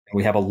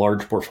We have a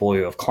large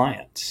portfolio of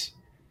clients.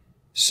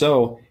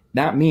 So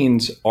that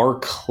means our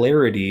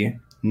clarity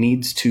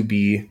needs to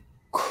be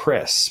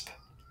crisp.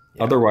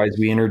 Yeah. Otherwise,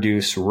 we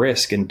introduce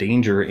risk and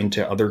danger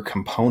into other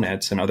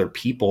components and other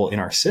people in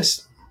our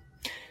system.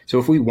 So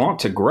if we want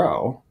to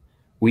grow,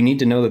 we need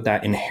to know that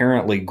that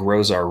inherently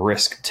grows our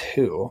risk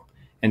too.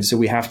 And so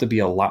we have to be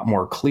a lot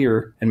more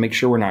clear and make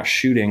sure we're not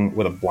shooting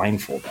with a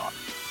blindfold on.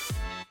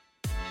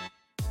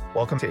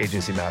 Welcome to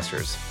Agency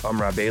Masters.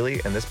 I'm Rob Bailey,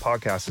 and this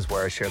podcast is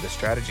where I share the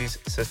strategies,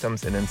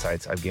 systems, and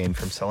insights I've gained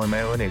from selling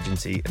my own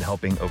agency and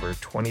helping over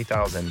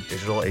 20,000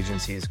 digital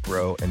agencies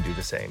grow and do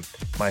the same.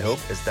 My hope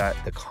is that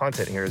the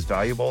content here is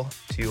valuable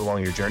to you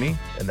along your journey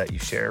and that you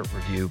share,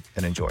 review,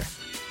 and enjoy.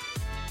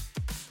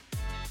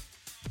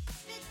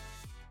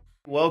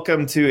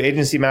 Welcome to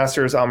Agency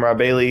Masters. I'm Rob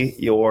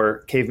Bailey,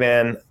 your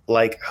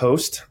caveman-like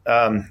host,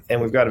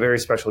 and we've got a very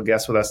special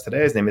guest with us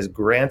today. His name is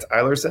Grant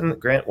Eilertson.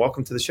 Grant,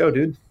 welcome to the show,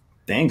 dude.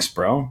 Thanks,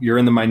 bro. You're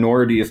in the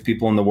minority of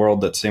people in the world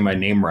that say my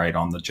name right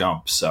on the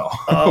jump. So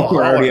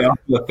we're already off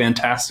to a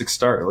fantastic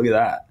start. Look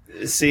at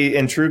that. See,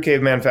 in true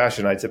caveman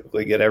fashion, I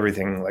typically get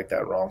everything like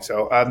that wrong.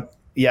 So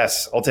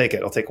yes, I'll take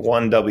it. I'll take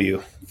one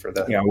W for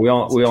the. Yeah, we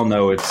all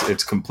know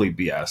it's complete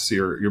BS.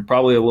 You're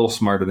probably a little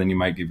smarter than you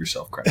might give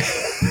yourself credit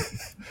for.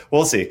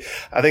 We'll see.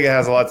 I think it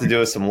has a lot to do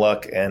with some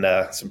luck and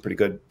some pretty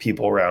good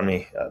people around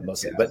me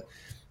mostly. Yeah. But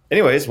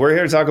anyways, we're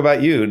here to talk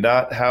about you,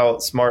 not how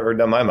smart or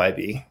dumb I might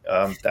be.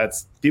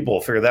 That's people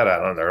will figure that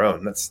out on their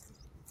own. That's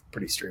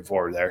pretty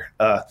straightforward there.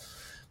 But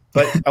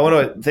I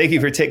want to thank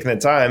you for taking the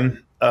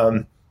time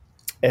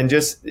and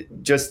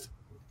just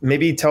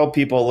maybe tell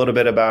people a little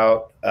bit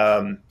about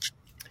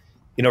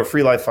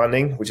free life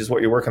funding, which is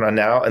what you're working on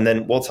now, and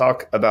then we'll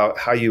talk about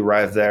how you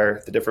arrived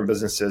there, the different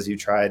businesses you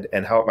tried,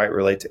 and how it might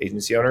relate to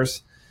agency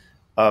owners.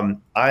 I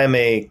am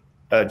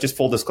just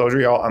full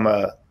disclosure, y'all.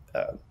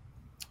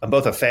 I'm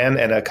both a fan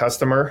and a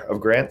customer of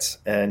Grant's,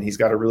 and he's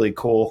got a really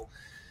cool,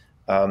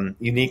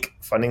 unique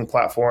funding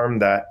platform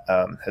that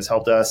has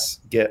helped us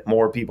get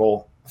more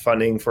people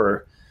funding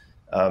for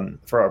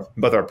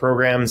both our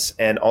programs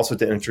and also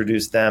to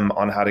introduce them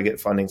on how to get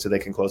funding so they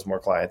can close more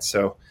clients.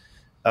 So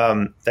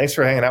thanks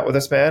for hanging out with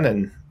us, man.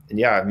 And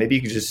yeah, maybe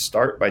you could just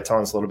start by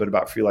telling us a little bit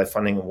about Free Life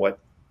Funding and what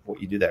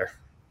you do there.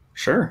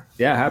 Sure.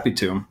 Yeah, happy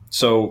to.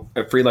 So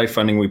at Free Life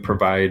Funding, we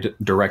provide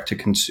direct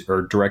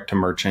to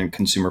merchant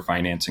consumer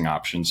financing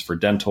options for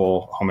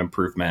dental, home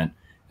improvement,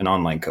 and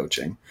online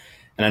coaching.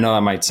 And I know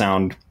that might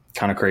sound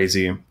kind of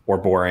crazy or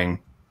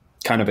boring,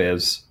 kind of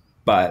is,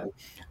 but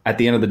at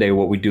the end of the day,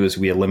 what we do is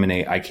we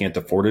eliminate I can't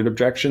afford it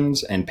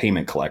objections and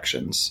payment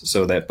collections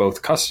so that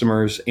both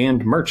customers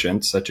and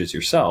merchants, such as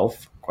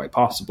yourself, quite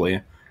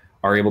possibly,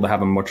 are able to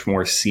have a much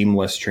more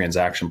seamless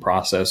transaction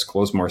process,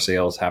 close more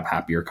sales, have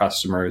happier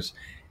customers,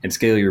 and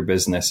scale your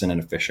business in an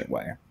efficient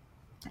way.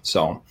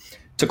 So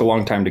it took a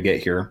long time to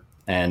get here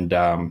and,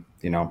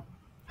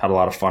 had a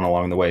lot of fun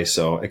along the way.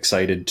 So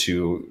excited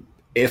to,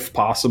 if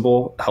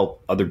possible,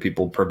 help other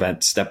people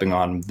prevent stepping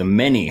on the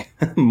many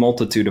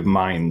multitude of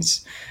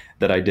mines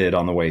that I did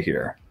on the way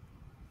here.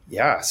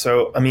 Yeah.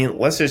 So,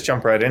 let's just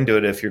jump right into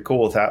it if you're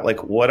cool with that.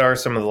 Like, what are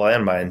some of the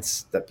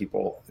landmines that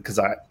people, because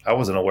I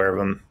wasn't aware of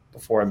them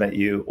before I met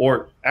you,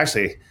 or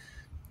actually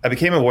I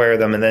became aware of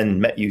them and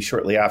then met you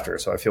shortly after.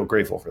 So I feel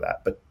grateful for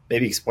that. But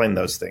maybe explain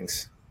those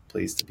things,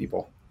 please, to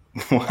people.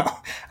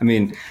 Well,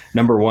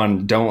 number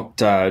one,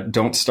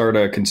 don't start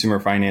a consumer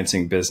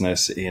financing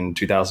business in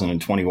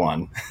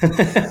 2021.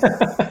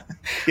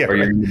 Yeah, or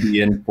you're going to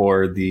be in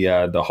for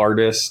the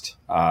hardest,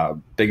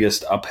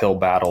 biggest uphill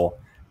battle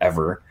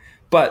ever.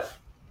 But,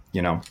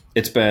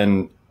 it's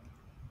been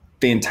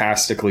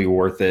fantastically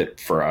worth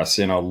it for us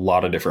in a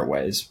lot of different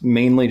ways,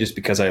 mainly just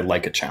because I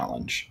like a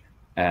challenge.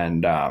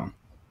 And,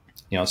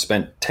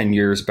 spent 10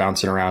 years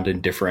bouncing around in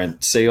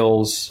different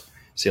sales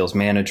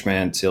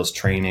management, sales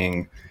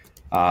training,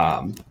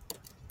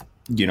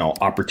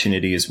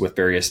 opportunities with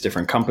various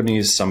different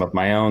companies, some of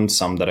my own,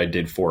 some that I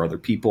did for other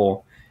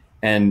people.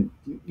 And,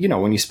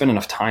 when you spend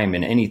enough time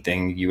in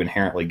anything, you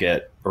inherently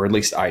get, or at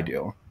least I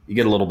do, you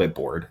get a little bit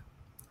bored,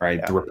 right?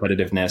 Yeah. The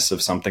repetitiveness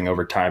of something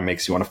over time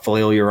makes you want to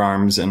flail your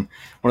arms. And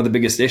one of the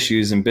biggest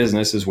issues in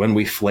business is when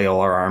we flail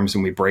our arms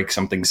and we break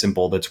something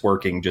simple that's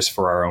working just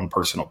for our own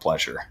personal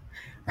pleasure,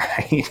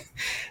 right? Yeah.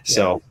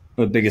 So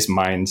the biggest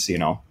minds,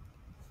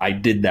 I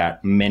did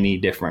that many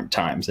different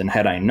times. And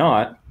had I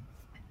not,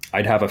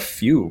 I'd have a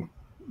few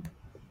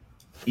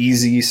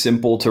easy,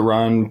 simple to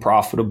run,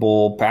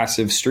 profitable,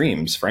 passive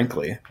streams,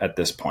 frankly, at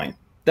this point,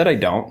 that I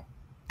don't,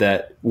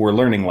 that were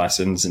learning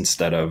lessons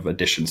instead of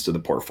additions to the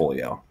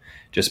portfolio.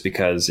 Just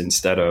because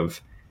instead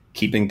of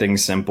keeping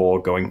things simple,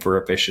 going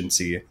for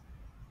efficiency,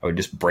 I would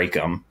just break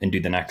them and do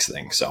the next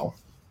thing. So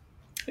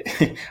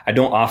I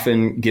don't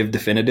often give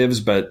definitives,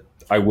 but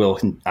I will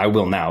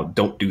now.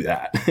 Don't do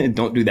that.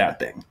 Don't do that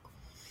thing.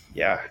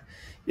 Yeah.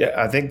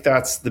 I think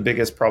that's the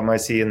biggest problem I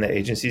see in the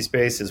agency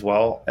space as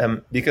well.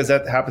 Because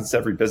that happens to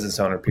every business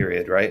owner,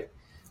 period, right?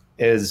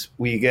 Is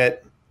we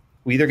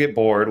either get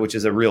bored, which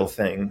is a real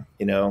thing.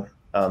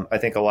 I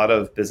think a lot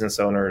of business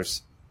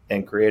owners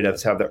and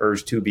creatives have the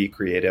urge to be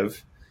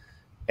creative.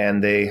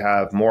 and they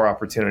have more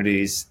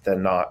opportunities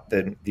than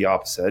the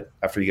opposite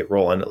after you get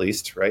rolling, at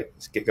least, right?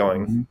 Just get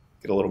going, Mm-hmm.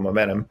 get a little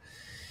momentum.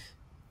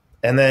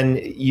 And then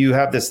you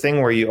have this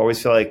thing where you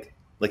always feel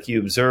like you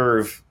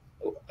observe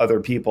other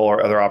people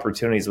or other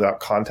opportunities without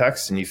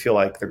context, and you feel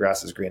like the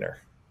grass is greener,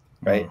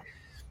 right? Mm.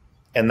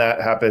 And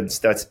that happens.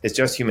 It's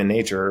just human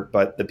nature.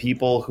 But the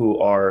people who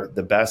are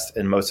the best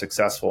and most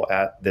successful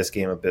at this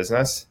game of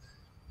business,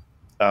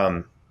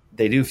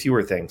 they do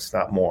fewer things,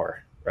 not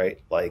more,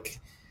 right? Like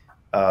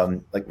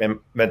my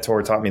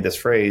mentor taught me this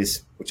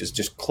phrase, which is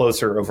just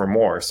closer over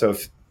more. So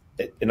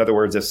in other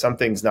words, if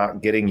something's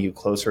not getting you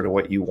closer to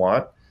what you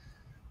want,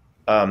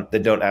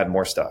 then don't add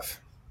more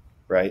stuff,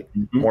 right?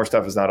 Mm-hmm. More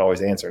stuff is not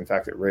always the answer. In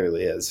fact, it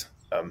rarely is.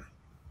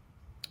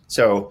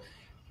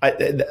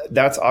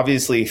 That's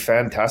obviously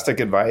fantastic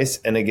advice.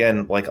 And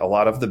again, like a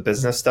lot of the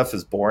business stuff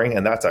is boring,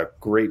 and that's a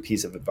great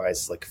piece of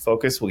advice. Like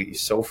focus will get you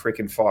so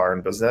freaking far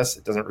in business.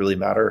 It doesn't really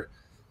matter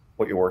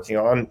what you're working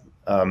on.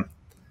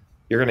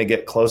 You're going to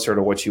get closer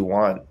to what you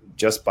want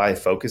just by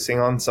focusing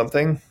on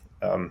something.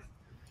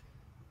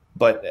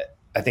 But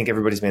I think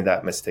everybody's made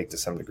that mistake to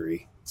some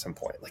degree at some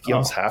point. Like you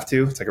almost have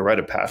to. It's like a rite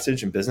of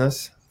passage in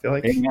business, I feel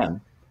like.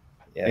 Amen.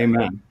 Yeah.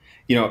 Amen.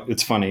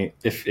 It's funny.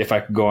 If I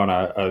could go on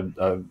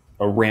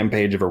a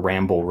rampage of a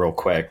ramble real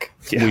quick,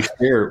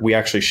 we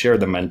actually share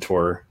the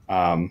mentor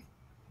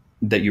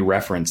that you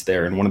referenced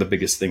there. And one of the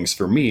biggest things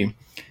for me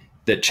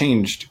that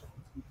changed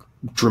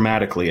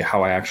dramatically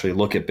how I actually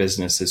look at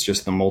business is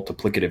just the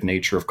multiplicative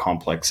nature of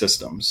complex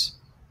systems,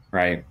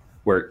 right?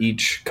 Where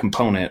each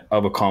component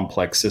of a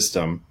complex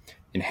system,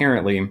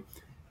 inherently,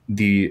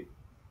 the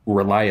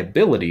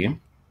reliability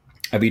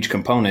of each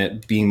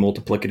component being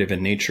multiplicative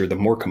in nature, the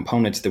more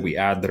components that we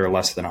add that are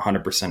less than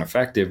 100%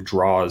 effective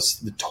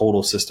draws the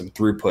total system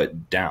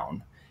throughput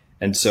down.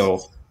 And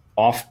so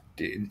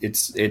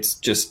it's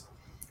just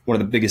one of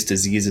the biggest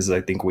diseases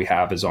I think we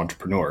have as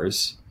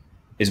entrepreneurs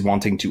is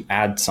wanting to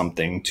add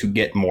something to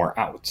get more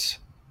out.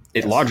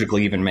 It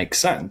logically even makes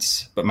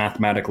sense, but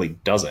mathematically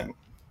doesn't.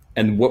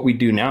 And what we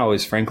do now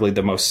is frankly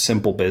the most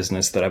simple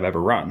business that I've ever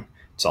run.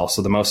 It's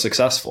also the most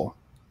successful.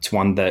 It's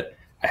one that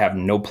I have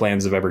no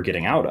plans of ever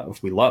getting out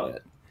of. We love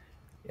it.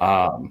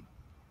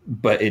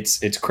 But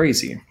it's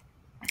crazy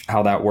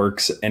how that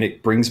works. And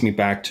it brings me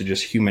back to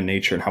just human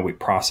nature and how we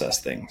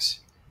process things,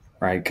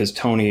 right? Because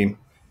Tony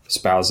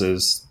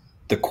espouses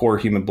the core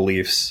human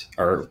beliefs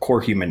or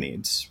core human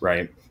needs,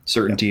 right?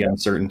 Certainty,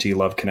 uncertainty,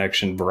 love,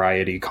 connection,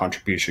 variety,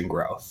 contribution,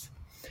 growth.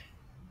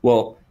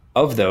 Well,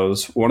 of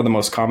those, one of the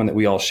most common that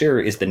we all share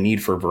is the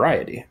need for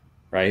variety,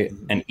 right?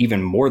 Mm-hmm. And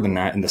even more than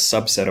that, in the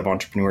subset of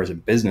entrepreneurs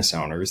and business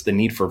owners, the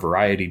need for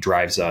variety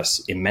drives us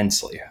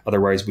immensely.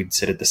 Otherwise, we'd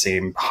sit at the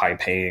same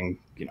high-paying,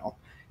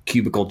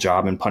 cubicle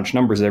job and punch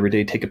numbers every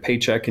day, take a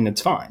paycheck, and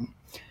it's fine.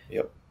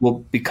 Yep.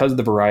 Well, because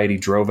the variety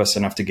drove us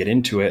enough to get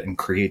into it and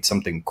create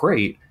something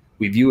great,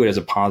 we view it as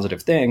a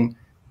positive thing,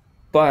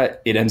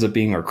 but it ends up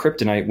being our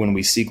kryptonite when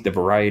we seek the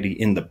variety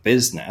in the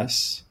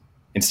business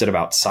instead of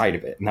outside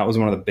of it. And that was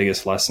one of the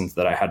biggest lessons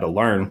that I had to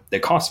learn.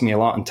 That cost me a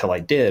lot until I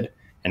did.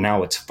 And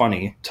now it's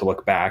funny to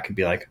look back and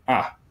be like,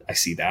 I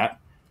see that,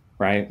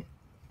 right?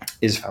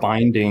 Is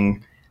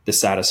finding the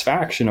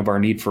satisfaction of our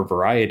need for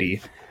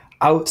variety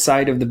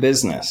outside of the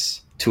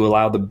business to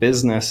allow the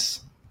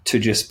business to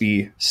just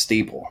be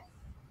stable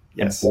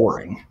and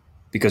boring,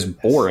 because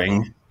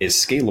boring is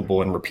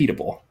scalable and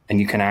repeatable,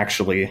 and you can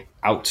actually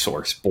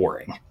outsource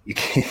boring.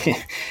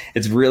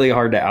 It's really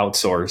hard to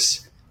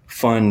outsource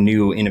fun,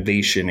 new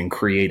innovation and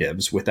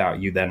creatives without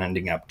you then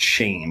ending up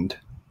chained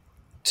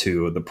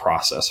to the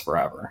process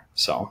forever.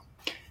 So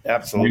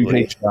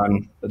absolutely.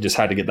 I just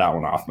had to get that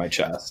one off my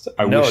chest.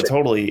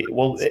 Totally.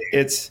 Well,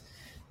 it's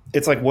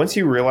like once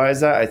you realize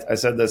that, I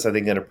said this, I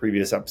think in a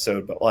previous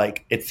episode, but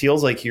like, it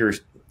feels like you're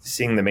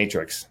seeing the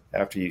Matrix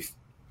after you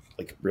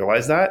like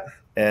realize that.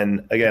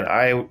 And again,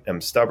 I am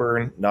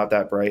stubborn, not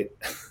that bright,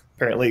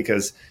 apparently,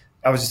 because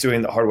I was just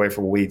doing the hard way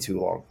for way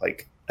too long,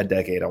 like a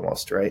decade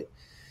almost, right?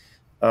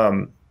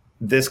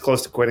 This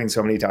close to quitting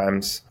so many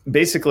times.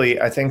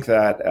 Basically, I think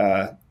that,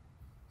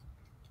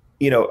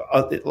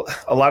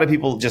 a lot of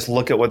people just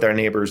look at what their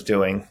neighbor's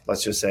doing,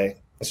 let's just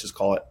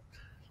call it,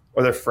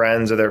 or their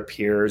friends or their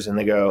peers, and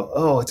they go,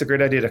 oh, it's a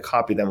great idea to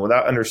copy them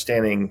without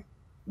understanding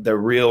the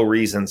real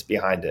reasons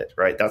behind it,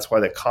 right? That's why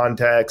the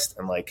context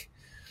and like,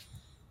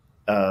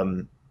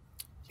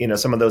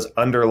 some of those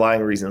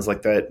underlying reasons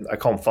like that, I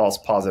call them false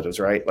positives,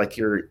 right? Like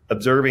you're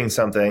observing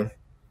something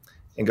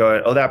and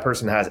going, oh, that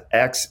person has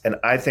X, and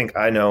I think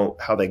I know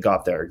how they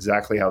got there,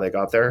 exactly how they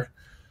got there.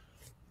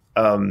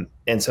 And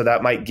so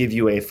that might give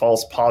you a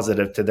false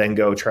positive to then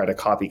go try to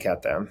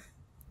copycat them,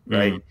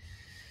 right? Mm.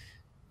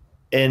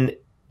 And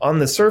on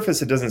the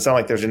surface, it doesn't sound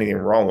like there's anything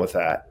wrong with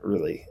that,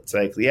 really. It's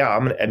like, yeah,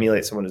 I'm going to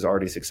emulate someone who's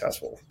already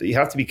successful. But you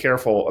have to be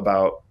careful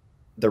about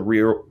the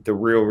real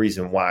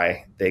reason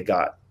why they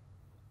got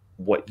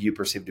what you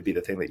perceive to be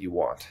the thing that you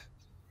want,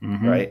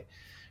 right?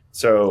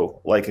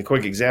 So like a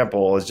quick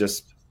example is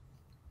just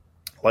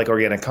like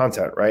organic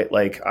content, right?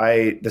 Like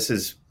this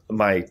is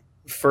my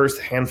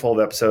first handful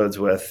of episodes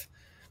with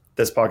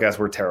this podcast,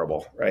 we're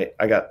terrible, right?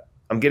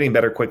 I'm getting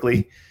better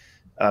quickly,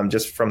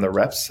 just from the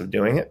reps of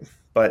doing it.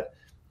 But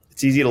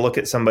it's easy to look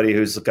at somebody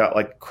who's got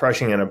like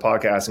crushing in a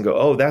podcast and go,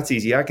 oh, that's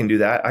easy. I can do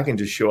that. I can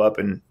just show up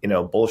and,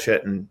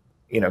 bullshit and,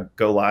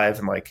 go live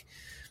and like,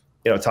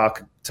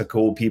 talk to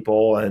cool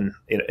people and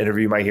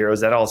interview my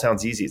heroes. That all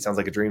sounds easy. It sounds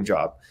like a dream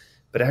job,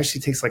 but it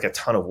actually takes like a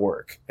ton of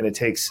work, and it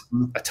takes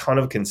a ton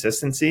of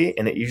consistency.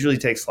 And it usually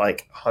takes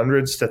like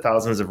hundreds to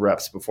thousands of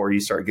reps before you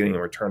start getting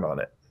a return on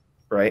it.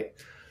 Right.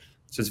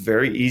 So it's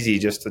very easy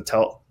just to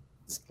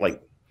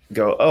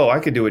go, oh, I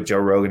could do what Joe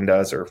Rogan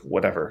does or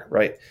whatever.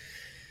 Right.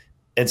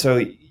 And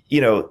so,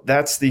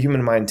 that's the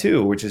human mind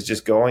too, which is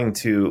just going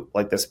to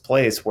like this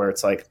place where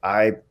it's like,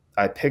 I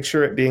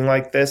picture it being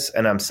like this,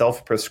 and I'm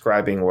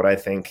self-prescribing what I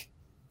think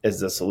is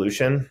the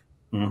solution.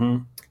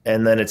 Mm-hmm.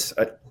 And then it's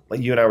like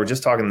you and I were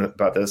just talking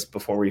about this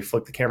before we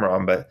flicked the camera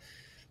on, but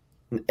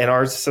in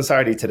our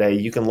society today,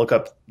 you can look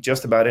up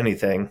just about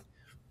anything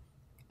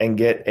and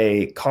get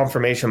a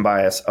confirmation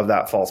bias of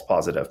that false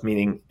positive.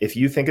 Meaning if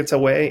you think it's a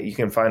way, you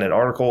can find an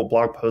article,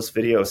 blog post,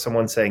 video of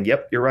someone saying,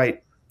 yep, you're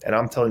right. And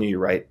I'm telling you, you're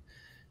right.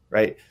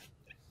 Right.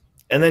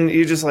 And then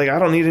you're just like, I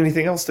don't need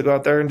anything else to go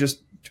out there and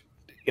just,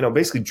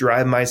 basically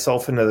drive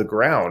myself into the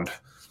ground.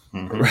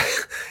 Mm-hmm.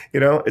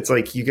 Right? It's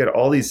like you get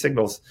all these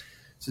signals.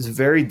 So it's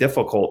very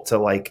difficult to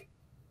like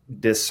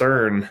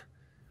discern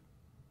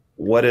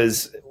what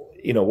is,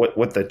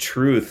 what the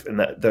truth and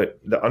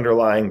the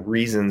underlying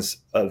reasons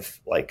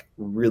of like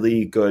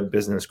really good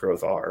business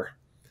growth are.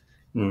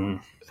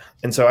 Mm.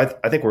 And so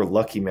I think we're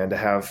lucky, man, to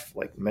have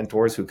like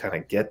mentors who kind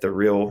of get the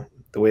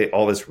way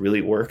all this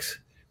really works.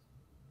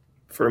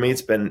 For me,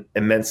 it's been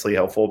immensely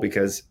helpful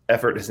because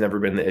effort has never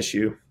been the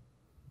issue.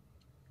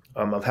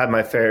 I've had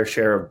my fair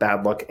share of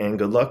bad luck and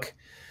good luck,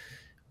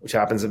 which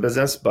happens in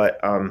business. But,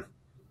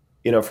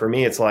 for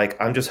me, it's like,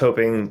 I'm just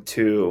hoping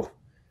to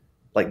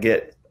like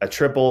get a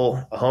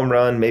triple, a home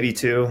run, maybe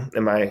two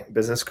in my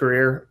business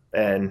career.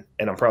 And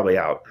I'm probably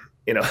out,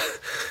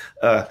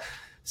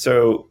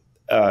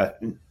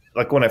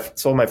 like when I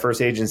sold my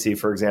first agency,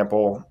 for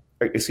example,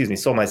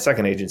 sold my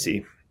second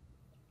agency.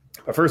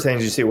 My first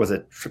agency was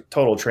a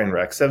total train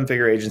wreck,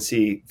 7-figure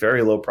agency,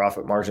 very low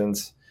profit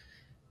margins,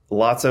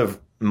 lots of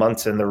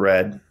months in the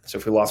red. So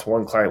if we lost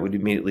one client, we'd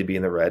immediately be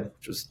in the red,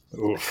 which was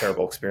a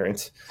terrible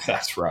experience.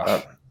 That's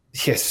rough.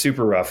 Yeah,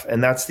 super rough.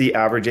 And that's the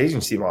average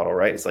agency model,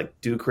 right? It's like,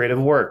 do creative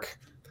work.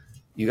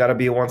 You got to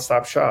be a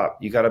one-stop shop.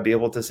 You got to be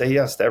able to say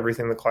yes to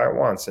everything the client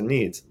wants and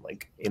needs.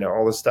 Like,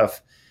 all this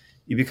stuff.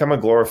 You become a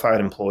glorified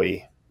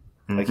employee.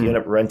 Mm-hmm. Like you end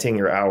up renting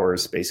your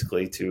hours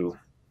basically to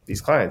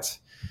these clients.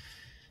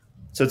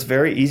 So it's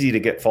very easy to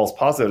get false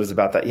positives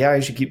about that. Yeah,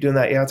 you should keep doing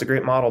that. Yeah, it's a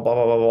great model, blah,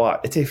 blah, blah, blah, blah.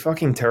 It's a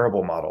fucking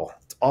terrible model.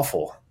 It's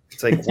awful.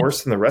 It's like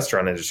worse than the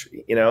restaurant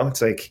industry.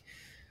 It's like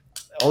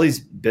all these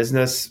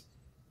business,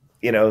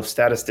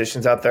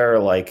 statisticians out there are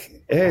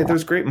like, hey,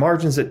 there's great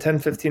margins at 10,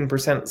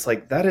 15%. It's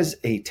like, that is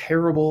a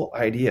terrible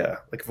idea.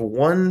 Like if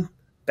one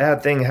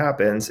bad thing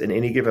happens in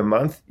any given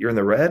month, you're in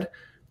the red.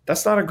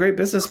 That's not a great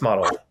business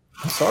model.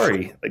 I'm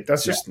sorry. Like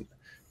that's just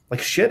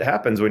like shit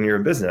happens when you're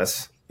in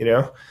business,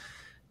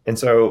 And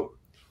so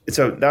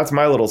that's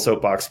my little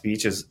soapbox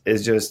speech is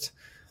just,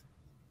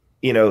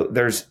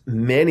 there's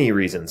many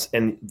reasons.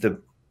 And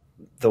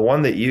the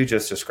one that you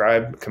just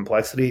described,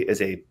 complexity,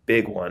 is a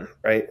big one,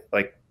 right?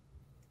 Like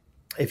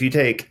if you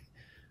take,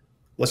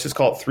 let's just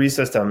call it 3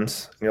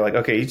 systems, and you're like,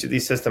 okay, each of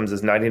these systems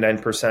is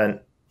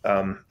 99%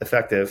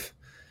 effective.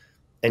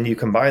 And you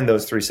combine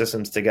those 3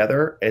 systems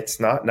together, it's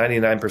not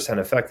 99%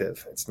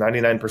 effective. It's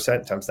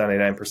 99% times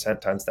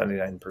 99% times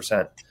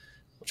 99%.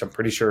 Which I'm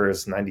pretty sure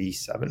is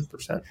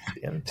 97% at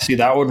the end. See,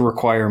 that would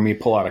require me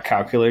pull out a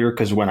calculator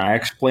because when I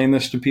explain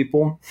this to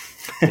people,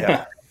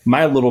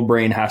 my little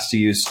brain has to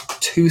use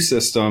 2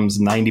 systems,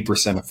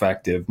 90%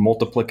 effective.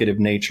 Multiplicative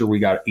nature, we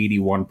got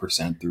 81%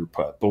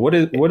 throughput. But what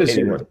is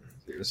your?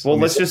 Well,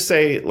 let's just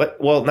say,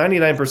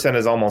 99%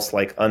 is almost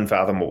like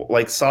unfathomable.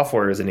 Like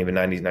software isn't even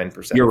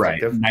 99%. You're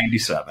effective. Right,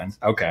 97.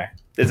 Okay.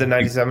 Is it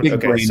 97? Big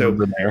okay, so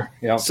over there.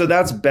 Yep. So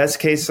that's best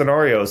case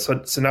scenario.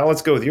 So now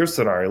let's go with your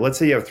scenario. Let's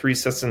say you have 3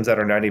 systems that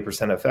are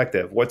 90%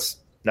 effective. What's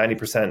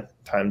 90%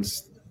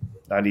 times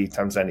 90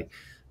 times 90?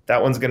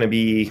 That one's going to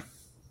be,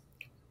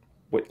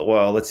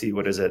 well, let's see,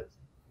 what is it?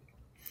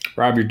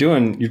 Rob, you're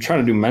trying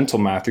to do mental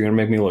math. You're going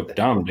to make me look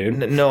dumb,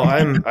 dude. No,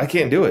 I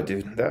can't do it,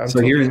 dude. So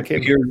here,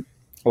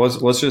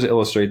 let's just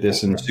illustrate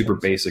this in super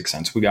basic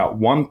sense. We got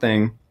one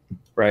thing,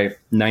 right?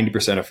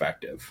 90%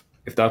 effective.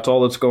 If that's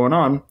all that's going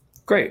on,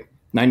 great.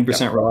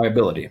 90%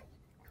 reliability.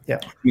 Yeah.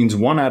 It means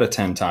 1 out of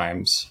 10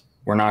 times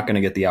we're not going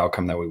to get the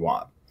outcome that we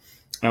want.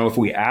 Now, if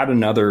we add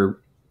another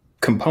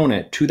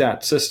component to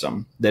that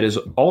system that is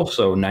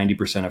also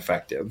 90%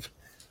 effective,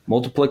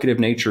 multiplicative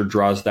nature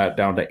draws that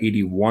down to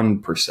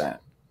 81%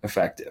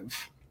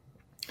 effective.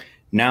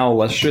 Now,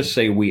 let's just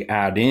say we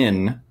add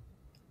in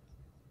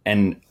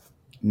an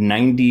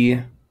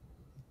 95%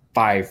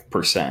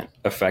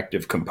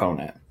 effective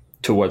component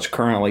to what's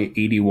currently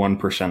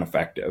 81%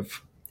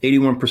 effective.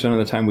 81% of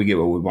the time we get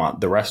what we want.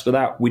 The rest of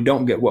that, we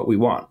don't get what we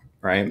want,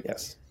 right?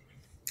 Yes.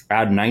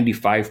 add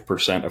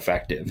 95%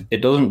 effective.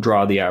 It doesn't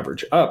draw the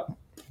average up,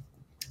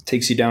 it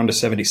takes you down to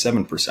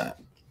 77%.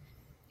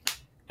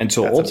 And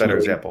so that's a better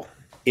example.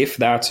 If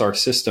that's our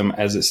system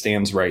as it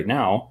stands right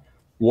now,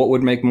 what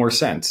would make more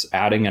sense?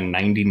 Adding a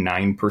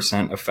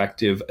 99%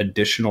 effective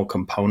additional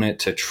component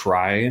to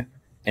try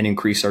and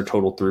increase our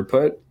total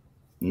throughput?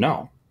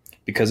 No,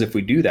 because if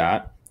we do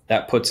that,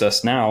 that puts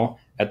us now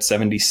at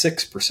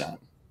 76%.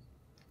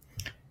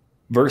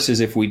 Versus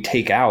if we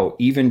take out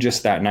even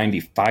just that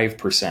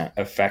 95%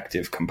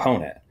 effective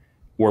component,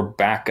 we're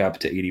back up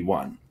to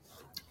 81.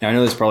 Now, I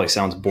know this probably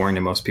sounds boring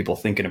to most people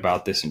thinking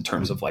about this in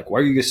terms of like, why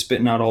are you guys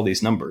spitting out all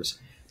these numbers?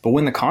 But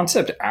when the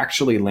concept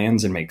actually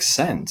lands and makes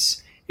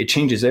sense, it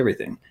changes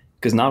everything.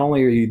 Because not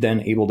only are you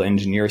then able to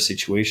engineer a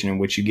situation in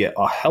which you get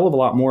a hell of a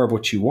lot more of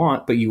what you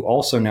want, but you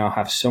also now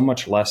have so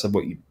much less of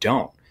what you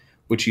don't,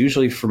 which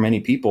usually for many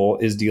people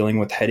is dealing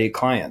with headache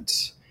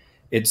clients.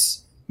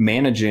 It's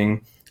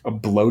managing a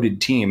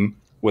bloated team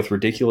with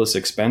ridiculous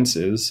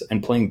expenses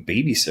and playing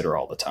babysitter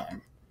all the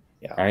time.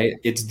 Yeah. Right?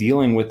 It's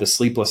dealing with the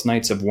sleepless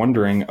nights of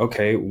wondering,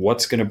 okay,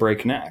 what's going to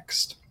break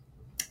next?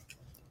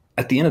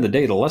 At the end of the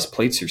day, the less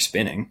plates you're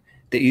spinning,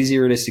 the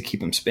easier it is to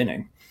keep them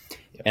spinning.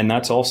 Yeah. And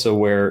that's also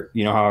where,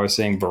 you know how I was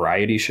saying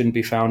variety shouldn't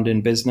be found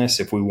in business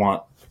if we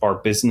want our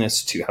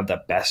business to have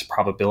the best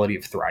probability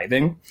of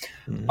thriving.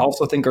 Mm-hmm. I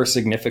also think our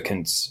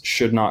significance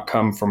should not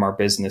come from our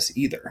business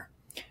either.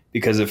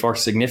 Because if our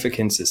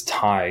significance is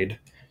tied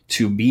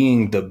to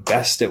being the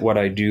best at what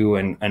I do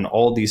and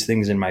all these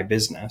things in my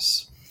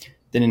business,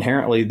 then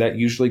inherently that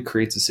usually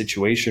creates a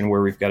situation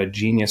where we've got a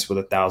genius with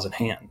 1,000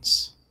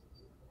 hands.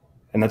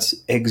 And that's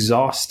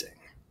exhausting,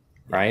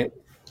 right?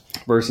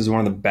 Versus one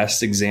of the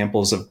best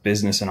examples of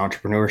business and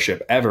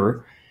entrepreneurship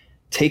ever,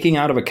 taking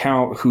out of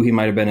account who he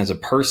might have been as a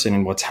person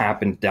and what's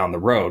happened down the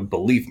road,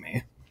 believe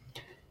me.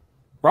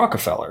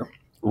 Rockefeller,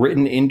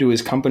 written into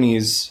his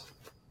company's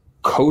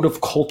code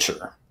of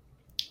culture,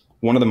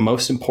 one of the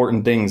most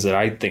important things that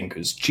I think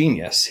is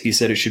genius, he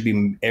said it should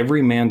be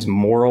every man's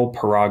moral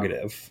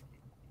prerogative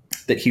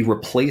that he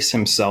replace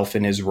himself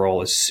in his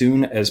role as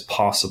soon as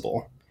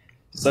possible,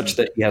 such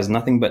that he has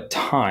nothing but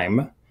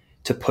time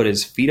to put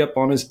his feet up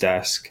on his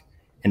desk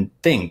and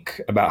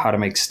think about how to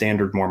make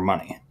Standard more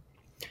money.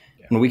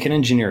 Yeah. And we can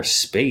engineer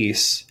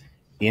space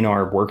in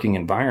our working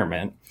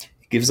environment.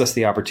 It gives us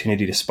the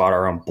opportunity to spot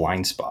our own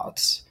blind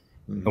spots.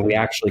 Mm-hmm. And we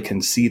actually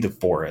can see the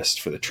forest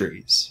for the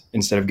trees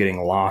instead of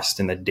getting lost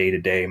in the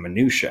day-to-day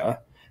minutia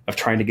of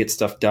trying to get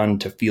stuff done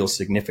to feel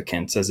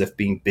significance as if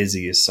being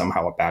busy is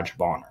somehow a badge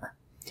of honor.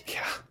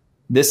 Yeah.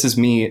 This is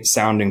me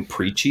sounding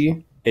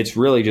preachy. It's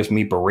really just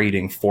me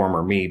berating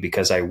former me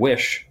because I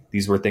wish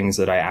these were things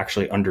that I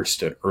actually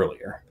understood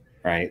earlier,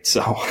 right?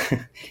 So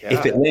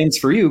if it lands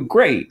for you,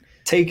 great.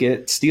 Take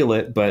it, steal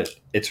it, but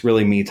it's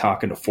really me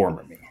talking to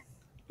former me.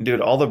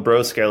 Dude, all the bro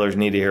scalers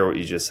need to hear what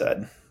you just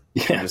said.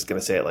 Yeah. I'm just going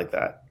to say it like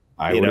that.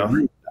 I would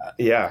agree with that.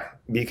 Yeah,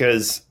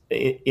 because,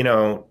 you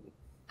know,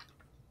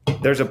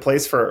 there's a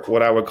place for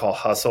what I would call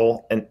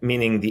hustle, and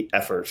meaning the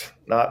effort,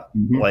 not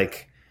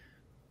like,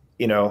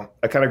 you know,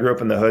 I kind of grew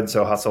up in the hood,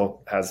 so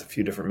hustle has a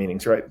few different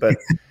meanings, right? But,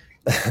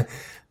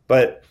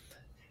 but,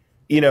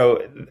 you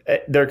know,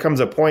 there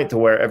comes a point to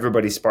where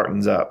everybody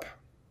Spartans up,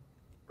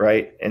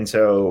 right? And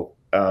so,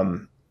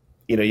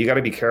 you know, you got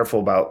to be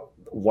careful about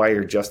why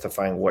you're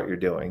justifying what you're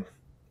doing,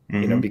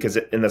 you know, because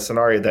in the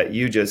scenario that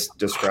you just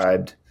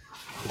described,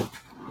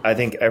 I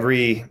think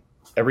every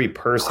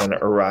person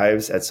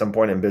arrives at some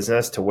point in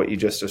business to what you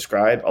just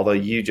described, although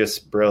you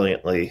just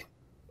brilliantly,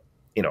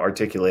 you know,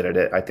 articulated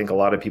it. I think a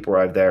lot of people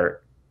arrive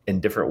there in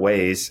different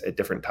ways at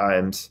different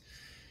times,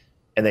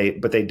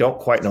 but they don't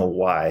quite know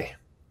why,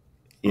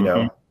 you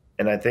know?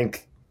 And I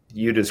think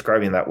you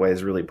describing that way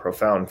is really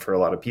profound for a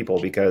lot of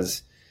people,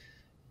 because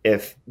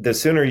if the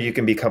sooner you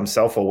can become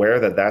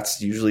self-aware that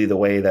that's usually the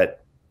way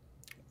that,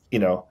 you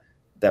know,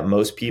 that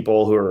most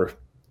people who are,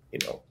 you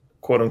know,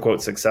 quote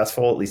unquote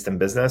successful, at least in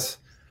business,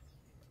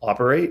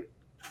 operate,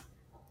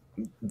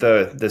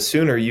 the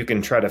sooner you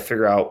can try to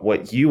figure out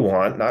what you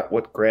want, not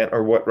what Grant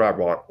or what Rob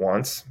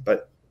wants,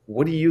 but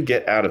what do you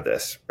get out of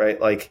this, right?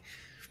 Like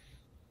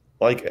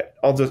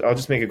I'll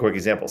just make a quick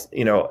example.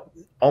 You know,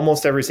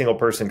 almost every single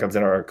person comes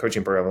in our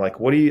coaching program like,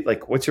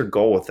 what's your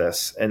goal with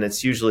this? And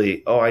it's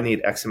usually, I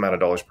need X amount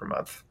of dollars per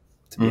month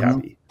to be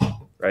happy,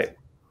 right?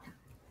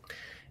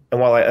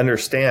 And while I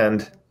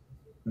understand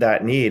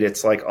that need,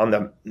 it's like on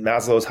the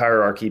Maslow's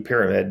hierarchy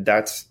pyramid,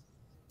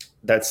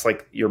 that's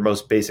like your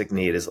most basic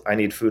need is I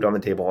need food on the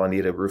table. I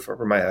need a roof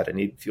over my head. I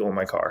need fuel in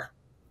my car.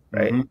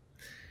 Right.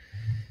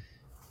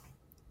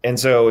 And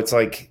so it's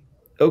like,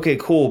 okay,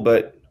 cool.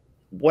 But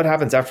what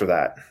happens after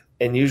that?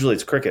 And usually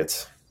it's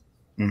crickets.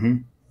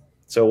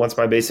 So once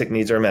my basic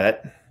needs are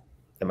met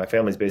and my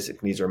family's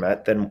basic needs are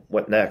met, then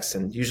what next?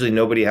 And usually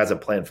nobody has a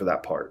plan for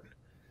that part.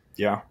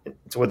 Yeah.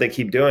 So what they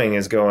keep doing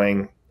is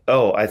going,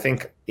 I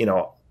think, you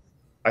know,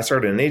 I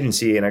started an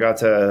agency and I got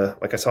to,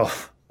 like, I saw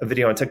a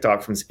video on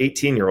TikTok from this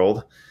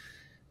 18-year-old,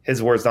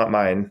 his words, not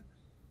mine,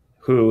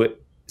 who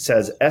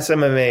says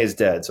SMMA is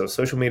dead. So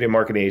social media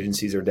marketing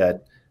agencies are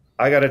dead.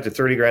 I got it to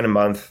 30 grand a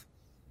month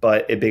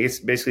but it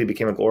basically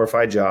became a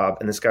glorified job.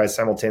 And this guy's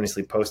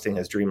simultaneously posting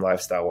his dream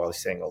lifestyle while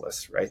he's saying all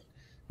this, right?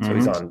 So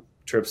he's on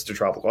trips to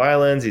tropical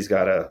islands. He's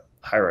got a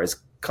high-rise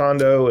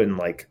condo in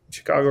like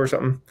Chicago or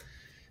something.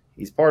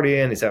 He's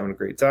partying. He's having a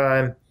great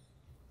time.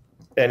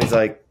 And he's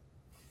like,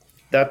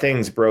 that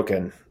thing's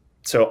broken.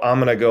 So I'm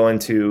going to go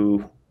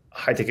into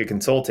high-ticket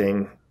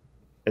consulting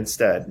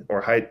instead,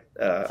 or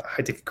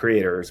high-ticket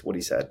creators, what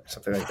he said,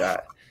 something like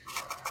that.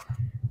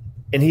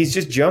 And he's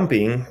just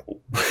jumping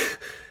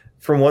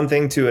from one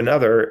thing to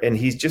another, and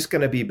he's just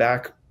going to be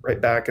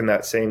right back in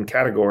that same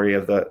category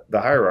of the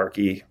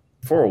hierarchy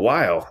for a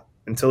while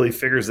until he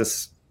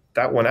figures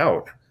that one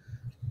out,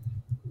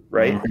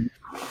 right?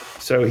 Mm-hmm.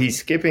 So he's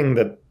skipping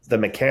the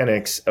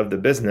mechanics of the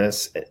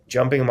business,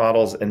 jumping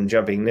models and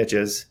jumping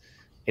niches,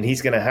 and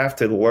he's going to have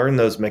to learn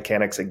those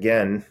mechanics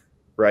again,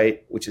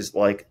 right? Which is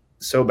like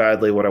so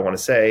badly what I want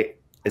to say.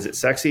 Is it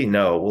sexy?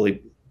 No. Will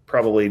he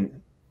probably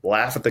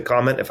laugh at the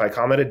comment if I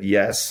commented?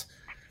 Yes.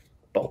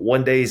 But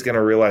one day he's going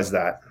to realize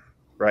that,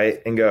 right?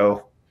 And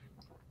go,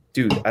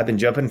 dude, I've been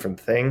jumping from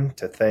thing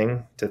to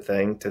thing to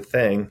thing to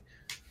thing.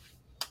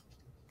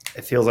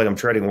 It feels like I'm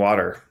treading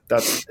water.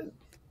 That's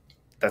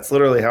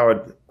literally how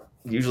it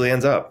usually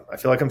ends up. I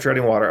feel like I'm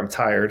treading water. I'm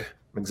tired.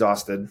 I'm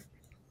exhausted.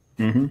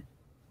 Mm-hmm.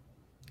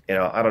 You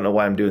know, I don't know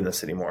why I'm doing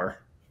this anymore.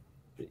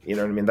 You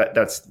know what I mean?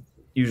 That's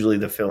usually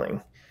the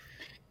feeling.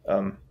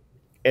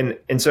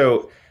 And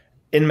so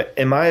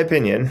in my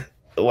opinion,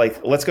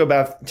 like, let's go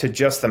back to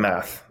just the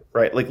math,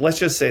 right? Like, let's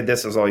just say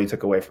this is all you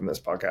took away from this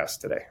podcast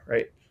today,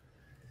 right?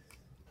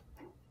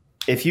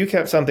 If you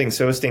kept something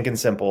so stinking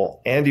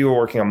simple and you were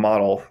working a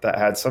model that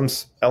had some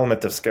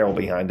element of scale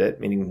behind it,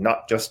 meaning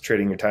not just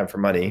trading your time for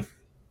money,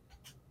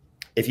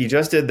 if you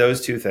just did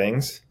those two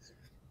things,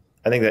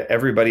 I think that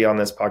everybody on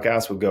this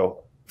podcast would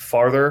go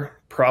farther,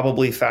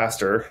 probably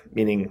faster,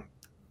 meaning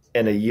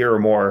in a year or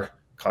more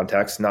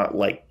context, not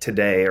like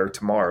today or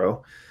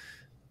tomorrow.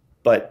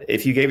 But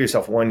if you gave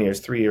yourself 1 year,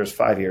 3 years,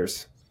 5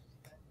 years,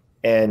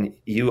 and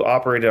you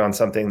operated on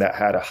something that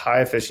had a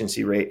high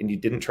efficiency rate and you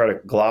didn't try to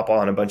glop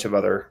on a bunch of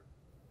other,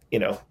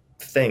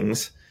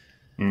 things,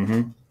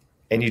 mm-hmm.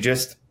 and you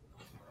just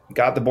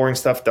got the boring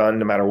stuff done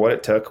no matter what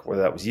it took,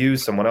 whether that was you,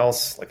 someone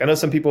else. Like, I know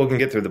some people can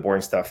get through the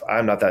boring stuff.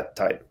 I'm not that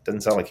type. Doesn't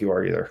sound like you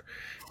are either.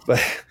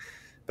 But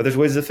there's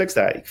ways to fix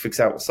that. You can fix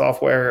that with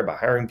software, by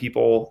hiring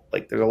people.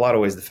 Like, there's a lot of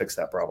ways to fix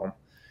that problem.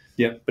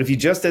 Yeah. But if you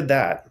just did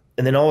that,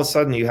 and then all of a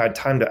sudden you had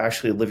time to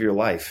actually live your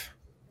life,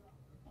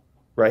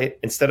 right?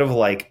 Instead of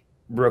like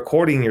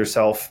recording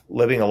yourself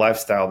living a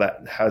lifestyle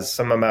that has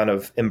some amount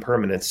of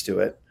impermanence to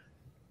it.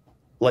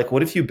 Like,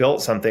 what if you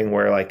built something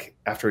where, like,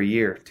 after a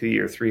year, 2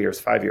 years, 3 years,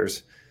 5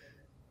 years,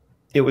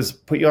 it was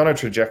put you on a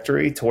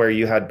trajectory to where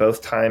you had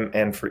both time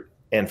and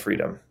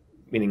freedom,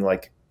 meaning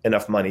like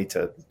enough money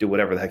to do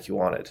whatever the heck you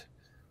wanted.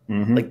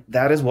 Mm-hmm. Like,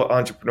 that is what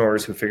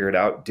entrepreneurs who figure it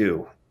out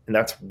do. And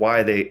that's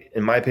why they,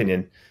 in my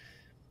opinion,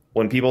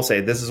 when people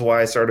say, this is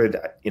why I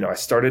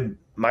started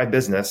my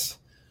business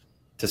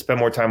to spend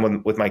more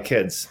time with my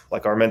kids,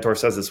 like our mentor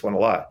says this one a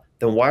lot,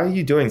 then why are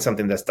you doing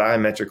something that's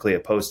diametrically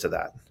opposed to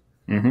that?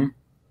 Mm-hmm.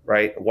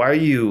 Right? Why are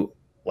you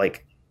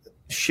like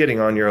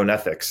shitting on your own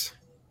ethics?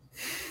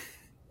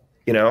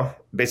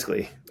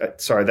 Basically,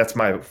 sorry, that's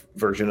my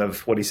version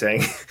of what he's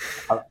saying.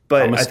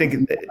 But I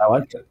think I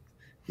liked it.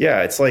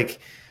 Yeah. It's like,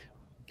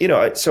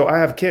 so I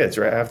have kids,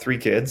 right? I have 3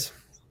 kids,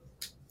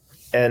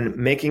 and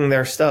making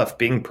their stuff,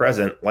 being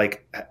present,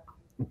 like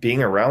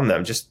being around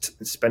them,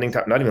 just spending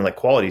time, not even like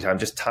quality time,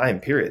 just time,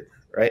 period.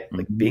 Right. Mm-hmm.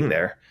 Like, being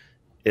there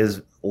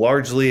is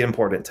largely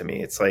important to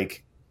me. It's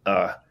like,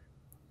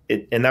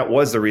 and that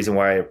was the reason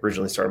why I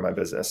originally started my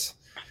business.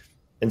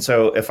 And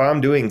so if I'm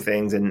doing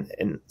things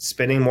and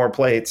spinning more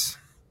plates,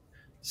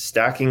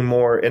 stacking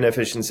more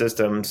inefficient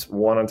systems,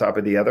 one on top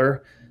of the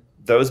other,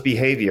 those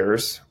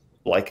behaviors,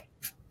 like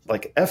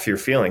F your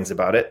feelings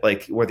about it,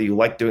 like whether you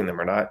like doing them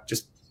or not,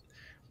 just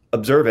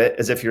observe it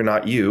as if you're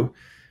not you.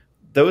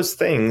 Those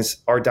things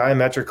are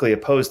diametrically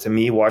opposed to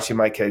me watching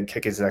my kid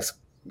kick his next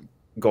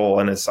goal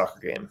in his soccer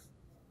game.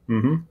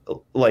 Mm-hmm.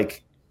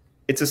 Like,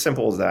 it's as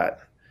simple as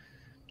that.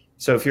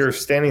 So if you're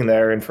standing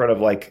there in front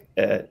of like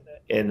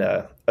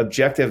an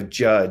objective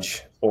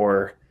judge,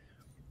 or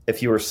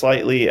if you were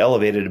slightly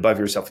elevated above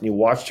yourself and you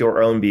watched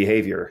your own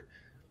behavior,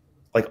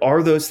 like,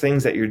 are those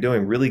things that you're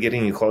doing really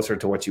getting you closer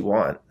to what you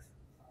want?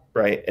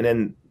 Right. And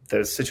in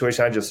the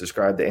situation I just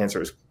described, the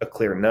answer is a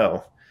clear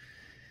no.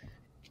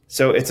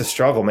 So it's a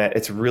struggle, man.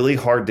 It's really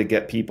hard to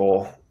get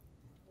people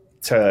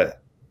to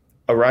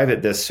arrive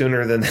at this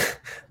sooner than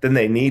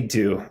they need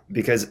to,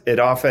 because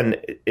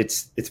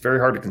it's very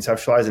hard to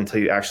conceptualize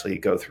until you actually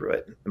go through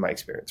it, in my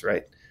experience.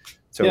 Right.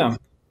 So yeah.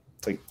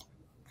 It's like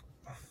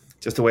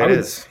just the way it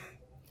is.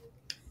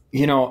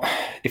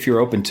 If you're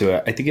open to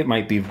it, I think it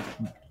might be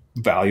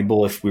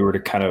valuable if we were to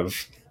kind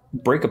of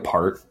break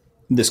apart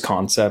this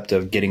concept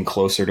of getting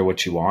closer to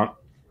what you want,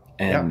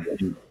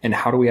 and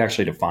how do we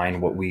actually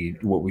define what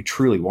we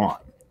truly want?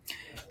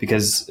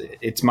 Because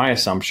it's my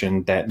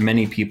assumption that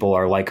many people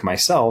are like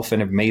myself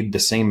and have made the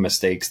same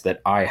mistakes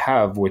that I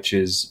have, which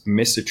is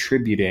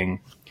misattributing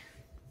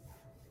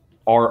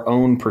our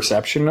own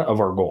perception of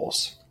our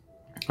goals.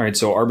 All right.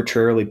 So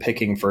arbitrarily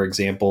picking, for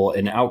example,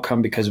 an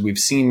outcome because we've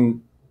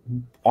seen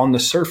on the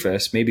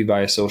surface, maybe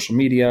via social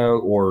media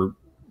or,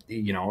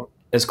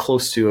 as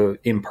close to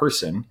in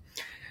person,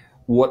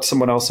 what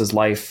someone else's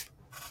life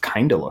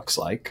kind of looks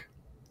like.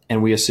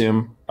 And we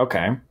assume,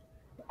 okay,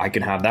 I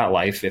can have that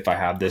life if I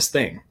have this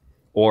thing.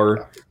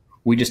 Or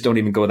we just don't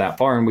even go that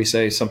far and we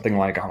say something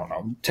like, I don't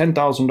know,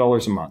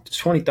 $10,000 a month,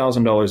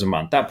 $20,000 a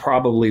month. That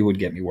probably would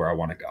get me where I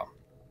want to go.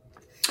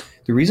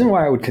 The reason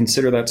why I would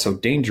consider that so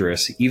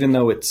dangerous, even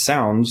though it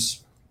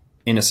sounds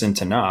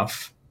innocent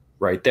enough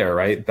right there,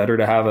 right? Better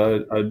to have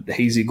a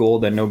hazy goal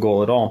than no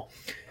goal at all,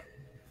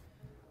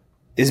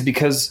 is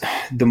because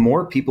the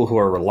more people who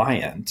are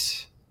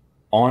reliant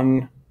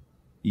on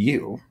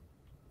you,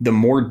 the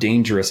more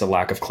dangerous a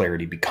lack of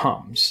clarity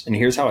becomes. And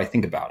here's how I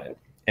think about it.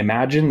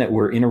 Imagine that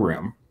we're in a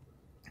room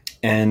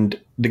and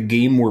the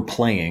game we're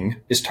playing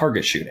is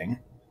target shooting,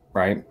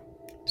 right?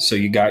 So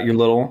you got your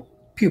little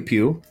pew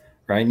pew,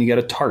 right? And you got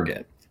a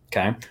target,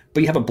 okay?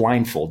 But you have a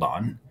blindfold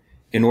on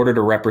in order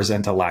to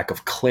represent a lack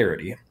of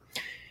clarity.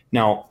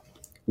 Now,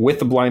 with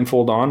the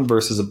blindfold on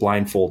versus a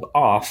blindfold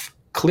off,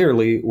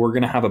 clearly we're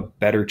going to have a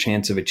better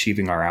chance of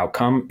achieving our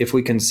outcome if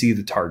we can see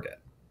the target,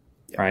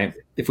 right?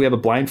 If we have a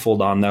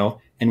blindfold on, though,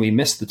 and we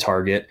miss the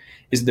target,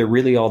 is there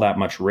really all that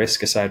much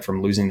risk aside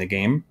from losing the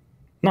game?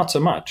 Not so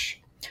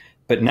much.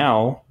 But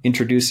now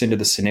introduce into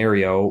the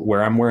scenario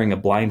where I'm wearing a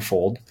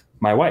blindfold,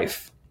 my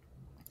wife,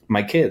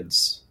 my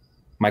kids,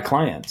 my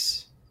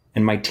clients,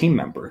 and my team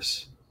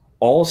members,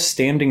 all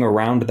standing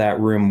around that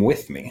room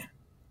with me,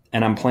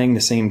 and I'm playing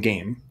the same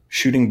game,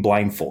 shooting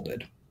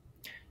blindfolded.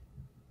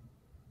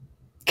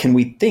 Can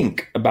we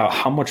think about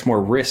how much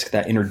more risk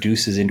that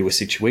introduces into a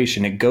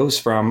situation? It goes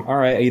from, all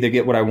right, I either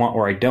get what I want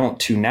or I don't,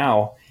 to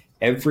now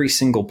every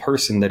single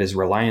person that is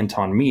reliant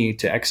on me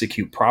to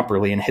execute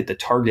properly and hit the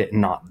target and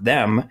not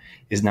them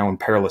is now in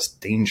perilous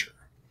danger.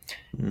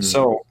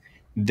 So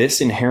this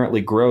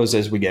inherently grows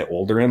as we get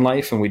older in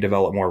life and we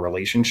develop more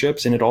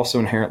relationships. And it also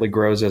inherently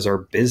grows as our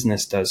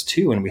business does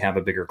too. And we have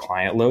a bigger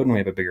client load and we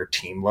have a bigger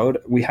team load.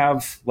 We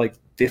have like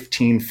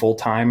 15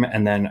 full-time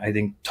and then I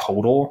think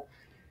total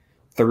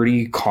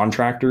 30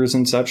 contractors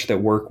and such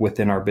that work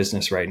within our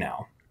business right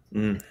now.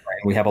 Right?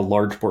 We have a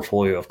large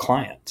portfolio of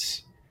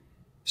clients.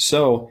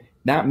 So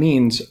that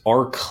means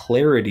our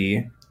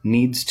clarity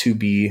needs to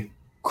be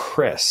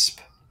crisp.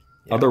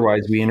 Yeah.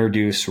 Otherwise, we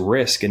introduce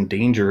risk and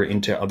danger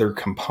into other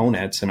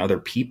components and other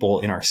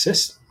people in our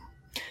system.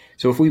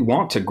 So if we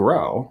want to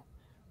grow,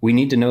 we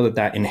need to know that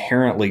that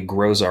inherently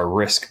grows our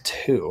risk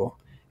too.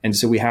 And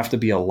so we have to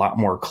be a lot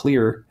more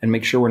clear and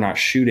make sure we're not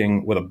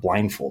shooting with a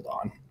blindfold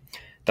on.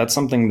 That's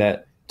something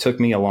that took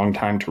me a long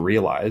time to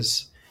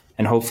realize.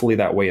 And hopefully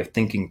that way of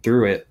thinking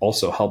through it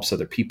also helps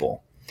other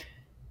people.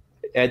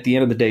 At the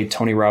end of the day,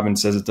 Tony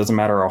Robbins says it doesn't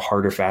matter how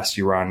hard or fast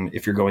you run.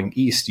 If you're going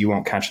east, you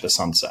won't catch the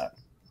sunset,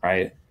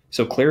 right?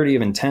 So clarity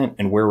of intent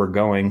and where we're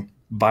going,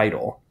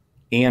 vital.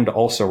 And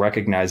also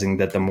recognizing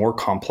that the more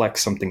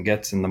complex something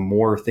gets and the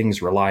more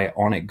things rely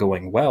on it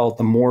going well,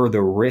 the more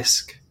the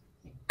risk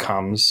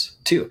comes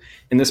too.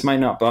 And this might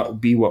not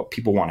be what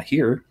people want to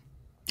hear,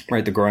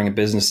 right? The growing a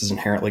business is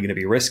inherently going to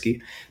be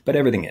risky, but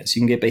everything is.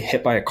 You can get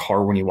hit by a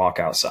car when you walk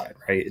outside,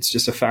 right? It's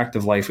just a fact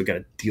of life. We got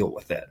to deal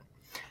with it.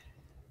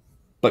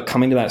 But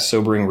coming to that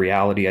sobering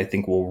reality, I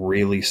think will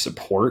really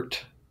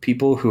support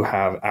people who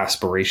have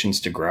aspirations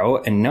to grow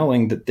and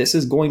knowing that this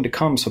is going to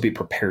come. So be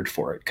prepared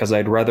for it. Because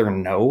I'd rather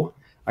know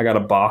I got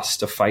a boss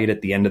to fight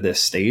at the end of this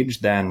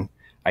stage than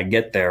I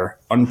get there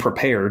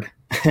unprepared,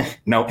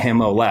 no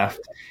ammo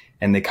left,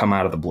 and they come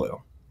out of the blue.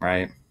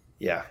 Right.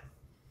 Yeah.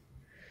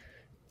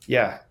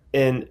 Yeah.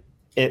 And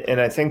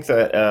I think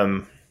that,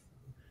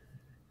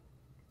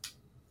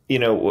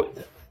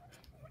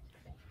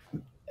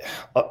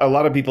 a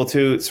lot of people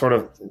too sort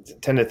of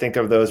tend to think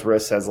of those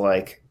risks as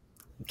like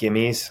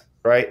gimmies,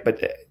 right? But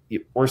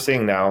we're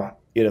seeing now,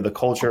 the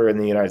culture in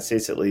the United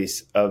States, at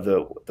least, of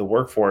the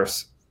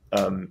workforce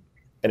and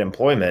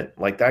employment,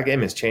 like that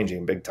game is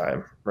changing big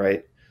time,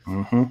 right?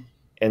 Mm-hmm.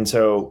 And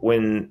so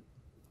when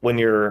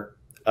you're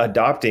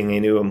adopting a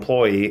new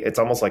employee, it's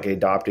almost like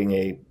adopting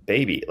a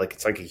baby, like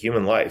it's like a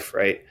human life,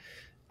 right?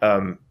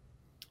 And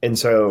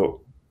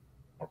so,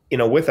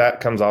 with that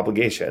comes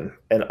obligation,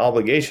 and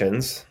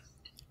obligations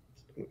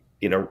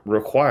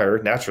require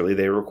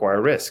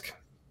risk,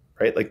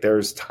 right? Like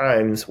there's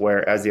times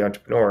where as the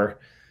entrepreneur,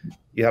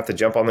 you have to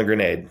jump on the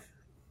grenade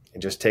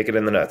and just take it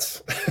in the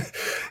nuts,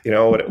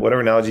 whatever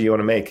analogy you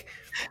want to make.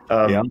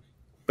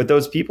 But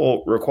those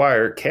people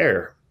require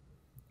care,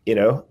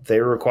 they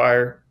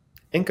require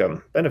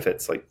income,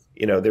 benefits, like,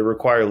 they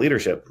require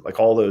leadership, like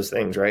all those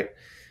things. Right.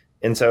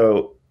 And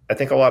so I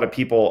think a lot of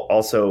people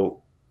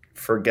also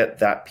forget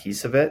that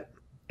piece of it.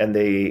 And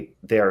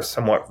they are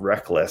somewhat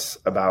reckless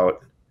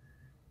about,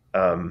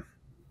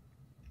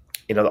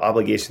 the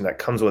obligation that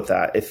comes with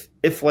that.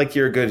 If like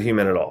you're a good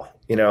human at all,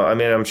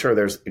 I'm sure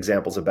there's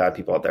examples of bad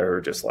people out there who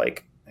are just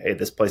like, hey,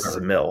 this place is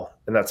a mill,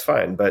 and that's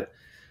fine. But,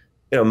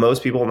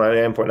 most people,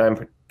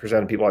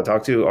 99.9% of people I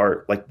talk to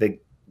are like,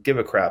 give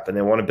a crap and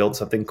they want to build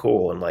something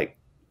cool and like,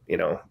 you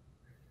know,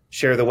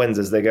 share the wins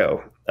as they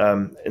go.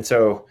 And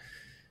so,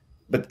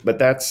 but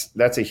that's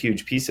a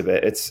huge piece of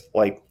it. It's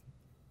like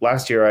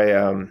last year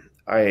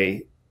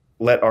I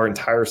let our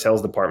entire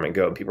sales department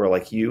go. People are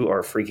like, you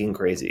are freaking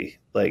crazy.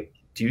 Like,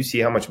 do you see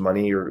how much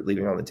money you're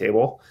leaving on the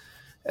table?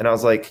 And I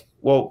was like,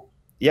 well,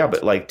 yeah,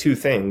 but like two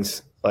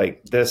things,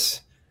 like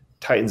this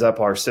tightens up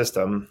our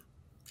system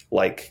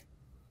like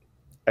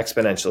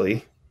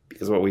exponentially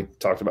because of what we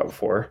talked about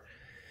before.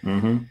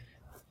 Mm-hmm.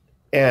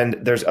 And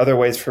there's other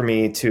ways for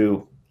me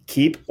to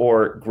keep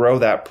or grow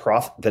that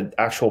the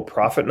actual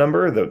profit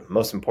number, the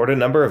most important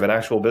number of an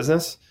actual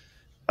business,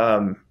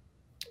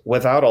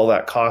 without all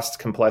that cost,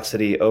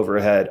 complexity,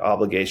 overhead,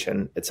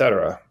 obligation,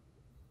 etc.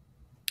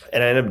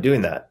 And I ended up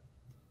doing that.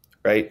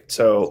 Right.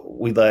 So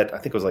we let, I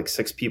think it was like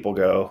 6 people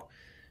go.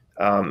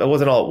 It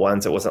wasn't all at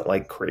once. It wasn't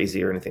like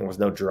crazy or anything. There was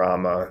no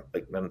drama,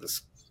 like none of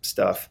this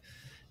stuff.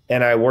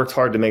 And I worked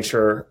hard to make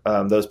sure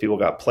those people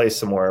got placed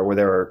somewhere where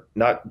they were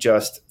not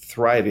just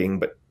thriving,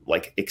 but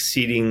like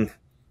exceeding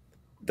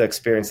the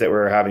experience that we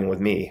were having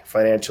with me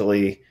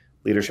financially,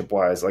 leadership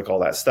wise, like all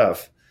that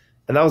stuff.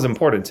 And that was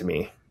important to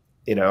me.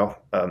 You know,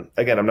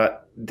 again,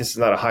 this is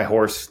not a high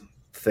horse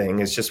thing.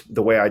 It's just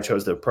the way I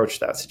chose to approach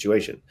that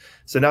situation.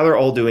 So now they're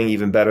all doing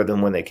even better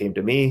than when they came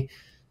to me.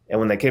 And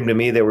when they came to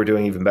me, they were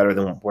doing even better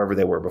than wherever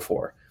they were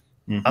before.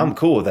 Mm-hmm. I'm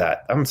cool with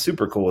that. I'm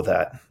super cool with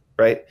that.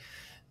 Right.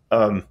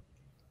 And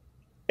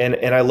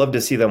I love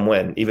to see them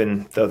win,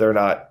 even though they're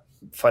not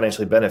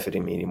financially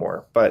benefiting me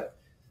anymore. But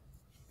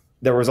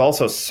there was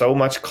also so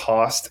much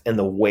cost and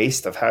the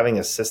waste of having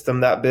a system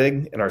that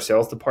big in our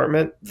sales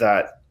department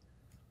that,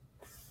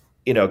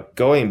 you know,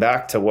 going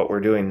back to what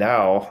we're doing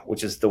now,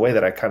 which is the way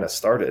that I kind of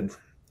started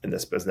in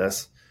this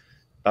business,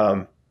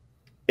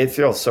 it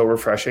feels so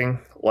refreshing.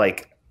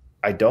 Like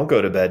I don't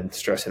go to bed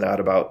stressing out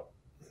about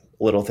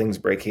little things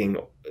breaking,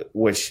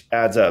 which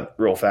adds up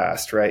real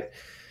fast, right?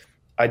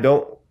 I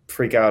don't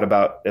freak out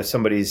about if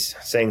somebody's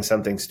saying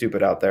something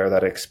stupid out there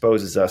that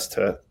exposes us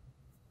to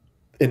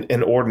an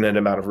inordinate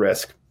amount of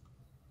risk.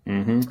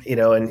 Mm-hmm. You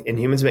know, and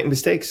humans make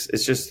mistakes.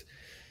 It's just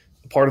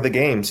part of the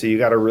game. So you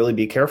got to really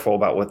be careful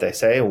about what they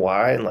say and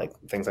why and like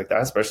things like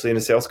that, especially in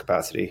a sales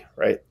capacity,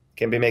 right?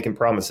 Can't be making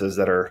promises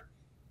that are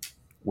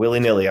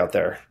willy-nilly out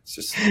there. It's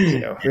just, you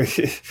know,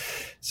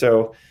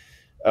 so,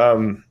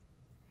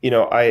 you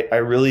know, I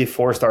really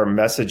forced our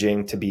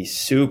messaging to be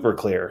super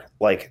clear.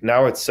 Like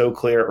now it's so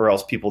clear or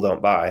else people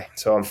don't buy.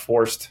 So I'm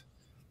forced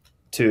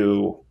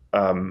to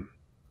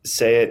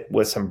say it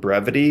with some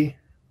brevity,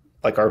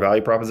 like our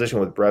value proposition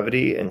with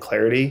brevity and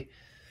clarity.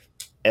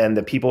 And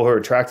the people who are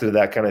attracted to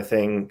that kind of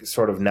thing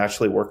sort of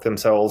naturally work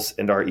themselves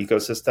into our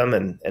ecosystem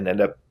and end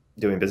up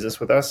doing business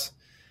with us.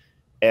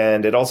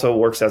 And it also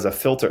works as a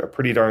filter, a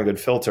pretty darn good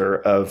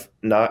filter of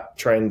not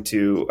trying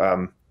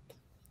to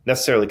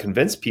necessarily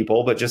convince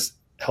people, but just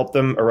help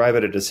them arrive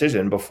at a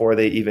decision before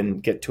they even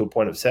get to a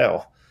point of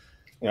sale.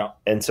 Yeah.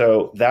 And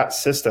so that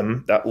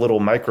system, that little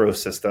micro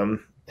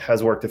system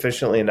has worked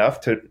efficiently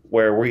enough to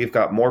where we've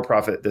got more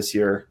profit this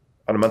year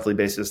on a monthly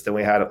basis than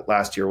we had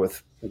last year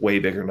with way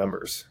bigger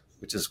numbers,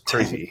 which is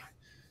crazy.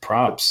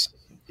 Props.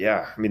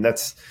 Yeah. I mean,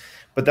 that's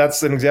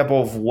an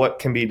example of what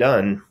can be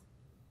done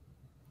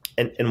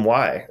and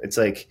why. It's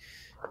like,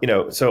 you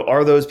know, so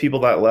are those people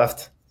that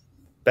left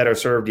better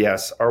served?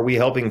 Yes. Are we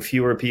helping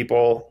fewer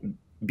people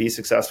be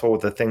successful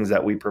with the things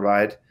that we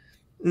provide?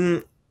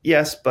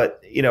 Yes.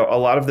 But, you know, a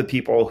lot of the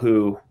people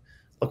who,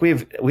 look, we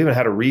haven't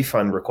had a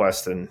refund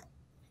request in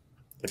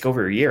like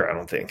over a year, I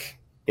don't think,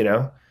 you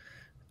know,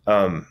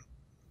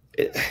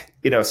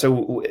 you know,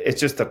 so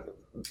it's just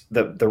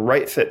the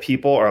right fit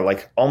people are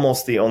like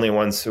almost the only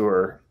ones who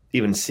are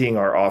even seeing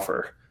our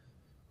offer.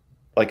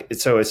 Like,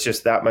 so it's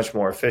just that much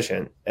more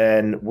efficient.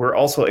 And we're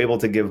also able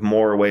to give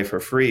more away for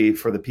free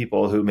for the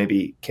people who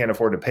maybe can't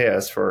afford to pay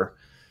us for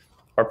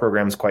our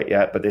programs quite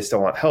yet, but they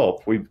still want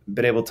help. We've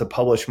been able to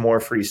publish more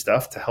free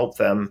stuff to help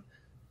them,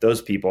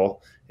 those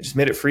people. It just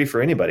made it free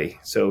for anybody.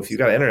 So if you've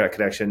got an internet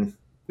connection,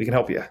 we can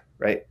help you,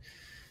 right?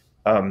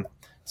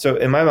 So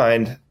in my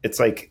mind, it's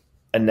like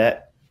a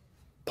net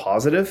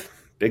positive,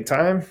 big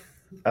time.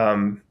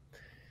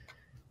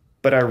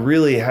 But I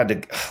really had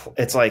to,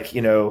 it's like,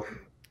 you know,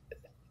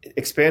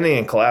 expanding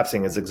and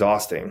collapsing is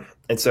exhausting.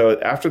 And so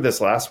after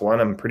this last one,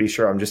 I'm pretty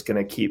sure I'm just going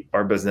to keep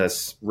our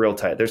business real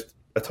tight. There's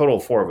a total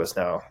of 4 of us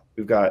now.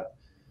 We've got,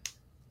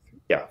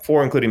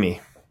 4, including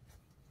me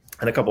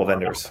and a couple of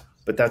vendors,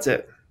 but that's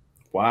it.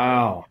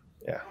 Wow.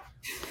 Yeah,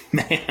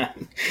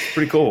 man, it's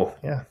pretty cool.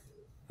 Yeah.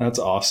 That's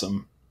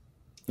awesome.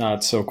 No,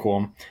 it's so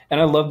cool.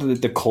 And I love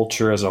that the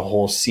culture as a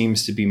whole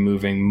seems to be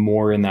moving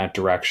more in that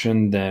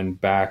direction than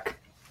back.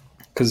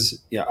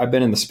 Because I've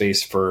been in the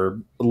space for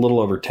a little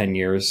over 10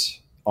 years,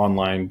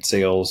 online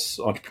sales,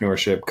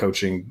 entrepreneurship,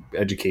 coaching,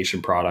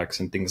 education products,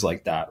 and things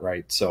like that.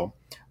 Right. So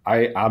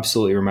I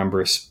absolutely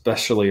remember,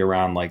 especially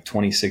around like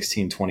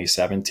 2016,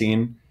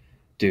 2017,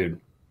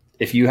 dude,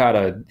 if you had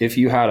a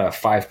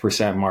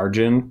 5%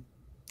 margin,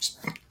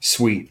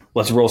 Sweet.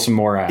 Let's roll some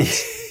more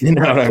ads. You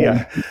know what I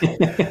mean?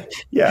 Yeah.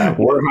 Yeah.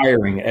 We're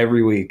hiring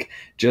every week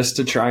just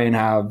to try and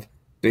have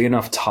big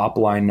enough top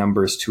line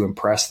numbers to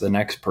impress the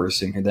next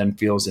person who then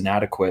feels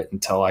inadequate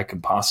until I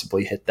can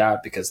possibly hit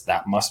that, because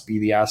that must be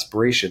the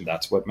aspiration.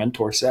 That's what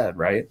Mentor said,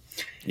 right?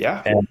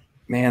 Yeah. And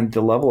man,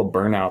 the level of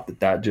burnout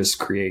that just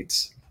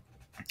creates,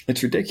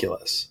 it's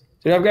ridiculous.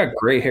 Dude, I've got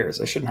gray hairs.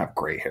 I shouldn't have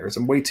gray hairs.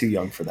 I'm way too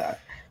young for that.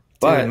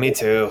 But dude, me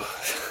too.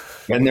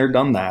 and they're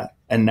done that.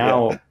 And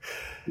now,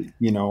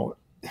 you know,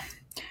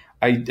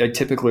 I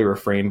typically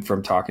refrain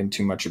from talking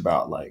too much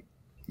about like,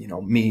 you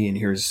know, me and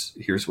here's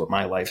what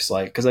my life's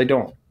like, because I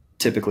don't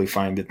typically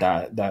find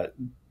that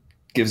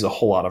gives a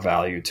whole lot of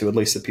value to at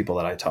least the people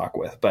that I talk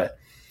with. But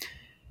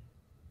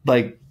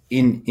like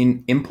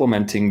in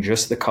implementing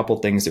just the couple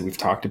things that we've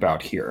talked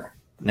about here,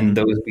 and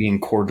those being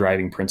core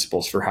driving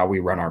principles for how we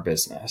run our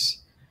business,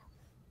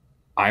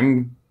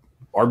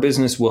 our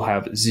business will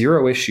have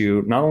zero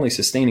issue not only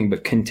sustaining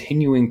but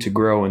continuing to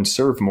grow and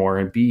serve more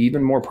and be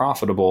even more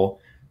profitable,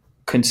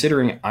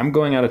 considering I'm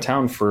going out of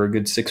town for a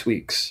good 6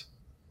 weeks.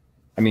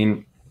 I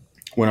mean,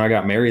 when I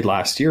got married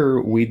last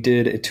year, we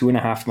did a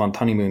 2.5-month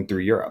honeymoon through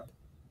Europe.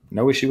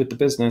 No issue with the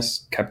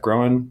business, kept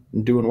growing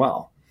and doing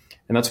well.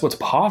 And that's what's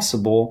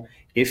possible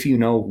if you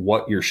know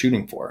what you're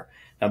shooting for.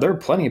 Now, there are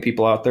plenty of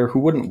people out there who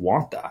wouldn't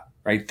want that,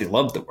 right? They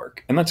love the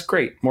work, and that's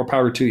great. More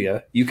power to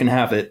you. You can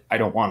have it. I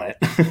don't want it.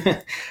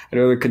 I'd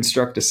rather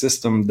construct a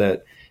system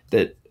that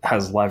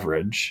has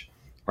leverage,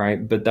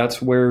 right? But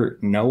that's where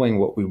knowing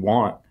what we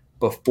want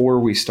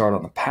before we start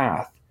on the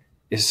path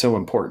is so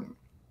important.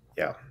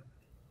 Yeah.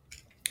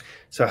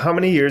 So how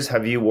many years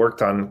have you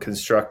worked on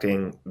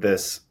constructing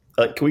this?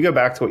 Can we go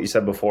back to what you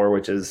said before,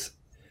 which is,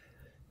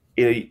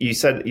 you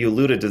said, you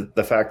alluded to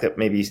the fact that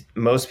maybe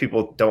most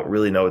people don't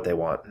really know what they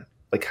want.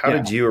 Like, how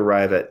did you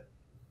arrive at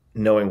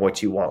knowing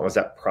what you want? What was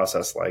that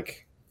process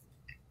like?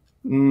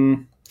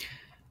 I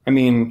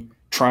mean,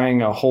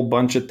 trying a whole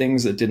bunch of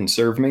things that didn't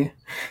serve me.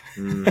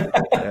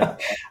 Yeah.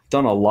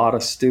 Done a lot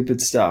of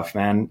stupid stuff,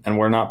 man. And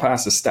we're not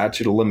past the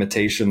statute of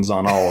limitations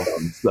on all of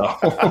them. So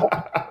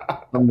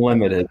I'm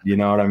limited, you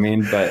know what I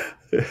mean? But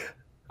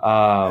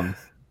I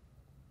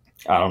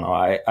don't know.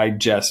 I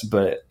jest,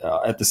 but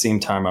at the same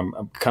time,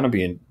 I'm kind of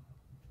being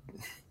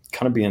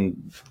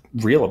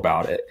real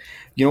about it.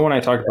 You know, when I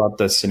talk about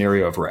the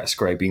scenario of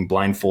risk, right? Being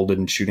blindfolded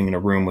and shooting in a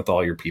room with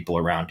all your people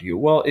around you.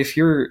 Well, if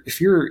you're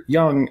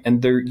young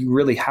and you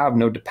really have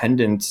no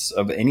dependence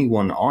of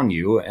anyone on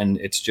you, and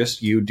it's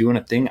just you doing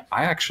a thing,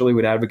 I actually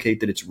would advocate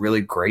that it's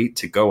really great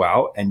to go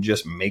out and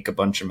just make a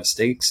bunch of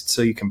mistakes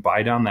so you can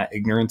buy down that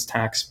ignorance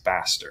tax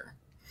faster.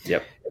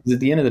 Yep.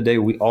 At the end of the day,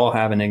 we all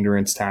have an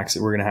ignorance tax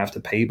that we're going to have to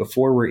pay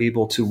before we're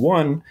able to,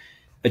 one,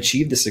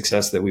 achieve the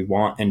success that we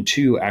want, and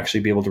two, actually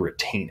be able to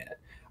retain it.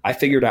 I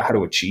figured out how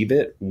to achieve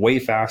it way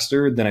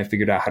faster than I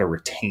figured out how to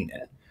retain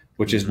it,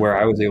 which is where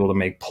I was able to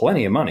make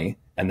plenty of money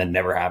and then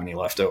never have any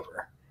left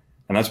over.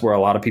 And that's where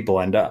a lot of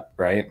people end up,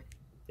 right?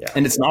 Yeah.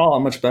 And it's not all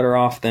that much better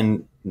off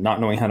than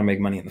not knowing how to make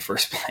money in the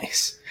first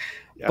place,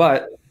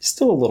 but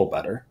still a little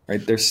better,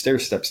 right? There's stair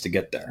steps to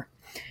get there.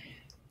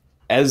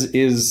 As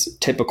is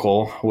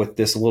typical with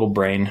this little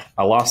brain,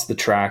 I lost the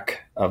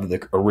track of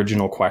the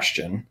original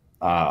question.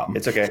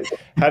 It's okay.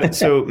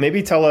 So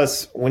maybe tell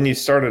us, when you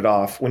started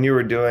off, when you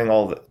were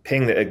doing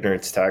paying the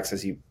ignorance tax,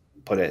 as you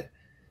put it.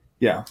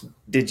 Yeah.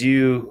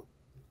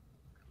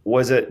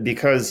 Was it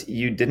because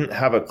you didn't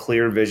have a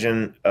clear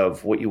vision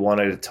of what you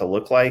wanted it to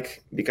look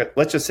like? Because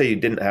let's just say you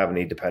didn't have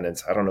any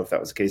dependents. I don't know if that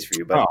was the case for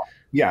you, but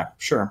yeah,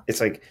 sure.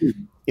 It's like,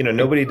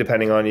 nobody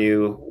depending on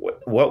you.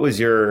 What was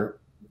your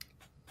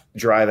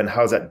drive, and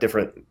how is that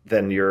different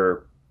than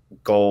your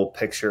goal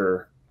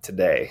picture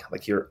today?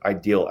 Like your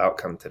ideal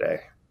outcome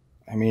today?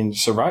 I mean,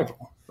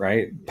 survival,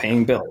 right?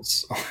 Paying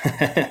bills.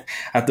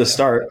 At the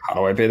start, how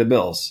do I pay the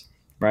bills,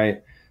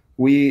 right?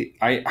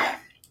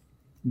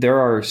 There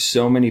are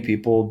so many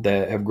people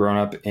that have grown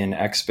up in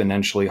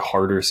exponentially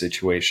harder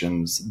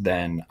situations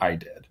than I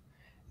did.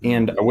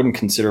 And I wouldn't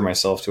consider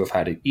myself to have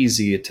had it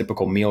easy. A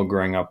typical meal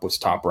growing up was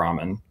top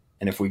ramen.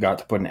 And if we got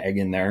to put an egg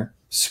in there,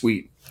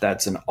 sweet,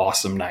 that's an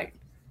awesome night,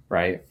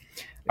 right?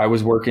 I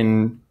was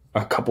working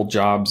a couple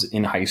jobs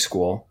in high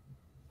school.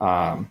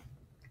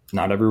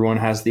 Not everyone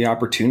has the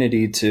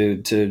opportunity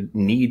to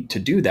need to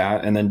do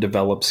that and then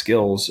develop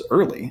skills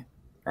early,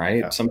 right?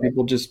 Yeah. Some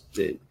people just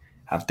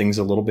have things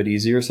a little bit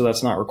easier, so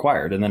that's not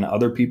required. And then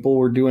other people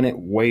were doing it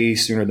way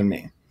sooner than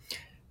me.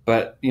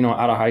 But,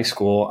 out of high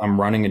school, I'm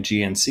running a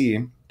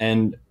GNC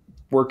and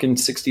working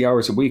 60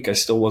 hours a week. I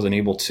still wasn't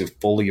able to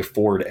fully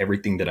afford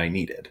everything that I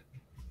needed,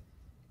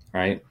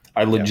 right?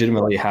 I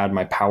legitimately had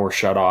my power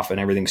shut off and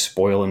everything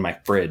spoil in my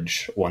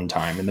fridge one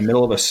time in the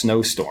middle of a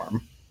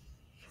snowstorm.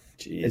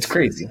 Jeez. It's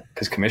crazy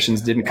because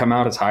commissions didn't come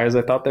out as high as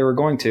I thought they were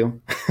going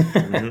to.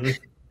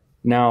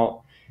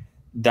 Now,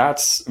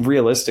 that's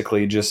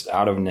realistically just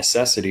out of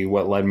necessity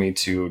what led me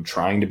to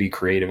trying to be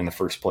creative in the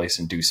first place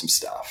and do some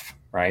stuff,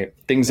 right?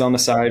 Things on the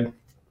side,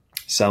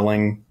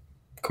 selling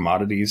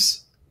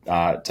commodities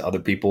to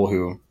other people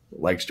who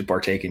likes to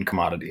partake in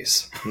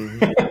commodities,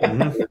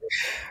 Yeah.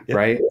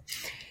 right?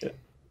 Yeah.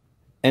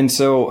 And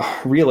so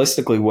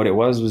realistically, what it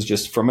was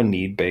just from a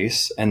need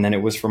base, and then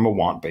it was from a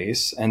want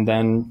base, and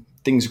then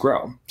things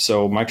grow.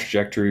 So my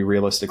trajectory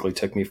realistically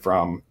took me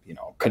from,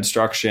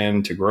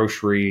 construction to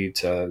grocery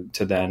to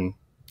then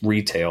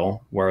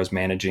retail, where I was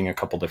managing a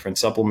couple different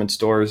supplement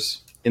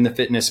stores in the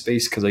fitness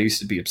space because I used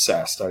to be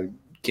obsessed. I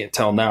can't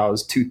tell now. It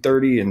was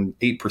 230 and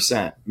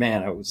 8%.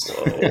 Man, it was,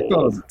 it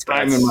was a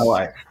time in my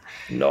life.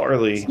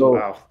 Gnarly. So,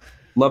 Wow.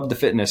 loved the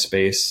fitness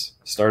space,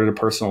 started a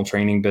personal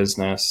training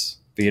business,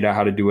 figured out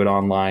how to do it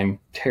online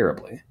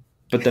terribly.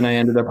 But then I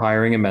ended up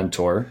hiring a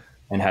mentor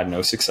and had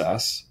no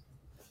success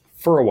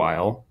for a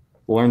while,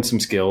 learned some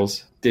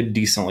skills, did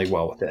decently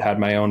well with it, had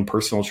my own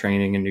personal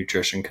training and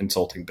nutrition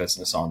consulting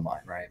business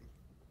online, right?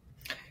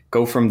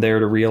 Go from there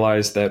to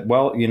realize that,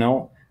 well,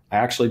 I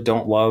actually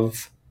don't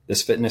love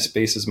this fitness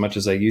space as much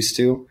as I used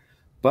to,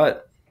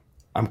 but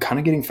I'm kind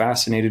of getting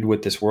fascinated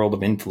with this world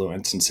of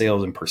influence and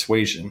sales and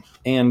persuasion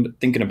and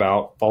thinking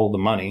about follow the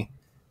money.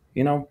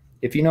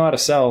 If you know how to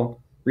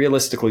sell,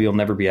 realistically, you'll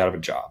never be out of a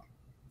job.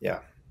 Yeah.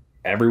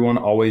 Everyone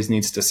always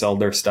needs to sell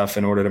their stuff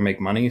in order to make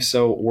money.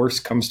 So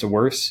worst comes to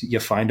worst, you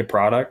find a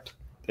product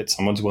that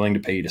someone's willing to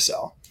pay you to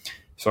sell.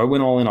 So I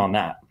went all in on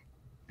that.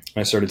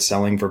 I started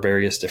selling for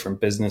various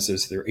different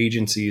businesses through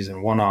agencies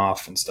and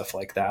one-off and stuff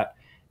like that.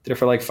 Did it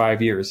for like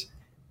 5 years.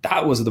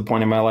 That was the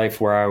point in my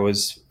life where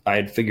I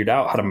had figured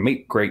out how to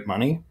make great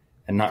money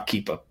and not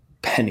keep a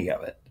penny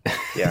of it.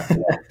 Yeah.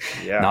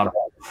 Yeah. Not a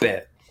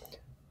bit.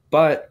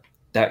 But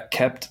that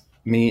kept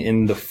me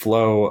in the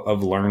flow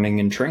of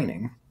learning and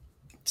training.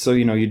 So,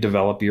 you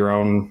develop your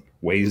own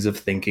ways of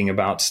thinking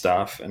about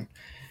stuff. And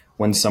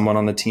when someone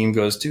on the team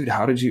goes, dude,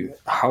 how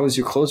is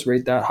your close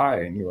rate that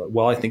high? And you're like,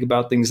 well, I think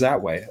about things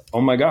that way. Oh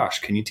my gosh,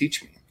 can you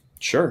teach me?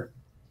 Sure.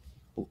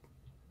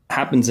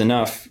 Happens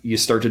enough, you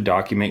start to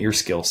document your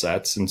skill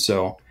sets. And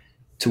so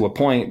to a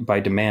point, by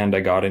demand,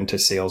 I got into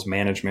sales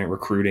management,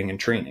 recruiting, and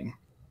training.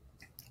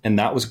 And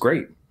that was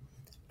great.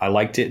 I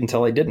liked it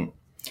until I didn't.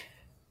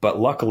 But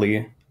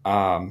luckily,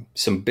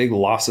 some big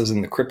losses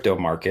in the crypto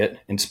market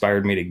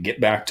inspired me to get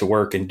back to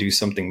work and do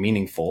something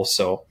meaningful.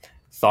 So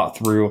thought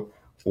through,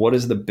 what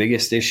is the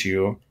biggest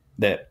issue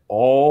that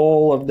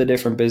all of the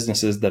different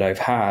businesses that I've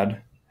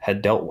had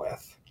dealt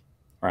with,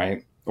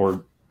 right?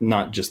 Or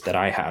not just that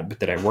I had, but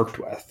that I worked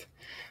with.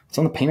 It's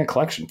on the payment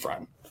collection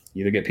front.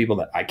 You either get people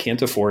that I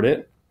can't afford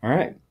it. All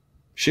right,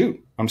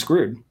 shoot, I'm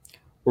screwed.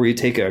 Or you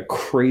take a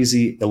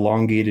crazy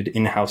elongated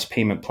in-house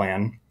payment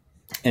plan,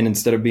 and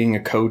instead of being a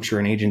coach or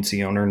an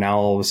agency owner, now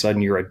all of a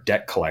sudden you're a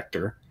debt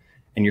collector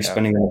and you're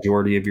spending the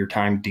majority of your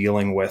time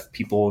dealing with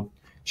people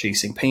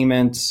chasing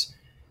payments,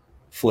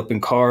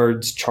 flipping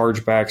cards,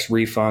 chargebacks,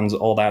 refunds,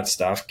 all that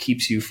stuff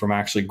keeps you from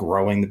actually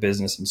growing the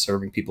business and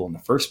serving people in the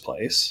first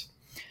place.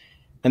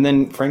 And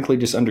then frankly,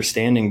 just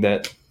understanding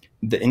that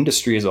the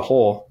industry as a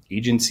whole,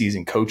 agencies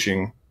and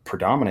coaching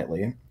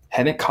predominantly,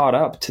 haven't caught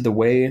up to the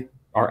way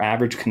our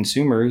average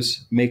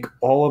consumers make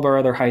all of our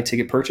other high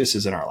ticket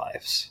purchases in our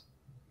lives.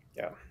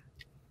 Yeah.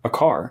 A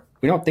car.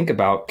 We don't think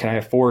about, can I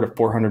afford a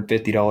 $450,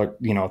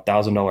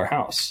 $1,000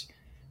 house?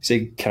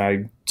 Say, can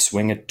I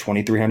swing a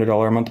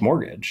 $2,300 a month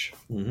mortgage?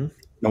 Mm-hmm.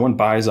 No one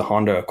buys a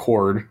Honda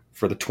Accord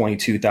for the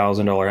 $22,000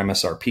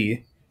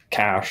 MSRP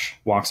cash,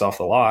 walks off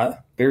the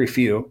lot. Very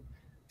few.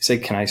 Say,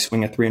 can I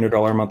swing a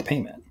 $300 a month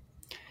payment?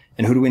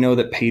 And who do we know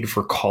that paid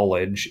for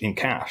college in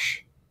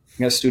cash?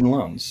 We got student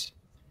loans,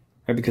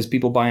 right? Because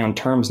people buy on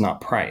terms,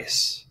 not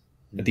price.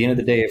 At the end of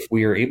the day, if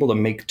we are able to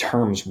make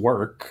terms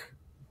work,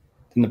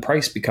 then the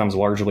price becomes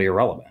largely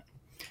irrelevant.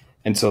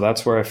 And so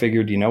that's where I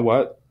figured, you know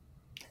what?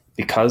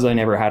 Because I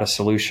never had a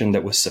solution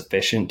that was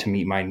sufficient to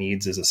meet my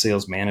needs as a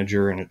sales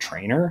manager and a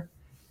trainer,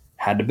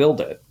 had to build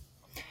it.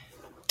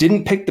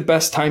 Didn't pick the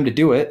best time to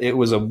do it. It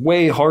was a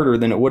way harder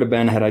than it would have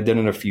been had I done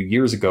it a few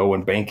years ago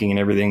when banking and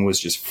everything was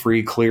just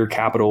free, clear.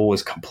 Capital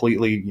was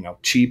completely,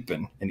 cheap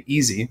and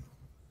easy,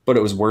 but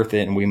it was worth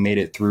it. And we made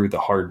it through the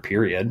hard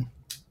period.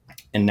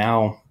 And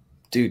now,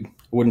 dude, I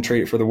wouldn't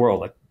trade it for the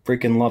world. I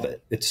freaking love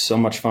it. It's so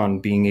much fun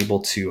being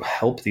able to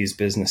help these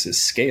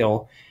businesses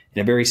scale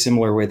in a very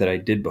similar way that I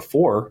did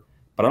before,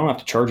 but I don't have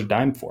to charge a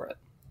dime for it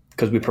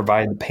because we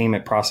provide the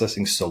payment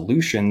processing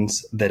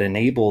solutions that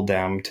enable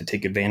them to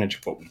take advantage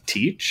of what we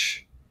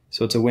teach.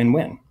 So it's a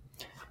win-win.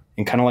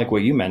 And kind of like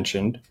what you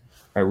mentioned,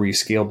 right, where you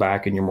scale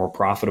back and you're more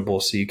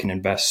profitable so you can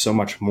invest so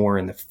much more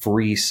in the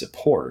free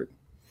support.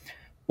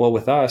 Well,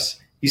 with us,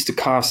 it used to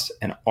cost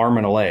an arm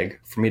and a leg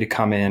for me to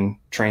come in,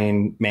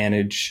 train,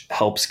 manage,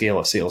 help scale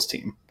a sales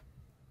team.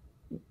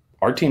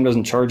 Our team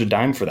doesn't charge a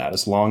dime for that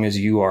as long as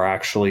you are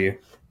actually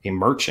a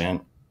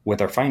merchant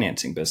with our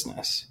financing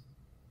business,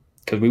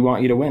 because we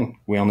want you to win.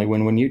 We only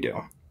win when you do.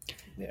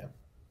 Yeah.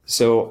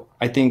 So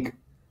I think,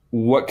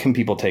 what can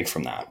people take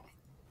from that?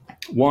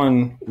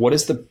 One, what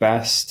is the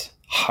best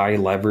high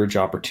leverage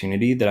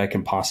opportunity that I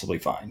can possibly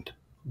find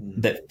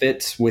that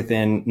fits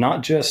within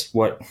not just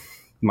what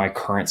my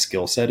current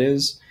skill set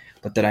is,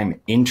 but that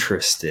I'm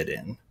interested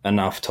in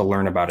enough to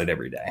learn about it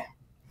every day?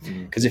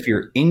 Because if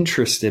you're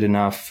interested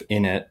enough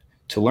in it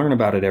to learn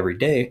about it every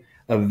day,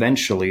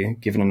 eventually,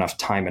 given enough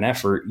time and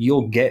effort,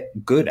 you'll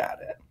get good at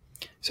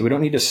it. So we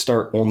don't need to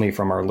start only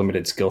from our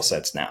limited skill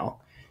sets now.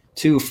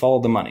 2,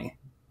 follow the money,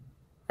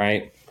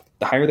 right?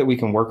 The higher that we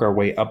can work our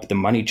way up the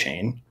money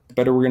chain, the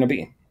better we're going to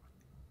be.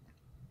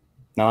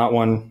 Now that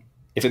one,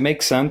 if it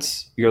makes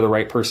sense, you're the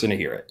right person to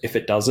hear it. If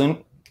it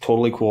doesn't,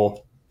 totally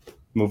cool,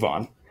 move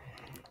on.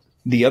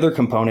 The other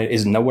component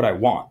is know what I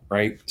want,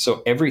 right?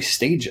 So every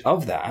stage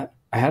of that,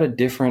 I had a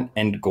different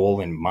end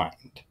goal in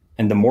mind.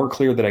 And the more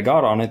clear that I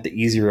got on it, the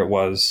easier it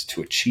was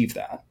to achieve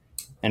that.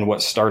 And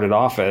what started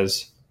off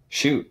as,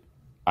 shoot,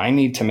 I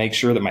need to make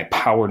sure that my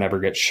power never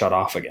gets shut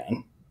off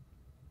again,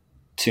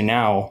 to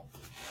now,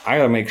 I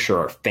got to make sure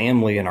our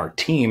family and our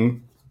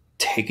team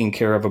taken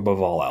care of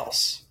above all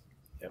else.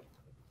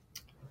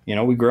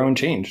 Yep. We grow and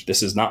change.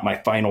 This is not my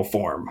final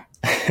form.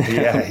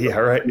 Yeah,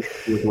 right.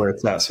 With where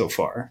it's at so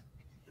far.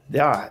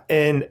 Yeah,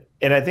 and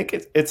I think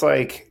it's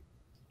like,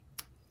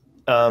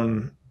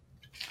 what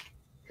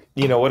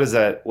is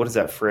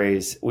that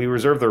phrase? We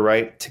reserve the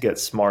right to get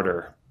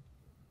smarter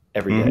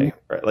every day,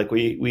 right? Like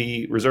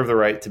we reserve the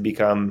right to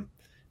become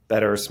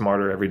better,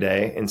 smarter every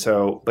day. And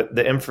so, but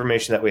the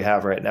information that we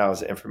have right now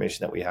is the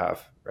information that we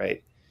have,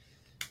 right?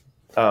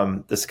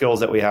 The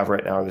skills that we have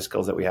right now are the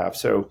skills that we have.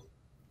 So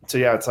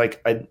yeah, it's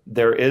like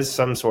there is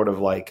some sort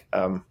of like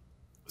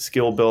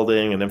skill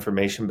building and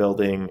information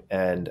building,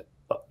 and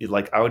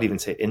like I would even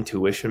say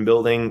intuition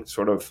building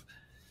sort of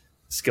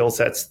skill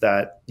sets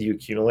that you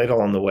accumulate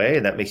along the way,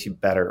 and that makes you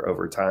better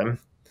over time.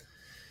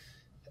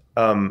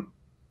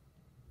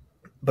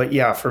 But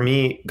yeah, for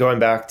me, going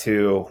back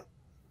to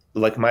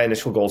like my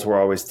initial goals were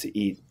always to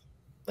eat,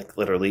 like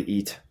literally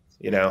eat,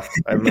 I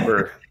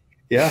remember,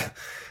 yeah,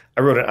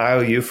 I wrote an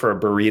IOU for a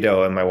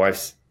burrito in my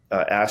wife's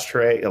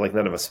ashtray. Like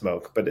none of us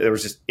smoke, but there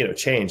was just,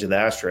 change in the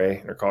ashtray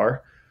in her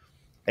car.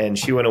 And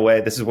she went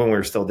away. This is when we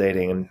were still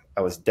dating, and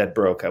I was dead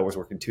broke. I was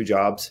working 2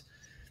 jobs.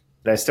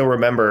 And I still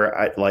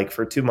remember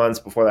for 2 months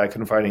before that, I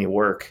couldn't find any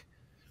work.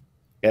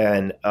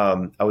 And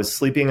I was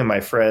sleeping in my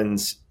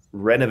friend's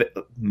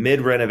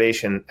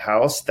mid-renovation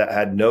house that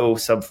had no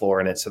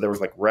subfloor in it. So there was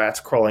like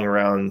rats crawling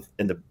around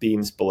in the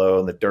beams below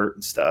and the dirt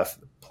and stuff,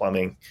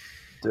 plumbing.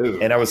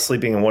 Dude. And I was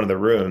sleeping in one of the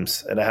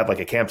rooms, and I had like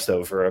a camp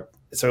stove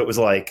so it was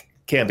like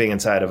camping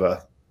inside of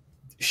a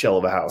shell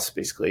of a house,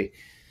 basically.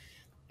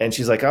 And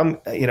she's like,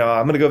 I'm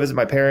going to go visit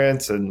my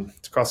parents and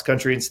it's cross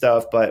country and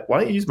stuff, but why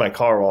don't you use my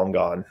car while I'm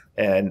gone?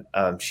 And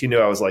she knew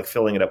I was like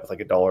filling it up with like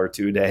 $1 or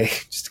 $2 a day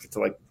just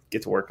to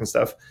get to work and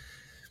stuff.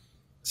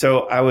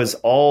 So I was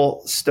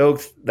all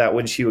stoked that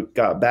when she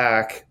got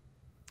back,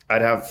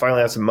 I'd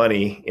finally have some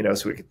money,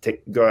 so we could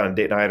go out on a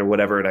date night or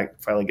whatever, and I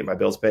finally get my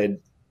bills paid.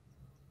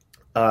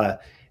 And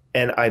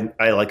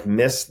I like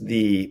missed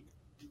the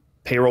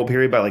payroll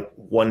period by like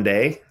 1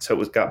 day,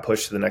 so it got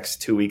pushed to the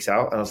next 2 weeks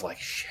out, and I was like,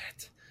 shit.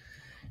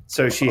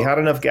 So she had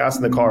enough gas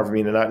in the car for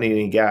me to not need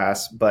any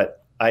gas,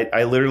 but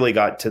I literally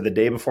got to the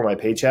day before my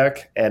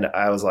paycheck, and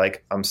I was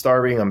like, I'm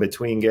starving, I'm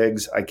between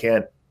gigs, I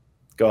can't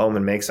go home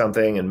and make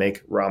something and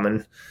make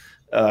ramen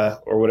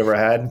or whatever I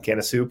had, can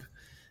of soup.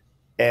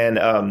 And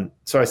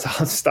so I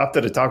stopped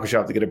at a taco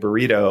shop to get a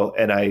burrito,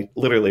 and I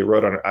literally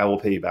wrote on it, I will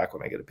pay you back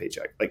when I get a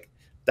paycheck. Like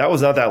that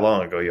was not that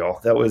long ago, y'all.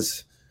 That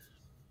was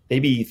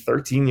maybe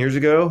 13 years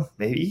ago,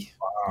 maybe,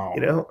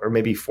 Wow. Or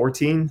maybe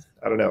 14.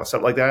 I don't know,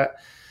 something like that.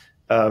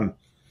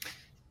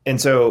 And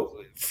so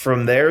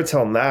from there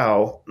till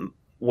now,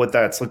 what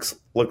that's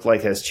looked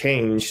like has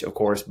changed, of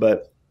course,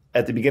 but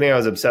at the beginning, I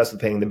was obsessed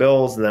with paying the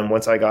bills. And then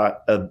once I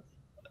got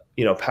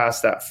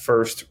past that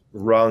first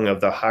rung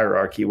of the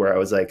hierarchy where I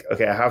was like,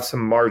 okay, I have some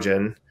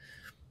margin,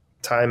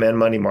 time and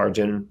money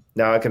margin.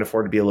 Now I can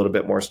afford to be a little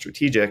bit more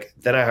strategic.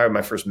 Then I hired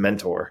my first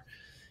mentor,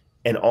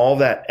 and all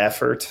that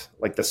effort,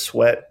 like the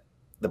sweat,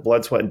 the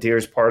blood, sweat, and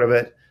tears part of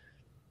it,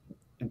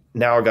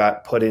 now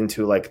got put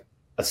into like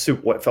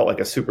what felt like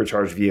a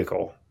supercharged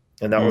vehicle.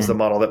 And that was the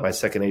model that my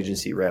second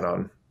agency ran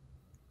on.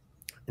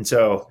 And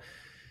so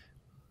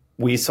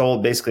we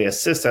sold basically a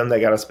system that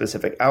got a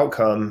specific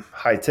outcome,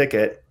 high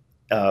ticket,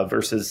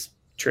 versus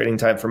trading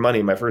time for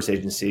money, my first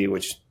agency,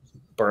 which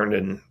burned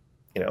and,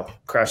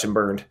 crashed and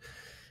burned.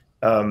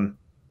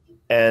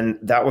 And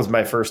that was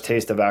my first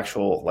taste of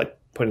actual, like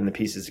putting the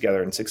pieces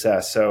together and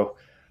success. So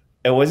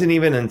it wasn't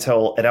even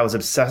until, and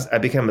I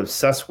became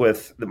obsessed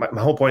with, my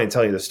whole point in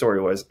telling you the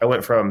story was I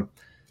went from,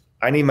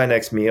 I need my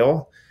next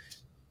meal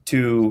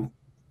to,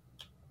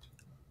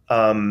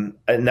 and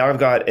now I've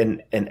got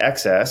an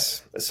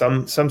excess,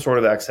 some sort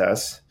of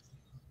excess.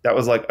 That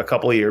was like a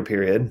couple of year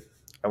period.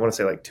 I want to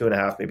say like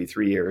 2.5, maybe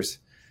 3 years.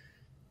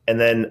 And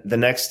then the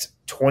next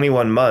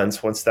 21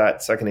 months, once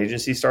that second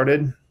agency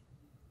started,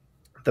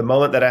 the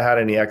moment that I had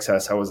any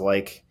excess, I was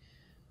like,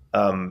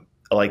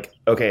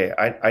 okay,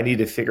 I need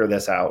to figure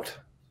this out,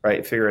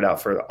 right? Figure it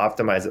out further,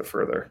 optimize it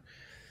further.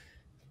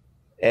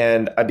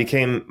 And I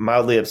became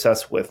mildly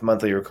obsessed with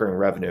monthly recurring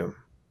revenue.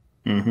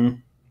 Mm-hmm.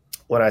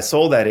 When I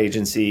sold that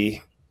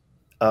agency,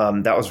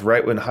 that was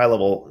right when High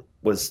Level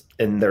was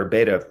in their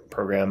beta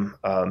program.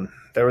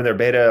 They were in their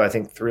beta, I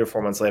think 3 or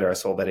 4 months later, I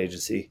sold that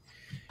agency.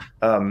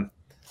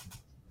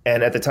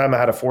 And at the time I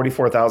had a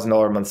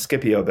 $44,000 a month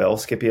Scipio bill.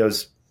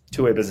 Scipio's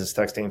two-way business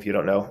texting. If you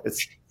don't know,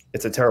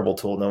 it's a terrible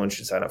tool. No one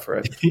should sign up for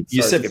it.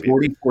 You said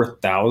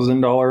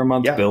 $44,000 a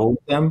month bill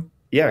with them?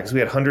 Yeah, because we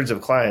had hundreds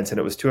of clients and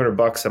it was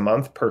 $200 a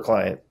month per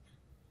client.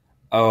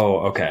 Oh,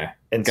 okay.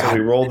 And so we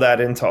rolled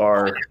that into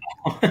our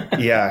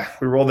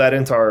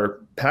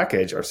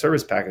package, our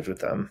service package with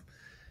them,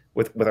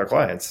 with our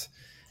clients.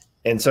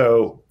 And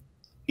so,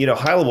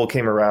 High Level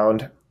came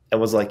around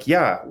and was like,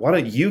 yeah, why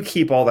don't you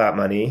keep all that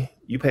money?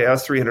 You pay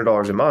us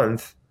 $300 a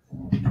month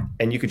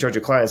and you can charge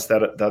your clients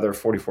the other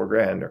 44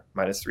 grand or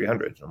minus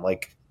 300. I'm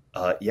like,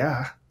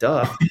 yeah,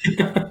 duh.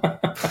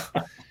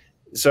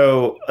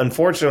 So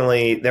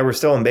unfortunately, they were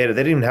still in beta.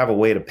 They didn't even have a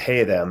way to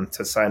pay them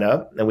to sign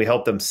up. And we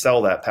helped them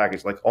sell that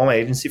package. Like all my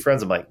agency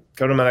friends, I'm like,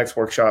 go to my next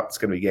workshop. It's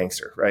going to be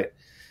gangster, right?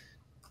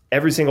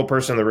 Every single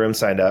person in the room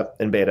signed up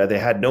in beta. They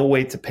had no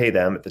way to pay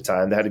them at the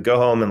time. They had to go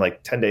home and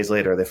like 10 days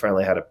later, they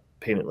finally had a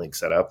payment link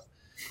set up.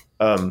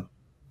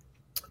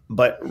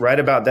 But right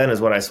about then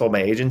is when I sold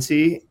my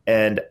agency,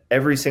 and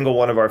every single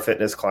one of our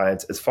fitness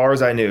clients, as far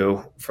as I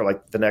knew, for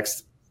like the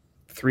next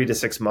 3 to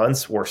 6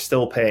 months, were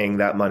still paying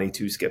that money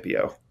to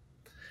Scipio.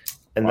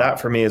 And that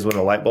for me is when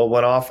the light bulb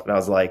went off, and I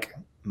was like,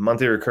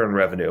 monthly recurring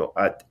revenue.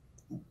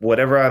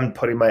 Whatever I'm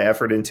putting my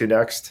effort into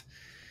next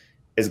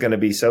is going to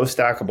be so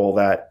stackable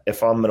that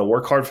if I'm going to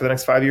work hard for the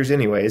next 5 years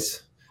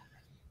anyways,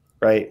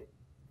 right,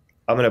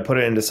 I'm going to put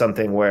it into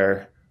something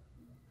where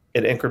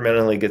it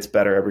incrementally gets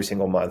better every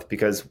single month,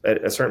 because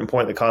at a certain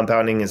point, the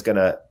compounding is going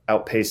to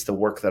outpace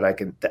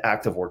the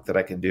active work that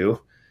I can do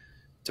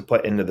to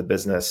put into the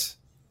business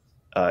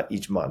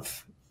each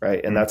month.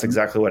 Right. And that's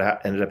exactly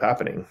what ended up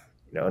happening.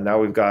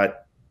 Now I've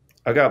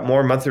got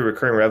more monthly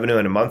recurring revenue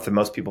in a month than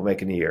most people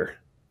make in a year.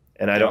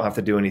 And I don't have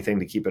to do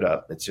anything to keep it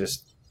up. It's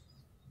just,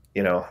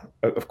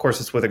 of course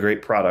it's with a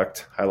great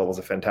product. High Level is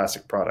a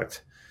fantastic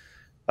product.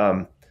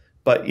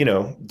 But,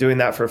 doing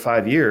that for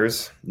 5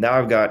 years, now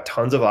I've got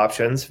tons of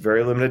options,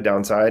 very limited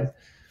downside.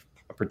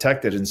 I'm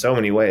protected in so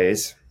many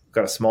ways. We've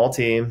got a small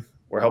team.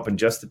 We're helping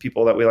just the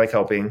people that we like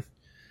helping.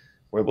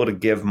 We're able to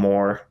give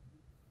more.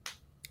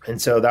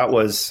 And so that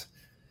was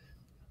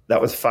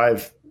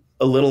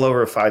a little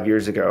over 5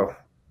 years ago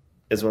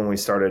is when we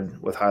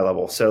started with High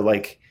Level. So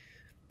like,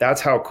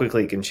 that's how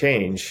quickly it can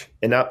change.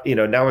 And now,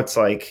 now it's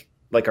like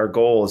our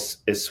goal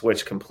is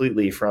switched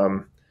completely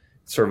from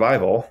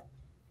survival,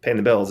 paying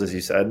the bills, as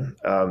you said,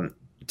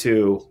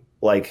 to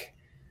like,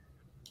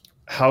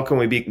 how can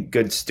we be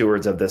good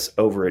stewards of this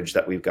overage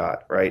that we've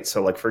got, right?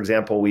 So like, for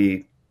example,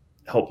 we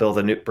helped build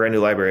a brand new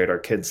library at our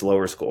kids'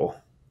 lower school,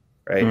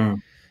 right?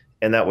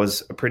 And that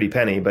was a pretty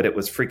penny, but it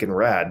was freaking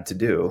rad to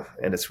do.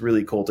 And it's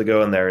really cool to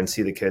go in there and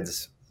see the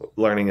kids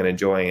learning and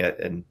enjoying it,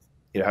 and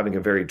having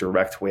a very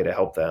direct way to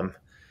help them.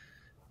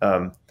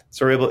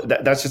 So we're able.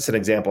 That's just an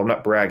example. I'm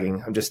not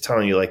bragging. I'm just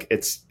telling you, like,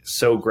 it's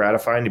so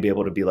gratifying to be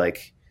able to be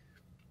like,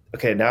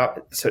 okay, now.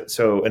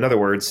 So in other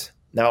words,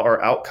 now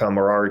our outcome,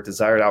 or our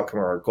desired outcome,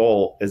 or our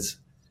goal is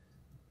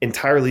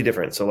entirely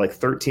different. So like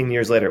 13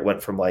 years later, it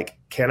went from like,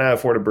 can I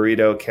afford a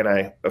burrito? Can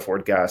I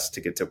afford gas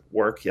to get to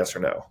work? Yes or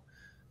no?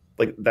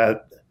 Like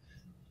that.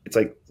 It's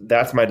like,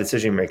 that's my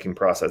decision-making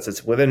process.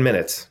 It's within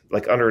minutes,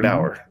 like under an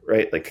hour,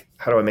 right? Like,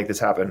 how do I make this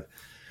happen?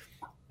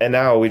 And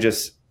now we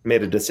just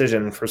made a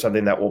decision for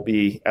something that will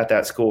be at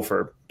that school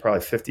for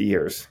probably 50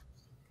 years.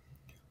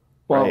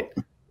 Well, right?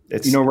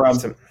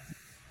 Rob,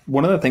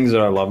 one of the things that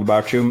I love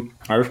about you,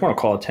 I just want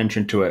to call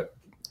attention to it,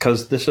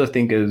 because this, I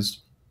think, is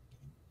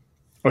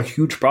a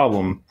huge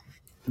problem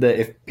that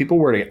if people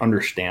were to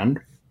understand.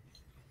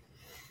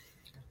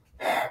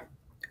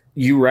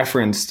 You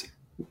referenced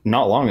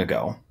not long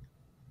ago,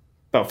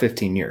 about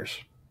 15 years.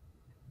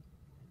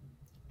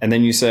 And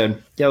then you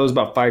said, yeah, it was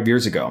about 5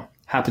 years ago.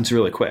 Happens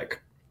really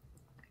quick,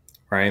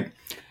 right?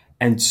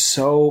 And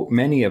so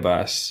many of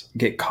us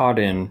get caught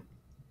in,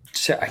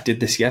 I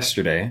did this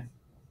yesterday.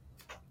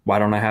 Why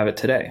don't I have it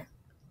today?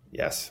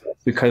 Yes.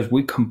 Because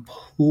we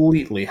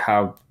completely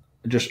have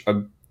just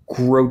a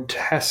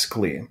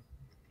grotesquely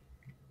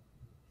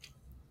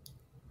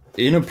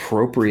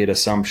inappropriate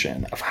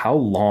assumption of how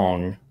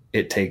long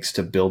it takes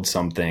to build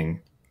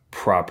something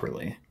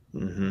properly.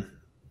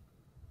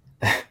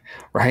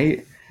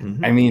 Right?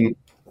 I mean,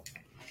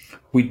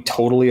 we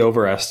totally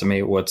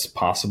overestimate what's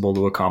possible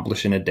to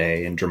accomplish in a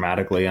day and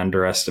dramatically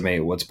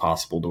underestimate what's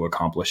possible to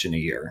accomplish in a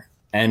year.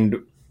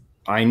 And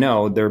I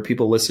know there are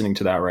people listening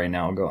to that right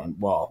now going,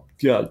 well,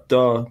 yeah,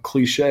 duh,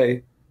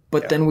 cliche.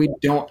 But then we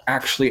don't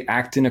actually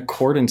act in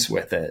accordance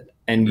with it.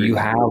 And you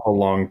have a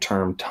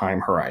long-term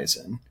time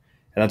horizon.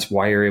 And that's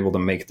why you're able to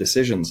make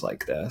decisions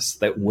like this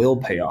that will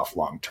pay off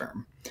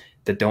long-term,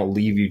 that don't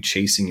leave you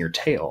chasing your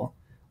tail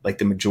like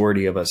the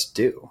majority of us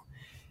do.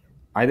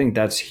 I think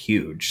that's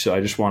huge. So I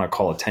just want to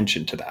call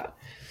attention to that.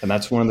 And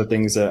that's one of the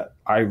things that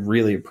I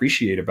really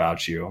appreciate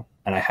about you.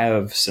 And I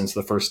have since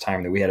the first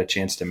time that we had a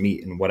chance to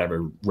meet in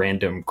whatever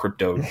random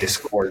crypto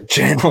Discord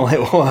channel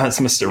it was,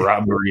 Mr.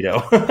 Rob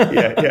Burrito.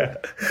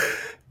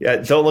 Yeah.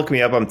 Don't look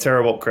me up. I'm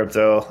terrible at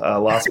crypto.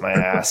 Lost my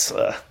ass.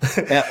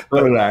 Yeah,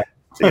 so did I.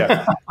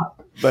 Yeah.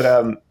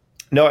 But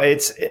No,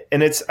 it's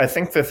I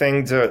think the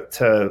thing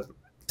to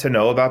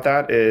know about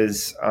that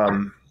is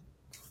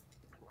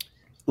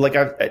like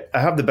I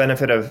have the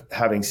benefit of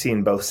having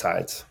seen both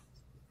sides,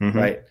 Mm-hmm.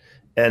 right?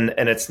 And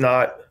it's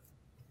not,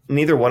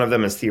 neither one of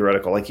them is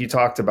theoretical. Like you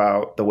talked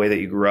about the way that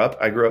you grew up.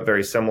 I grew up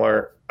very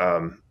similar.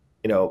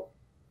 You know,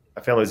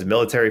 my family was a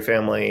military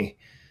family.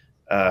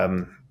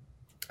 Um,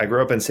 I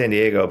grew up in San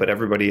Diego, but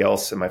everybody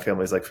else in my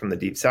family is like from the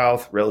deep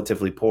South,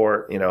 relatively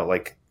poor. You know,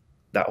 like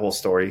that whole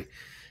story.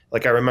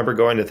 Like I remember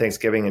going to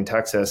Thanksgiving in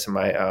Texas, and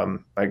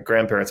my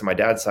grandparents on my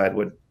dad's side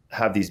would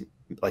have these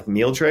like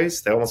meal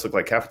trays. They almost look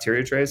like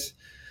cafeteria trays,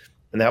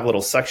 and they have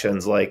little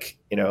sections like,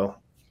 you know,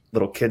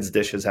 little kids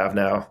dishes have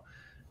now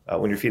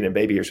when you're feeding a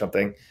baby or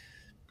something.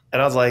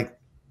 And I was like,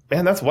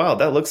 man, that's wild.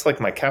 That looks like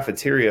my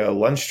cafeteria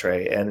lunch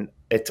tray. And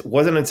it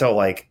wasn't until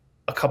like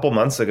a couple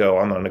months ago,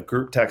 I'm on a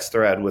group text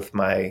thread with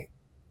my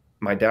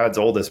dad's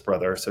oldest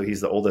brother. So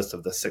he's the oldest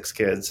of the 6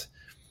 kids.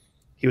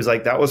 He was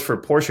like, that was for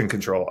portion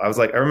control. I was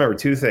like, I remember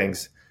 2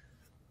 things.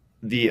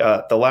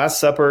 The Last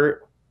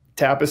Supper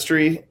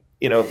tapestry,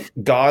 you know,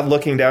 God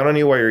looking down on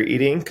you while you're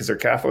eating because they're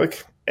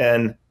Catholic.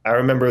 And I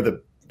remember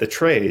the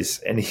trays,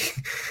 and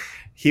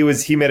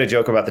he made a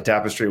joke about the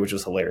tapestry, which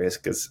was hilarious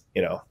because,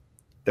 you know,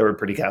 they were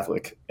pretty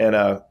Catholic.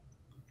 But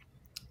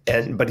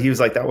he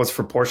was like, that was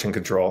for portion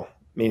control,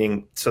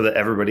 meaning so that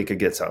everybody could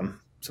get some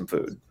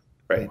food,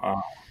 right?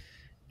 Wow.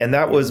 And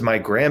that was my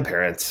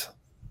grandparents,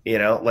 you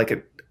know,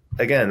 like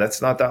again,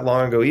 that's not that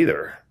long ago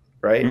either,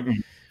 right?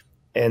 Mm-mm.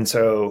 And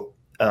so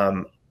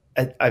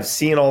I've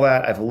seen all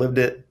that. I've lived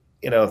it,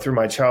 you know, through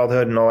my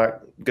childhood and all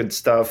that good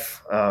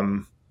stuff.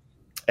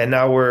 And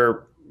now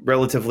we're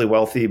relatively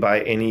wealthy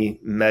by any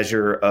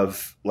measure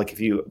of, like, if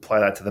you apply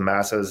that to the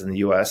masses in the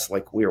US,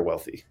 like we are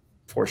wealthy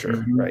for sure,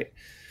 Mm-hmm. right?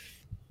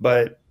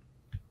 But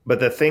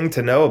the thing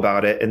to know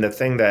about it, and the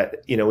thing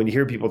that, you know, when you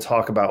hear people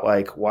talk about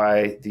like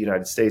why the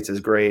United States is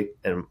great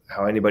and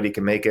how anybody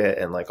can make it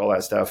and like all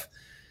that stuff,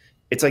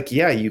 it's like,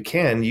 yeah, you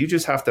can. You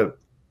just have to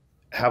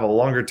have a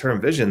longer term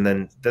vision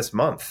than this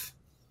month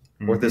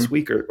or this Mm-hmm.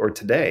 week or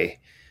today.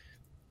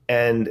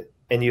 And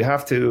you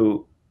have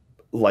to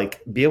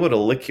like be able to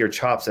lick your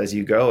chops as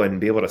you go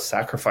and be able to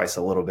sacrifice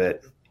a little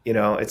bit. You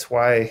know, it's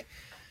why,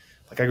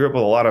 like, I grew up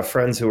with a lot of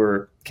friends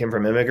who came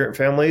from immigrant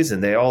families,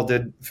 and they all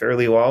did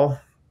fairly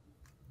well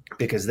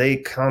because they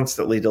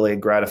constantly delayed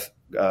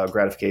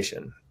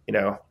gratification. You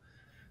know,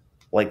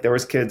 like there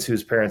was kids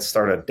whose parents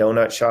started a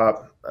donut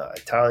shop,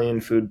 Italian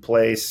food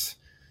place,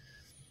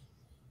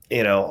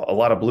 you know, a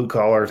lot of blue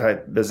collar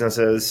type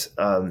businesses,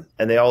 and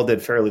they all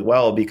did fairly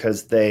well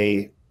because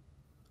they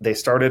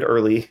started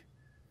early,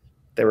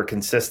 they were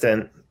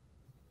consistent,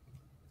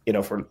 you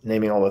know, for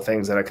naming all the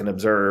things that I can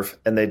observe,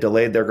 and they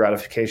delayed their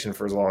gratification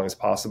for as long as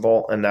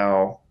possible, and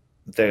now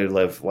they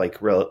live like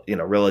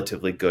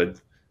relatively good,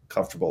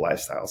 comfortable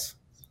lifestyles,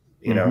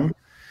 you know. Mm-hmm.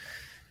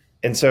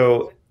 And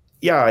so,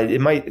 yeah,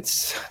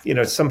 it's, you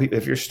know, some people,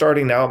 if you're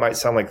starting now, it might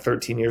sound like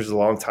 13 years is a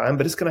long time,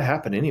 but it's going to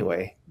happen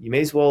anyway. You may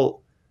as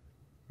well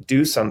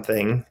do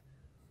something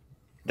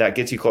that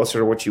gets you closer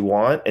to what you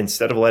want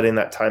instead of letting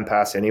that time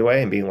pass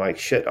anyway and being like,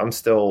 shit, I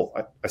still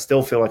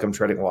feel like I'm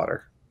treading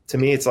water. To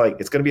me, it's like,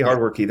 it's going to be hard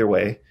work either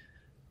way.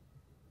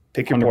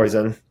 Pick your 100%.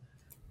 poison.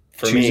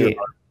 For Choose your me,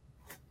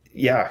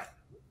 yeah,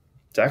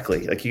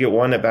 exactly. Like, you get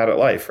one at bat at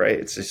life, right?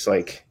 It's just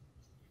like,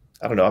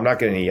 I don't know. I'm not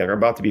getting any younger. I'm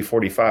about to be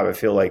 45. I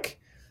feel like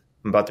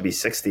I'm about to be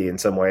 60 in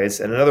some ways.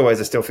 And in other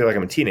ways, I still feel like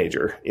I'm a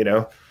teenager, you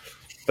know?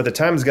 But the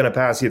time is going to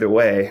pass either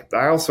way.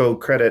 I also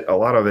credit a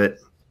lot of it,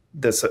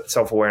 this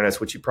self-awareness,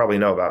 which you probably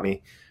know about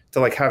me, to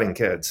like having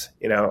kids.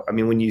 You know, I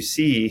mean, when you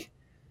see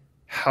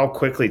how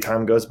quickly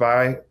time goes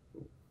by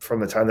from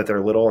the time that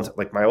they're little, and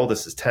like my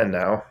oldest is 10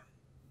 now,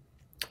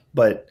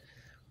 but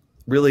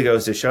really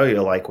goes to show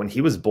you, like when he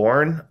was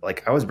born,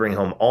 like I was bringing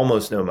home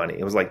almost no money.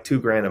 It was like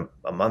 $2,000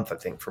 a month, I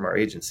think, from our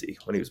agency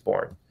when he was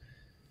born,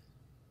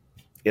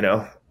 you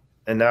know?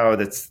 And now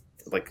that's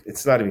like,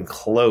 it's not even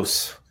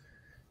close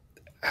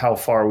how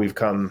far we've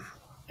come.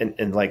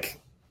 And like,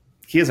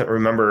 he doesn't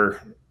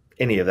remember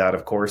any of that,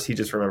 of course. He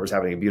just remembers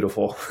having a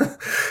beautiful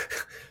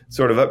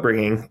sort of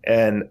upbringing.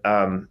 And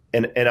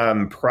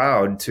I'm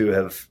proud to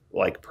have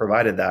like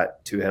provided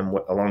that to him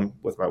along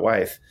with my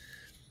wife.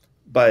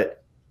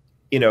 But,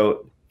 you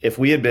know, if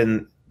we had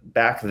been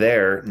back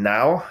there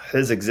now,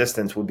 his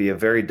existence would be a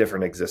very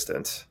different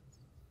existence,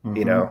 Mm-hmm.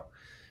 you know?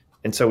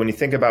 And so when you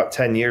think about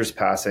 10 years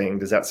passing,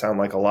 does that sound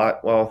like a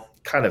lot? Well,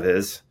 kind of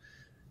is,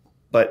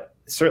 but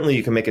certainly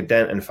you can make a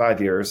dent in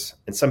 5 years,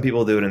 and some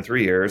people do it in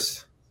 3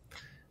 years.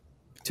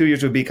 2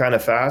 years would be kind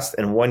of fast,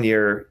 and 1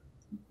 year,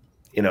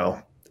 you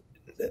know,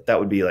 that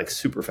would be like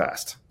super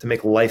fast to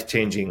make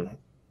life-changing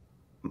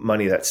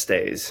money that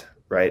stays,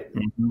 right?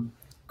 Mm-hmm.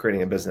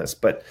 Creating a business.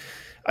 But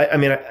I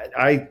mean,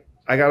 I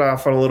got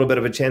off on a little bit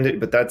of a tangent,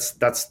 but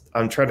that's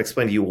I'm trying to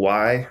explain to you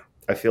why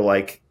I feel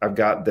like I've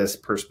got this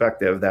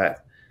perspective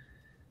that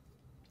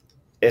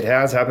it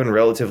has happened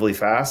relatively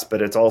fast,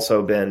 but it's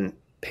also been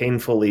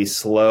painfully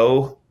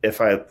slow.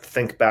 If I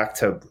think back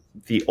to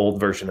the old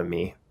version of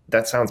me,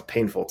 that sounds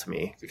painful to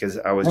me because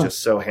I was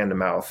just so hand to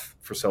mouth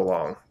for so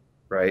long.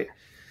 right?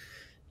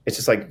 It's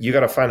just like you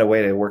got to find a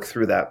way to work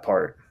through that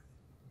part,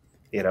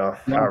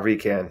 however you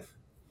can.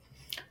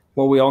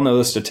 Well, we all know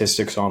the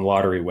statistics on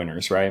lottery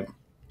winners, right?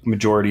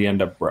 Majority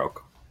end up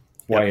broke.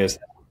 Why is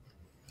that?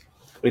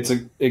 It's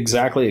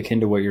exactly akin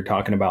to what you're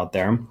talking about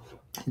there,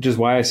 which is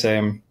why I say,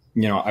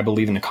 I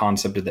believe in the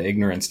concept of the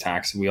ignorance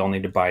tax. We all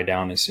need to buy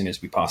down as soon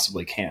as we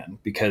possibly can,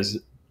 because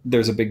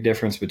there's a big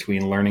difference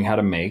between learning how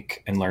to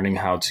make and learning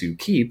how to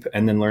keep,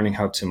 and then learning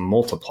how to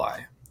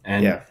multiply.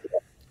 And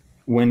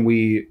when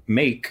we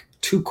make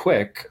too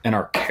quick and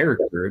our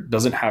character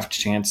doesn't have a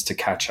chance to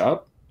catch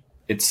up,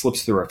 it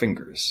slips through our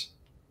fingers.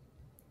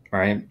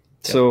 Right. Yep.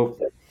 So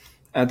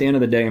at the end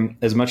of the day,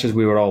 as much as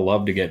we would all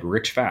love to get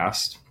rich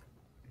fast,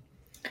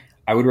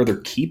 I would rather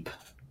keep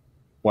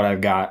what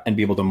I've got and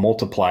be able to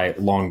multiply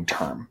long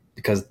term,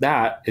 because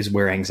that is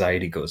where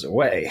anxiety goes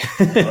away.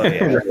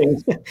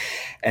 Right?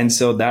 And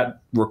so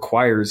that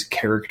requires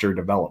character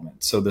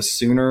development. So the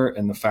sooner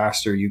and the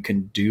faster you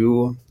can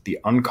do the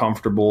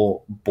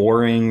uncomfortable,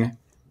 boring,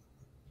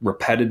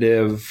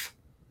 repetitive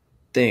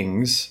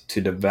things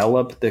to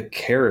develop the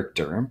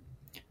character,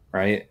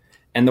 right?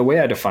 And the way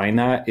I define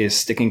that is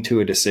sticking to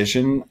a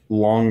decision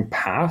long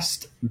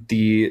past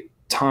the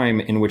time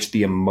in which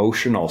the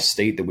emotional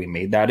state that we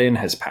made that in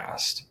has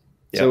passed.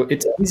 Yep. So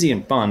it's easy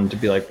and fun to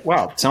be like,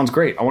 wow, sounds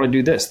great. I want to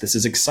do this. This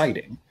is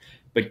exciting.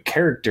 But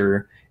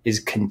character is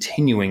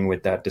continuing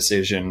with that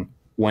decision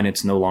when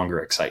it's no longer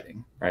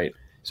exciting, right?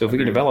 So if we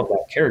can develop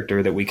that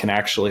character that we can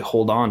actually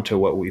hold on to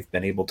what we've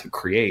been able to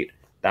create,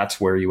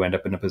 that's where you end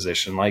up in a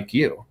position like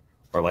you,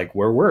 or like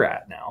where we're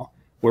at now,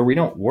 where we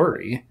don't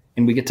worry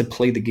and we get to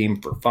play the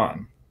game for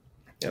fun.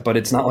 Yep. But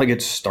it's not like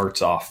it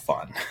starts off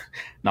fun,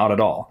 not at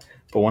all.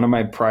 But one of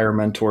my prior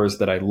mentors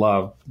that I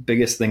love,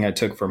 biggest thing I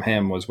took from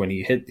him was when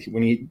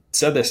he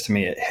said this to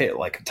me, it hit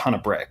like a ton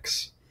of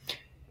bricks.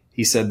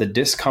 He said the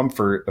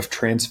discomfort of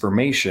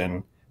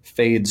transformation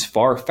fades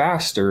far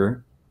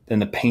faster than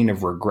the pain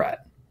of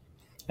regret.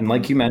 And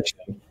like you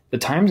mentioned, the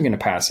time's going to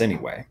pass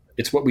anyway.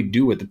 It's what we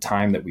do with the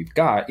time that we've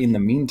got in the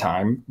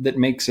meantime that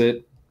makes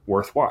it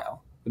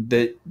worthwhile,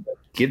 that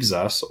gives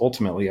us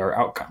ultimately our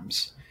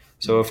outcomes.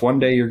 So if one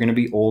day you're going to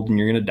be old and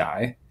you're going to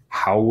die,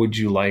 how would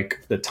you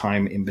like the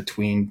time in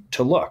between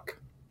to look?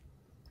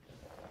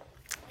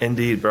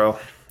 Indeed, bro.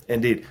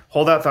 Indeed.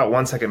 Hold that thought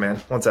 1 second, man.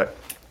 1 sec.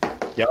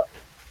 Yep.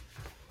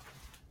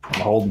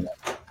 I'm holding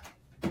it.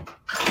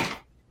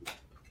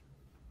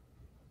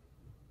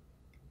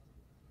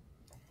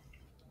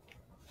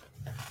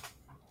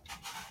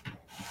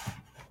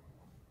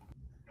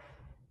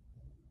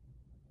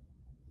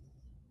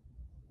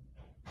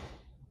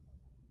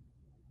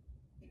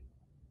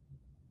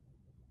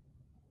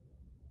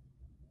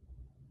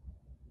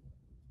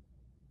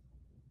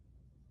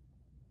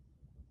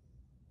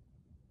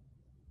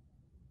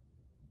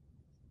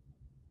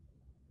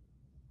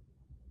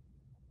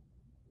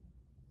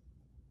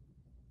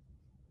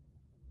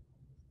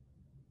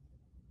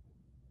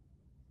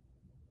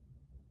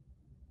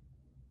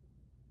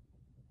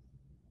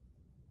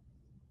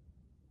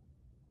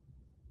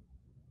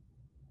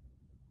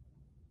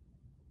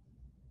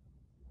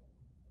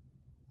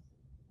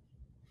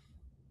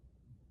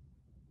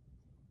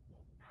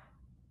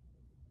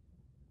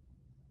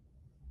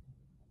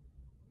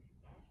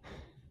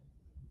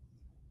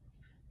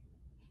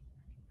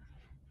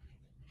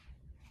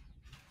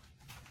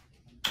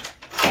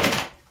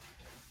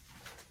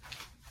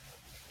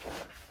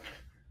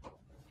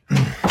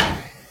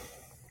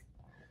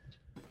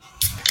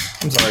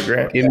 I'm sorry,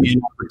 Grant. Give me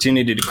an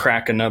opportunity to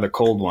crack another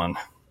cold one.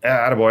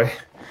 Attaboy.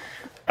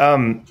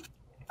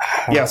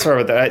 Yeah,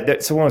 sorry about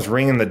that. Someone was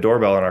ringing the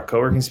doorbell in our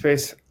co-working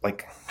space,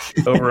 like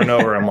over and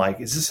over. I'm like,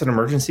 is this an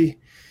emergency?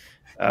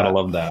 I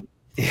love that.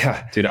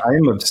 Yeah. Dude, I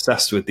am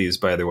obsessed with these,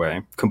 by the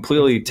way.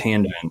 Completely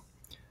tangent.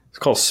 It's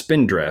called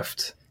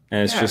Spindrift,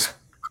 and it's just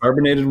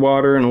carbonated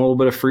water and a little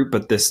bit of fruit,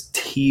 but this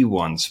tea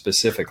one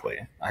specifically,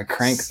 I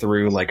crank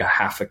through like a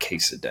half a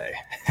case a day.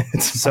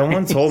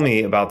 Someone told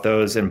me about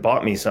those and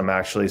bought me some,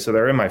 actually. So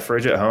they're in my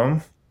fridge at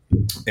home.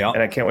 Yeah.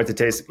 And I can't wait to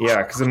taste.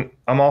 Yeah, because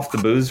I'm off the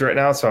booze right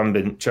now, so I've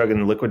been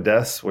chugging Liquid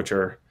Deaths, which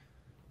are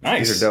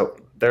nice. These are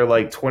dope. They're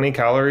like 20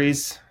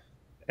 calories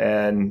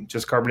and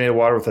just carbonated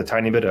water with a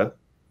tiny bit of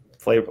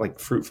flavor, like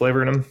fruit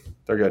flavor in them.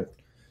 They're good.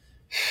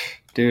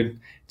 Dude,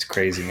 it's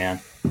crazy, man.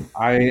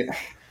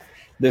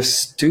 This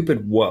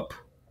stupid whoop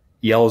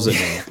yells at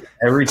me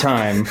every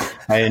time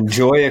I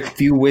enjoy a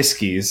few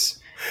whiskeys.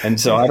 And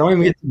so I don't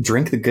even get to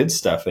drink the good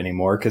stuff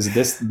anymore, because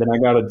then I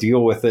got to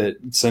deal with it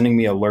sending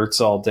me alerts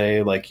all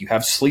day. Like, you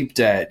have sleep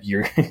debt,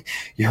 your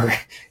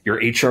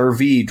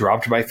HRV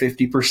dropped by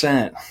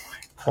 50%.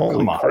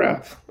 Holy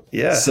crap.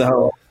 Yeah.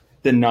 So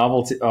the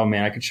novelty, oh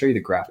man, I could show you the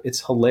graph.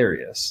 It's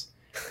hilarious,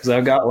 because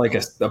I've got like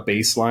a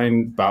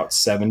baseline about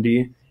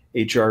 70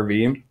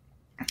 HRV.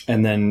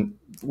 And then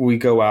we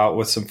go out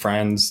with some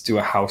friends, do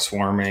a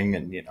housewarming,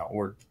 and,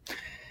 we're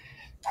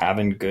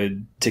having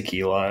good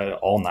tequila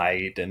all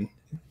night and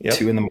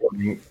 2 a.m,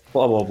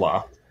 blah, blah,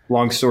 blah.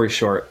 Long story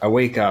short, I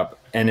wake up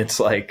and it's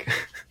like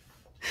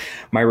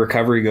My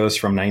recovery goes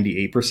from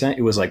 98%.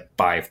 It was like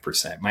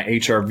 5%. My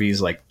HRV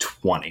is like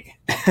 20.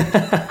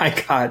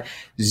 I got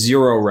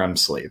 0 REM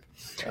sleep.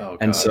 Oh,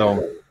 And God.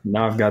 so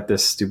now I've got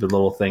this stupid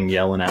little thing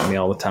yelling at me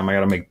all the time. I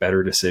got to make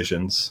better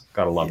decisions.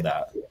 Got to love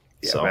that.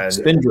 Yeah, So man.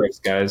 spin drifts,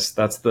 guys.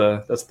 That's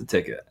the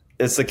ticket.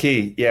 It's the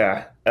key.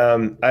 Yeah.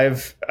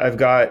 I've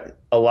got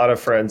a lot of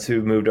friends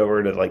who moved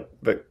over to like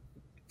the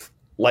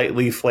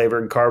lightly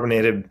flavored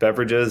carbonated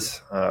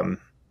beverages.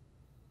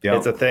 Yeah.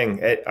 It's a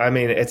thing.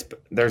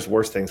 There's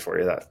worse things for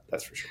you.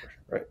 That's for sure.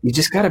 Right. You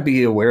just got to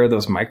be aware of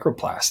those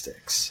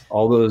microplastics,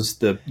 all those,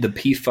 the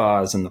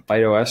PFAS and the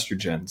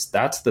phytoestrogens.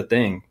 That's the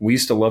thing. We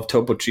used to love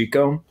Topo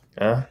Chico.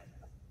 Yeah.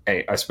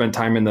 Hey, I spent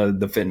time in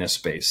the fitness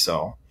space.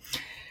 So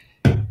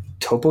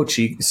Topo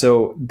Chico,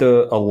 so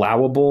the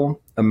allowable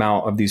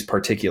amount of these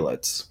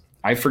particulates,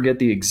 I forget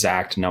the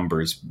exact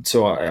numbers.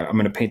 So I'm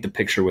going to paint the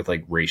picture with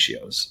like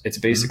ratios. It's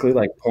basically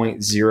like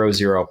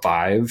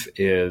 0.005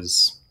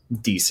 is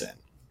decent,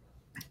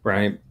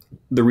 right?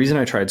 The reason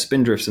I tried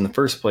spin drifts in the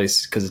first place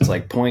is because it's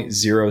like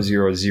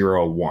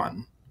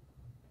 0.0001.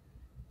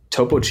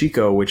 Topo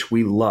Chico, which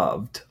we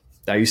loved,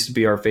 that used to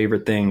be our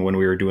favorite thing when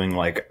we were doing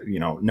like,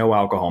 no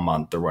alcohol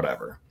month or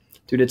whatever.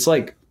 Dude, it's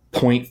like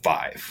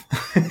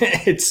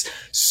 0.5. It's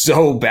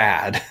so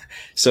bad.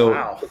 So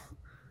Wow.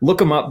 Look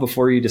them up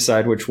before you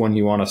decide which one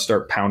you want to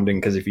start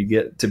pounding. Because if you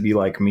get to be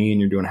like me and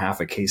you're doing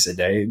half a case a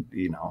day,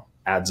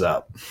 adds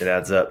up. It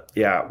adds up.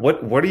 Yeah.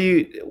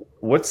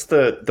 What's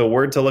the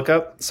word to look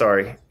up?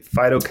 Sorry.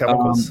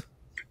 Phytochemicals.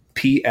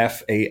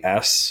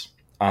 PFAS,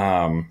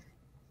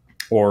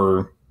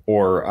 or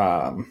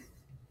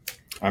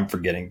I'm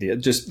forgetting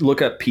just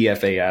look up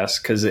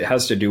PFAS because it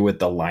has to do with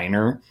the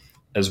liner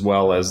as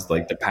well as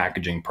like the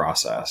packaging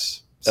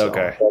process. So,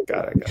 Okay.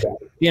 Got it. At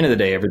the end of the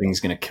day, everything's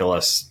going to kill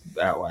us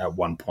at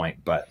one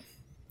point, but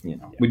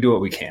we do what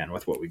we can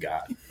with what we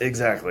got.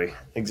 Exactly.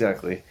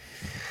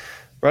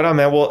 Right on,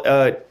 man.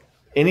 Well,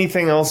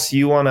 anything else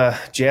you want to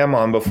jam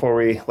on before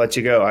we let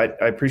you go? I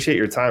appreciate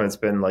your time. It's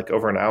been like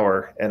over an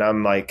hour, and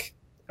I'm like,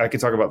 I could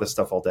talk about this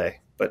stuff all day.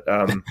 But,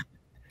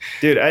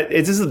 dude,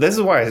 this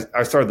is why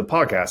I started the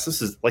podcast.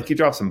 This is like you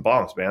dropped some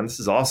bombs, man.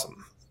 This is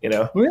awesome. We had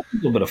a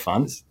little bit of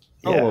fun.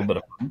 A little bit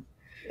of fun.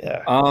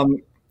 Yeah.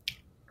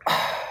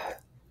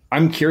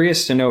 I'm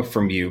curious to know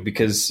from you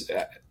because,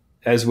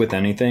 as with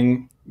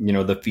anything,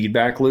 the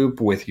feedback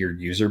loop with your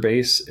user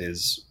base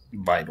is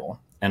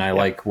vital. And I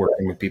like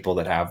working with people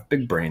that have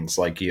big brains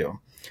like you.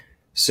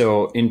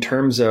 So in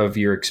terms of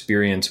your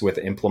experience with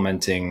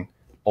implementing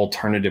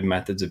alternative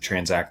methods of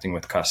transacting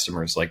with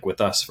customers, like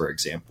with us, for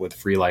example, with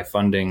Free Life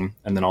Funding,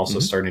 and then also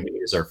starting to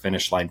use our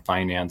Finish Line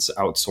Finance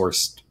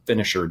outsourced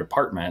finisher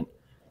department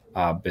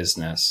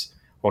business,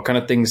 what kind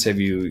of things have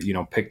you,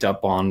 picked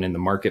up on in the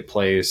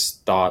marketplace,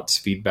 thoughts,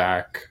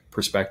 feedback,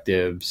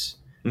 perspectives,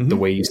 the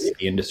way you see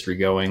the industry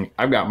going?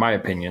 I've got my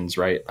opinions,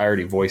 right? I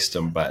already voiced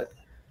them, but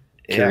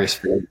curious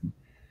for you.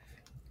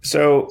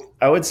 So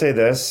I would say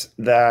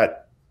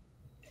that,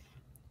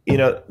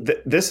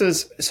 this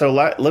is, so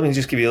let me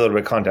just give you a little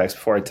bit of context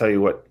before I tell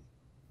you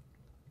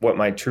what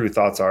my true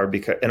thoughts are,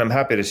 and I'm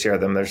happy to share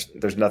them.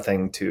 There's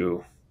nothing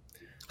to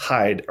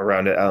hide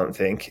around it, I don't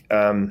think.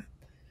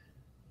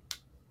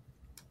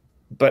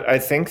 But I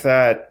think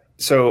that,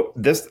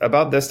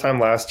 about this time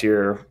last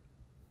year,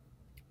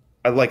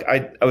 I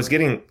was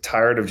getting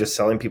tired of just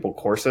selling people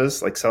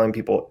courses, like selling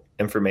people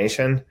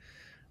information.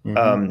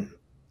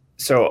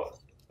 So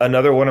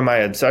another one of my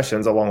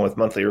obsessions, along with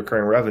monthly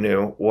recurring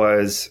revenue,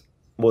 was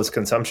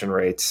consumption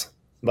rates.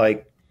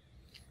 Like,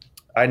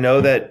 I know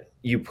that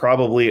you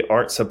probably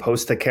aren't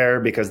supposed to care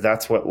because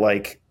that's what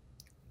like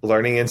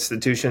learning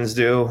institutions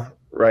do,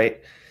 right?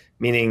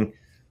 Meaning,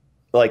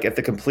 like if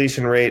the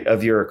completion rate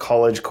of your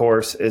college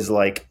course is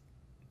like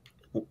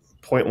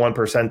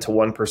 0.1% to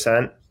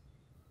 1%,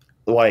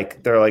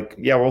 like they're like,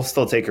 yeah, we'll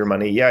still take your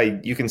money. Yeah,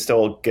 you can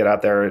still get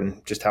out there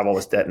and just have all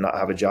this debt and not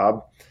have a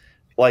job.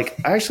 Like,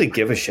 I actually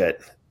give a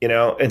shit,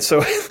 And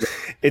so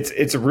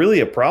it's really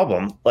a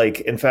problem.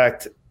 Like, in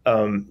fact,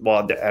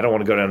 well, I don't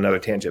want to go down another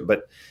tangent,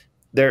 but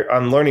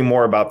I'm learning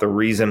more about the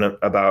reason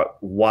about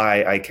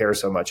why I care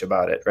so much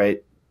about it,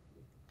 right?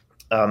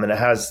 And it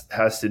has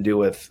to do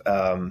with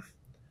some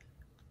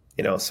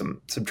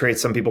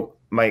traits. Some people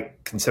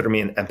might consider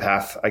me an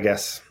empath, I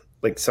guess,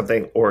 like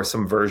something or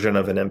some version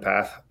of an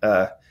empath.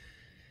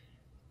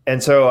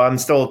 And so I'm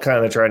still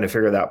kind of trying to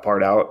figure that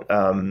part out.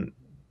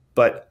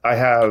 But I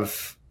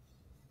have,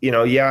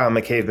 I'm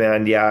a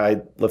caveman. Yeah,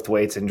 I lift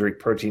weights and drink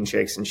protein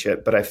shakes and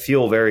shit, but I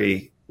feel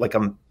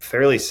I'm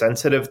fairly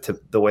sensitive to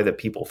the way that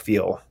people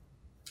feel,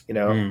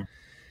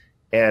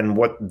 and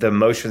what the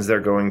emotions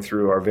they're going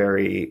through are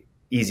very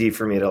easy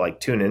for me to like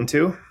tune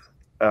into.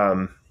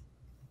 And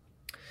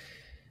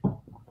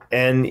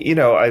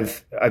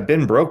I've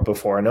been broke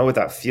before. I know what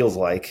that feels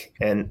like.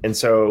 And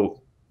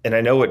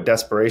I know what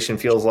desperation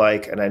feels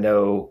like. And I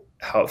know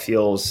how it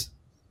feels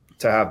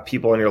to have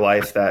people in your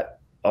life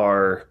that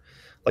are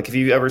like, if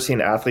you've ever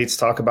seen athletes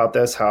talk about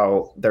this,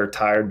 how they're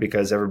tired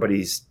because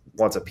everybody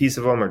wants a piece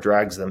of them or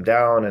drags them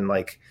down. And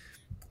like,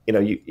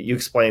 you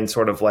explain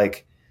sort of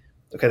like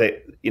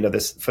okay,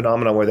 this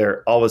phenomenon where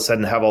they're all of a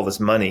sudden have all this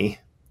money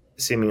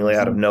seemingly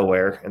out of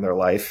nowhere in their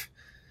life.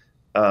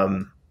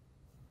 That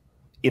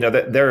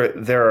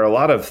there are a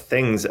lot of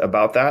things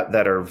about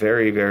that are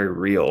very, very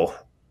real,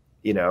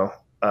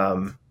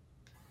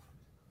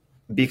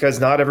 because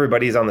not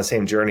everybody's on the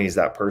same journey as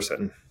that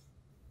person.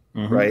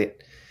 Right.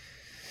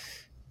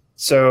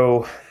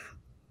 So,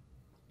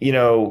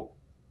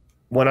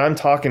 when I'm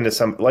talking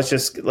to let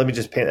me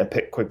just paint a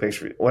quick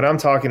picture. When I'm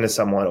talking to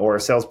someone, or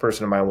a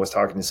salesperson of mine was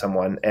talking to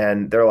someone,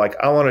 and they're like,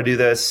 I want to do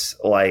this.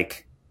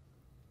 Like,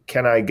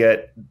 can I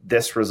get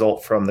this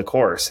result from the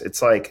course?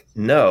 It's like,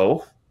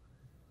 no,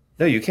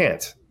 you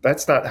can't.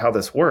 That's not how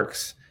this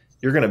works.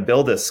 You're going to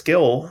build a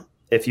skill.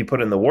 If you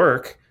put in the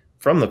work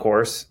from the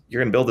course,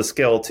 you're going to build a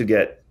skill to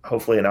get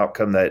hopefully an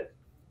outcome that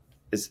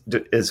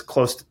is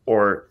close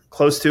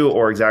to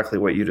or exactly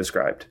what you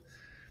described.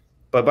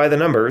 But by the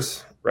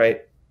numbers,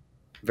 right?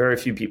 Very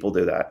few people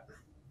do that.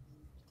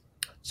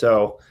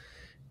 So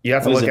you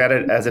have to look at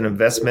it as an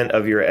investment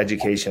of your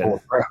education.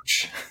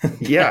 Approach.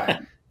 Yeah.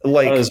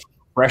 Like, that is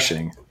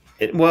refreshing.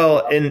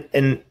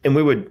 And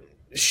we would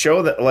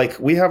show that, like,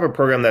 we have a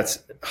program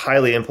that's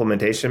highly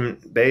implementation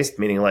based,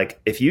 meaning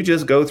like if you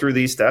just go through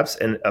these steps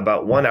in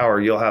about 1 hour,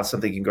 you'll have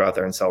something you can go out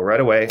there and sell right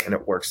away, and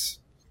it works.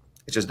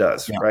 It just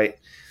does. Yeah. Right.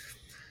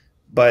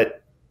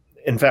 But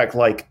in fact,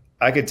 like,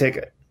 I could take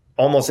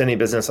almost any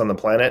business on the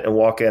planet and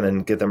walk in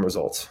and get them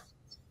results.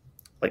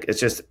 Like, it's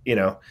just,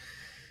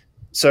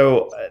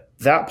 so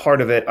that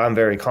part of it, I'm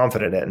very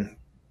confident in.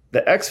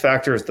 The X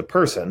factor is the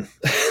person.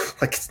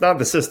 Like, it's not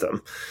the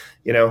system,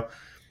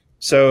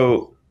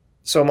 So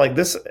I'm like,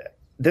 this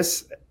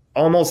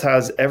almost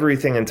has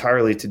everything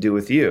entirely to do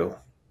with you.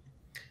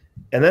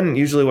 And then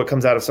usually what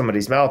comes out of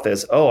somebody's mouth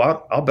is, oh,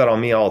 I'll bet on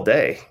me all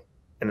day.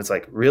 And it's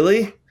like,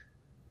 really?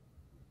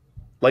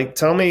 Like,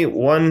 tell me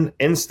one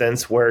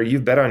instance where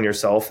you've bet on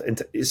yourself.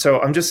 And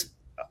so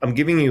I'm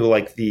giving you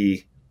like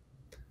the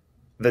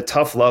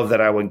tough love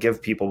that I would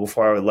give people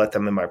before I would let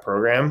them in my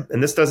program.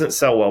 And this doesn't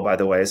sell well, by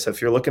the way. So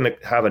if you're looking to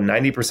have a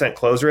 90%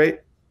 close rate,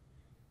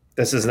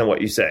 this isn't what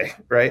you say,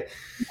 right?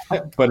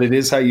 But it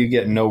is how you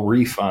get no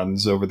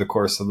refunds over the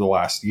course of the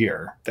last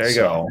year. There you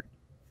go.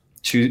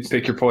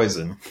 Pick your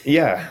poison.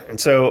 Yeah. And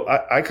so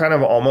I kind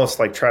of almost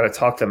like try to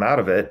talk them out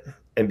of it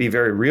and be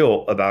very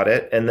real about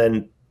it. And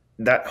then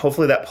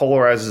hopefully that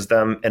polarizes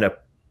them in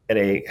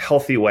a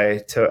healthy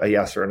way to a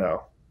yes or a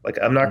no. Like,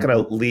 I'm not going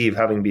to leave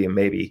having be a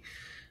maybe.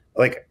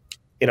 Like,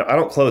 I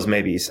don't close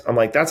maybes. I'm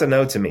like, that's a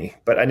no to me,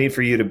 but I need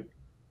for you to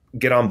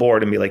get on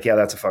board and be like, yeah,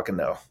 that's a fucking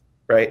no.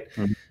 Right.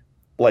 Mm-hmm.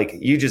 Like,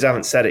 you just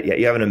haven't said it yet.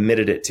 You haven't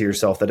admitted it to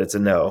yourself that it's a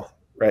no.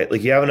 Right.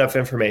 Like, you have enough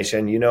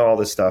information, all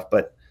this stuff,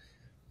 but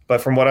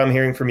from what I'm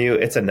hearing from you,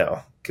 it's a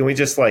no. Can we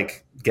just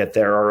like get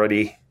there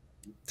already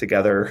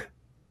together,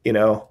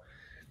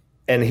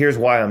 And here's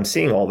why I'm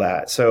seeing all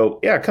that. So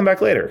yeah, come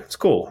back later. It's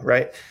cool.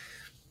 Right.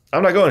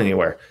 I'm not going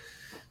anywhere.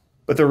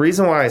 But the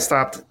reason why I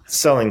stopped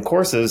selling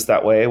courses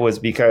that way was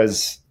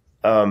because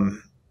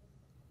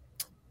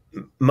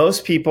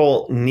most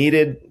people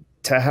needed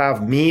to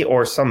have me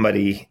or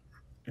somebody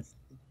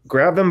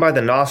grab them by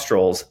the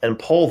nostrils and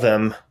pull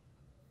them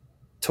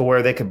to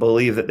where they could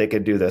believe that they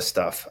could do this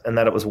stuff and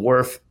that it was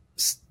worth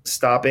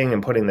stopping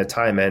and putting the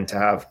time in to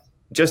have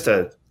just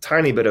a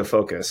tiny bit of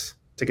focus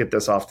to get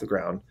this off the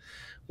ground.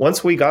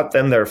 Once we got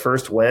them their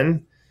first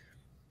win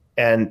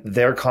and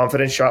their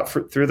confidence shot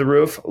through the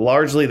roof,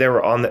 largely they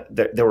were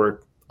they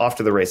were off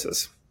to the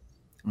races.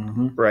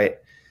 Mm-hmm. Right.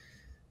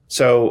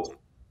 So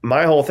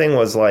my whole thing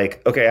was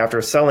like, okay,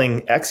 after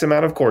selling X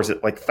amount of courses,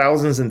 like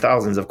thousands and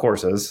thousands of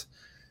courses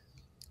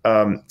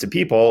to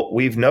people,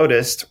 we've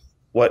noticed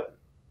what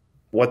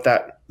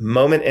that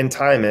moment in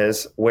time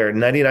is where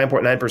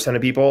 99.9%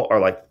 of people are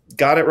like,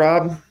 got it,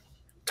 Rob,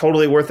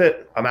 totally worth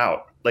it. I'm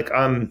out. Like,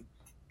 I'm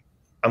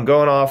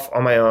going off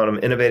on my own. I'm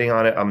innovating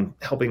on it. I'm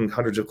helping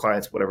hundreds of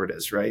clients, whatever it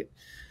is. Right.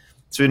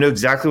 So we knew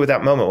exactly what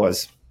that moment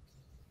was.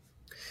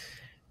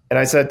 And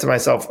I said to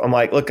myself, I'm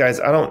like, look, guys,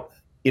 I don't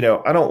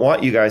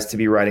want you guys to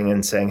be writing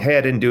in saying, hey,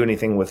 I didn't do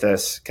anything with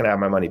this. Can I have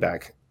my money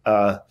back?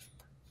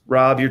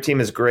 Rob, your team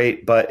is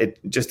great, but it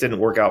just didn't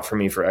work out for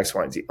me for X,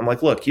 Y, and Z. I'm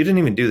like, look, you didn't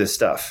even do this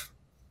stuff,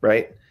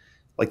 right?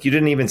 Like, you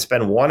didn't even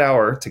spend 1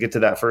 hour to get to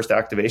that first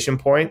activation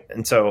point.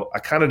 And so I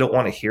kind of don't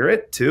want to hear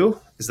it too,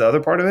 is the other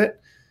part of it.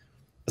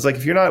 It's like,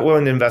 if you're not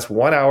willing to invest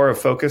 1 hour of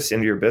focus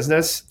into your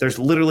business, there's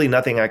literally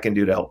nothing I can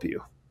do to help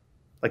you.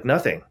 Like,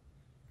 nothing.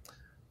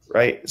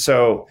 Right.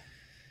 So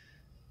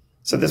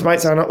this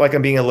might sound like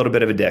I'm being a little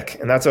bit of a dick,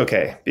 and that's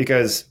okay.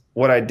 Because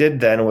what I did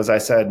then was I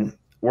said,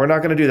 we're not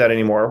going to do that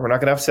anymore. We're not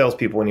going to have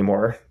salespeople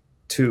anymore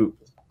to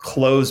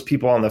close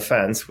people on the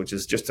fence, which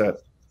is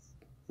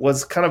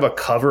was kind of a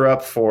cover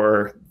up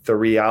for the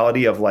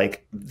reality of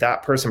like,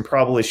 that person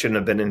probably shouldn't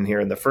have been in here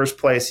in the first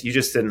place. You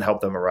just didn't help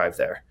them arrive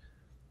there.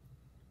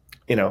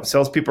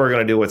 Salespeople are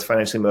going to do what's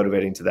financially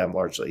motivating to them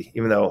largely,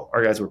 even though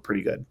our guys were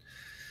pretty good.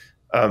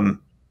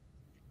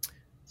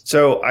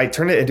 So I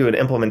turned it into an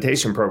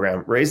implementation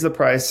program, raised the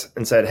price,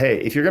 and said, hey,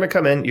 if you're going to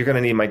come in, you're going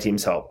to need my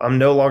team's help. I'm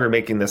no longer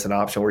making this an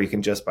option where you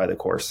can just buy the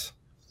course.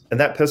 And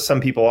that pissed some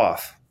people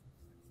off,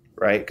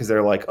 right? Because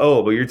they're like,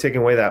 oh, but you're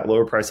taking away that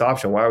lower price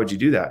option. Why would you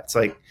do that? It's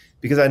like,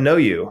 because I know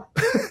you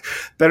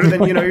better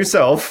than you know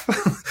yourself.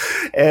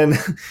 and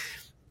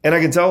I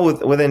can tell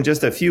within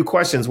just a few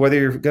questions whether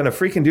you're going to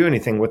freaking do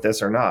anything with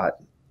this or not.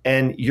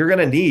 And you're going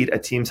to need a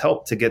team's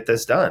help to get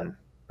this done,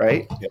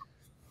 right? Yeah.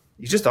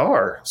 You just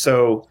are.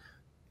 So,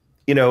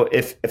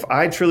 if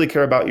I truly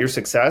care about your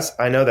success,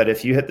 I know that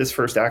if you hit this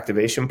first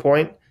activation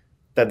point,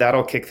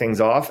 that'll kick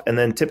things off. And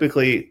then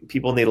typically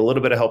people need a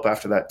little bit of help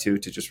after that too,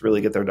 to just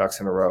really get their ducks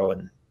in a row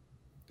and,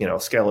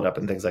 scale it up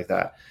and things like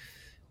that.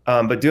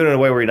 But do it in a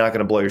way where you're not going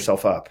to blow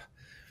yourself up.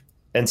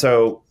 And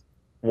so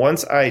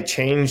once I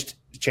changed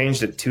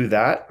it to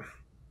that,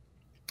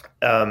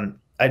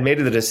 I'd made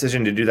the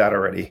decision to do that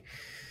already.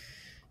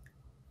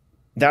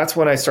 That's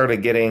when I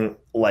started getting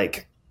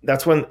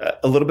that's when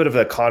a little bit of the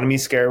economy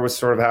scare was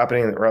sort of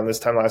happening around this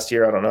time last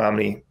year. I don't know how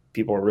many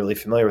people are really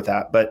familiar with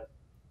that, but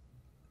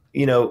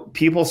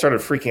people started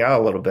freaking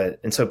out a little bit.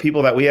 And so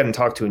people that we hadn't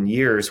talked to in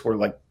years were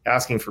like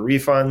asking for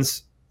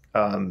refunds,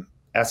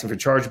 asking for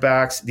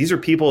chargebacks. These are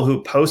people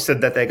who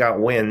posted that they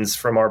got wins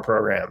from our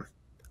program.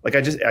 Like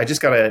I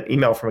just got an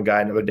email from a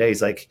guy the other day.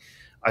 He's like,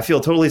 I feel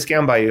totally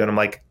scammed by you. And I'm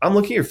like, I'm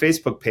looking at your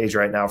Facebook page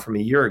right now from a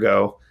year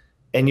ago,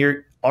 and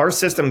our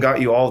system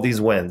got you all these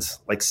wins,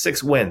 like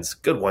 6 wins,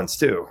 good ones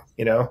too,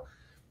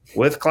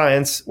 with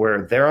clients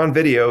where they're on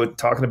video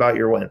talking about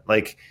your win.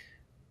 Like,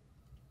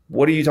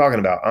 what are you talking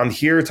about? I'm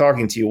here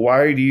talking to you.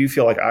 Why do you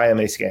feel like I am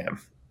a scam?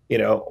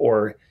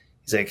 Or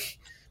he's like,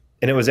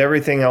 and it was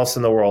everything else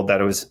in the world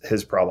that it was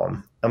his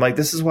problem. I'm like,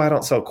 this is why I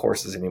don't sell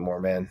courses anymore,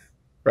 man.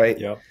 Right.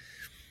 Yeah.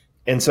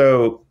 And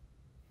so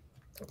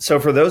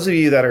for those of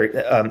you that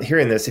are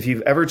hearing this, if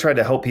you've ever tried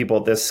to help people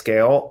at this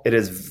scale, it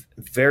is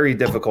very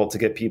difficult to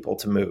get people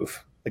to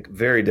move, like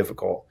very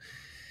difficult.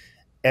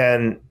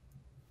 And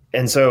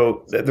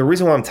so the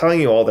reason why I'm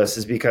telling you all this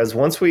is because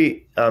once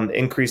we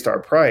increased our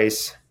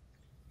price,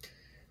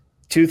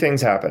 2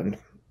 things happened.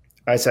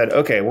 I said,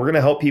 okay, we're going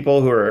to help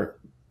people who are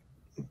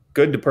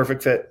good to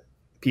perfect fit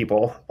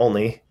people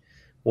only.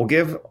 We'll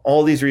give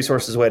all these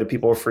resources away to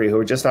people who are free, who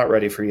are just not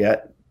ready for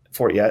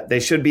it yet. They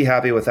should be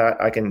happy with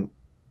that. I can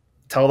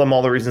tell them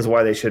all the reasons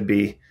why they should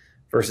be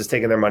versus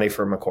taking their money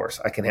from a course.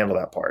 I can handle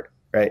that part,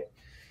 right?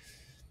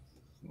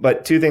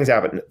 But 2 things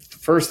happened.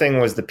 First thing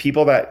was the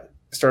people that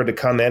started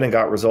to come in and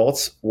got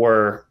results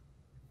were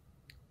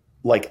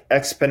like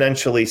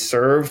exponentially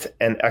served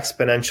and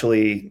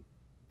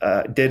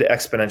did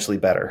exponentially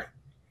better.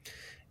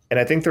 And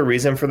I think the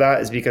reason for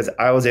that is because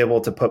I was able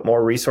to put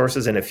more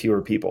resources into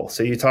fewer people.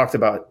 So you talked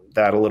about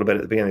that a little bit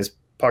at the beginning of this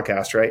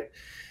podcast, right?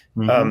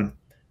 Mm-hmm.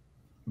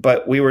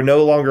 But we were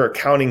no longer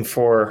accounting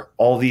for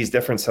all these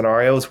different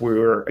scenarios. We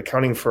were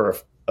accounting for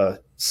a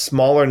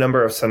smaller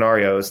number of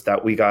scenarios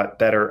that we got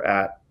better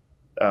at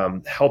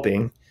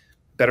helping,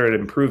 better at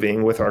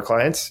improving with our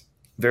clients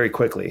very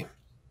quickly.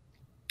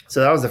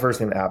 So that was the first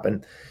thing that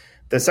happened.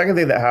 The second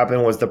thing that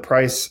happened was the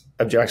price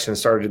objection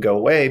started to go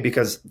away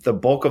because the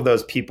bulk of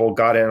those people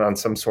got in on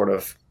some sort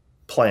of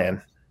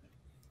plan,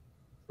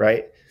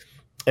 right?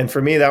 And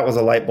for me, that was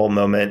a light bulb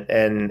moment.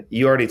 And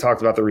you already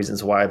talked about the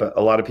reasons why, but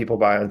a lot of people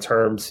buy on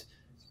terms.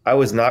 I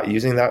was not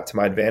using that to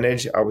my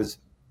advantage. I was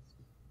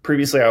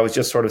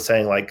just sort of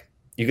saying like,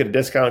 you get a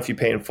discount if you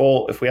pay in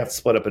full. If we have to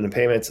split up into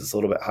payments, it's a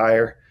little bit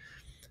higher.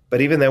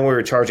 But even then we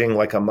were charging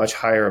like a much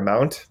higher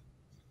amount.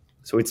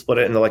 So we'd split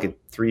it into like a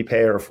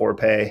 3-pay or a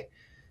 4-pay.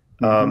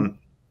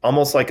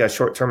 Almost like a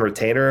short-term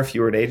retainer if you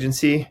were an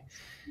agency.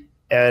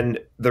 And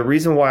the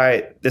reason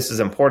why this is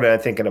important, I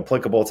think, and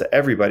applicable to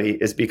everybody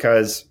is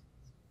because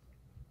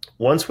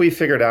once we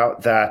figured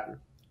out that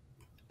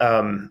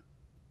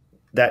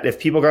that if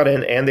people got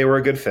in and they were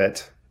a good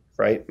fit,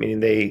 right, meaning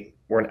they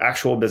were an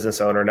actual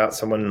business owner, not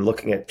someone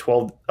looking at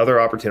 12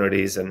 other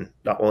opportunities and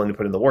not willing to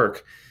put in the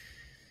work,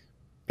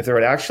 if they're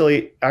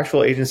an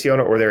actual agency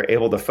owner or they're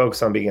able to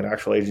focus on being an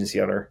actual agency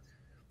owner,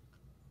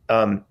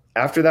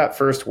 after that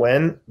first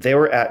win, they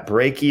were at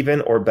break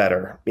even or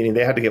better, meaning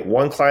they had to get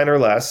 1 client or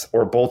less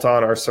or bolt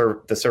on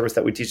the service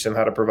that we teach them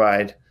how to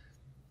provide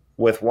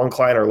with 1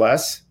 client or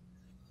less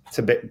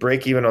to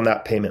break even on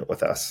that payment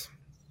with us.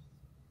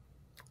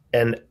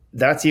 And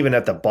that's even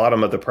at the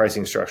bottom of the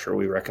pricing structure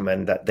we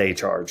recommend that they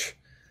charge.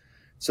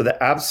 So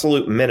the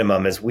absolute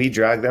minimum is we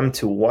drag them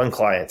to 1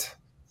 client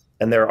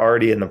and they're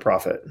already in the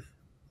profit,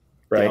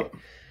 right? Yep.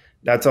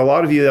 Now, to a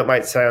lot of you that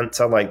might sound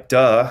like,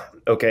 duh,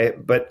 okay,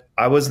 but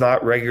I was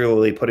not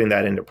regularly putting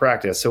that into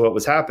practice. So what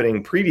was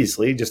happening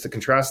previously, just to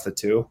contrast the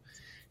two,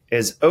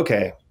 is,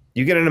 okay,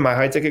 you get into my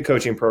high ticket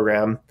coaching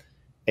program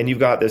and you've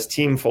got this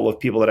team full of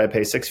people that I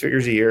pay 6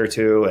 figures a year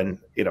to, and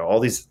all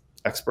these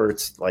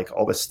experts, like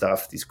all this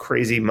stuff, these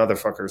crazy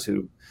motherfuckers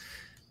who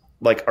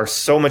like are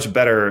so much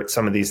better at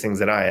some of these things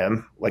than I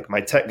am. Like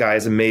my tech guy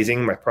is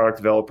amazing. My product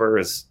developer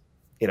is,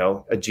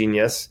 a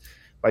genius.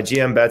 My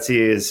GM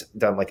Betsy has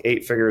done like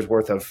 8 figures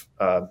worth of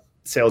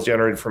sales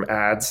generated from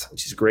ads.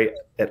 She's great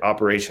at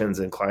operations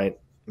and client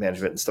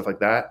management and stuff like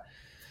that.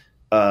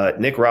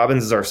 Nick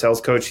Robbins is our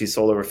sales coach. He's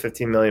sold over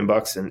 $15 million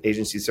in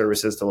agency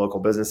services to local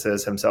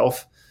businesses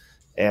himself.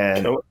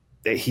 And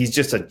he's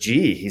just a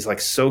G. He's like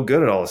so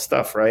good at all this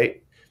stuff,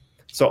 right?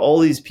 So all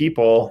these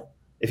people,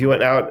 if you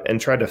went out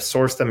and tried to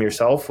source them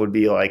yourself, would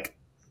be like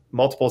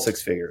multiple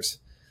six figures,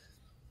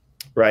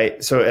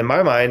 right? So in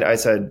my mind, I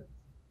said,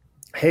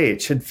 hey,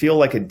 it should feel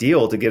like a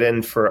deal to get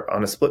in for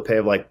on a split pay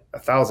of like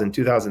 $1,000,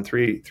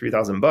 $2,000,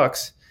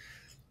 $3,000.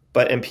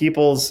 But in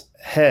people's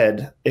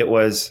head, it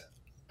was,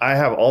 I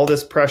have all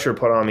this pressure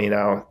put on me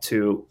now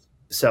to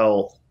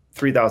sell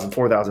 $3,000,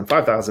 $4,000,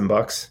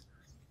 $5,000.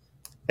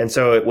 And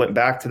so it went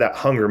back to that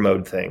hunger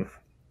mode thing,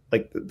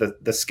 like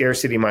the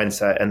scarcity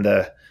mindset and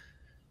the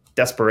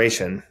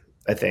desperation,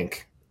 I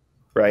think,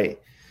 right?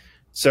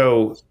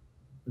 So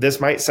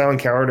this might sound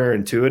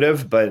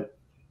counterintuitive, but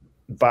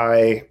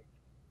by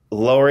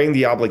lowering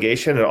the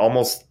obligation,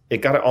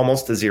 it got it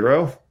almost to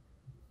zero.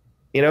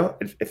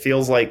 It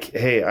feels like,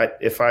 hey,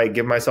 if I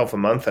give myself a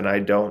month and I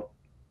don't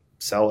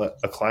sell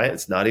a client,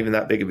 it's not even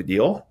that big of a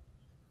deal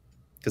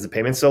because the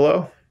payment's so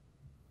low,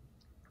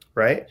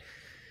 right?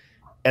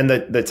 And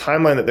the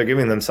timeline that they're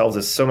giving themselves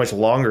is so much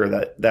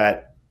longer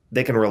that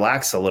they can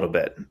relax a little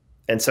bit.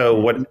 And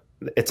so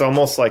it's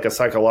almost like a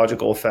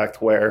psychological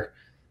effect where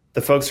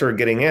the folks who are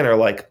getting in are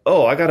like,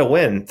 oh, I got to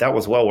win. That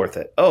was well worth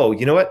it. Oh,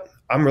 you know what?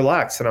 I'm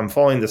relaxed and I'm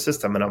following the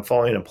system and I'm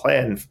following a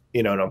plan,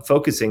 and I'm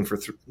focusing for,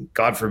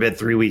 God forbid,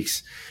 3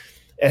 weeks.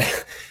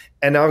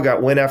 And now I've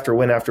got win after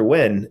win after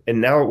win.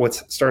 And now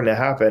what's starting to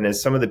happen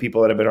is some of the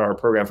people that have been on our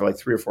program for like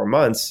 3 or 4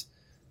 months,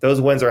 those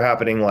wins are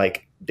happening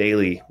like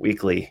daily,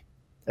 weekly,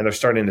 and they're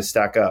starting to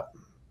stack up,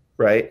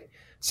 right?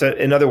 So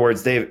in other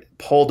words, they've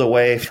pulled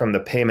away from the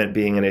payment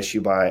being an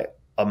issue by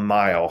a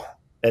mile.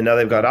 And now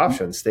they've got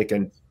options. They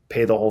can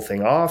pay the whole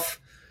thing off.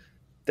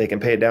 They can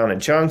pay it down in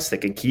chunks. They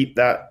can keep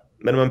that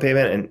minimum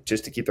payment and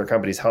just to keep their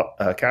company's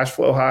cash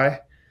flow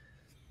high.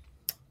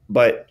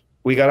 But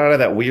we got out of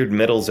that weird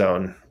middle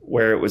zone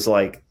where it was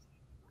like,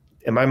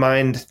 in my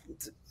mind,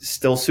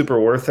 still super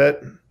worth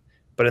it.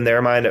 But in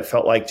their mind, it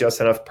felt like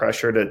just enough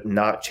pressure to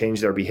not change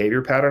their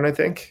behavior pattern, I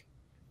think.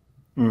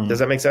 Does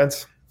that make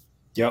sense?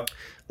 Yep.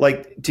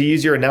 Like, to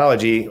use your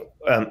analogy,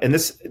 and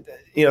this,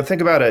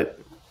 think about it.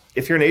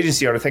 If you're an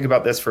agency owner, think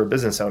about this for a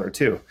business owner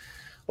too.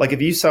 Like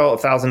if you sell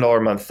 $1,000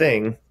 a month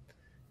thing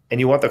and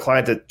you want the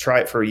client to try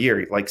it for a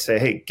year, like say,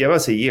 hey, give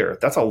us a year.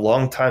 That's a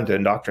long time to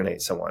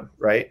indoctrinate someone,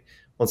 right?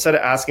 Well, instead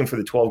of asking for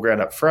the 12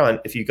 grand up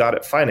front, if you got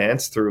it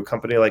financed through a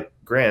company like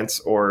Grants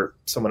or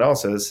someone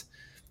else's,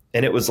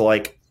 and it was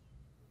like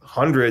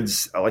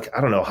hundreds, like,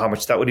 I don't know how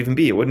much that would even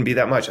be. It wouldn't be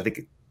that much. I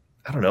think,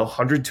 I don't know,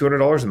 $100,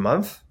 $200 a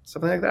month,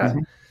 something like that. Mm-hmm.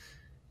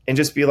 And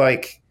just be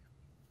like,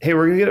 hey,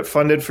 we're going to get it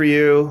funded for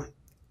you.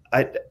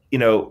 If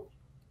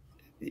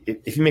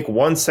you make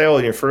one sale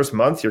in your first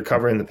month, you're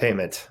covering the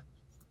payment.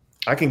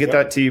 I can get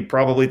that to you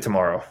probably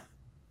tomorrow,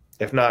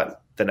 if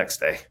not the next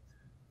day.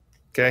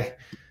 Okay.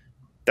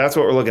 That's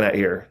what we're looking at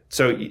here.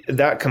 So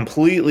that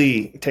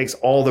completely takes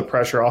all the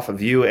pressure off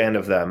of you and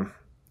of them,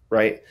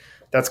 right?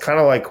 That's kind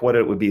of like what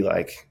it would be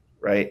like,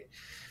 right?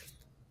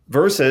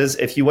 Versus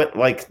if you went,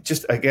 like,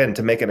 just again,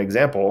 to make an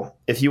example,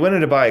 if you went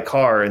in to buy a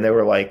car and they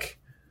were like,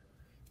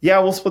 yeah,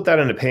 we'll split that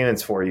into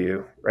payments for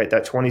you, right?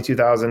 That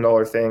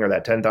 $22,000 thing or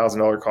that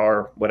 $10,000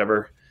 car,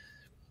 whatever.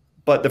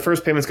 But the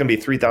first payment's going to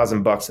be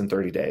 $3,000 in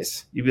 30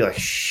 days. You'd be like,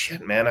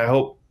 shit, man, I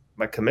hope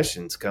my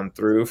commissions come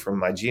through from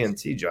my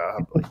GNC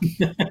job.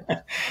 Like,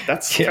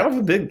 that's kind of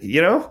a big,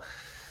 Yep.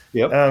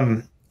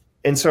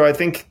 And so I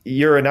think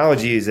your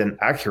analogy is an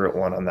accurate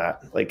one on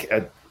that. Like,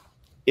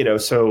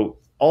 so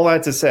all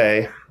that to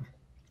say,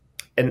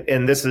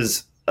 and this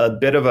is a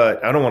bit of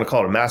I don't want to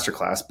call it a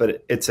masterclass,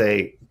 but it's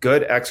a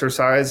good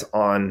exercise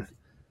on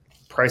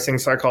pricing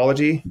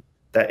psychology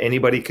that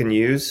anybody can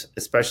use,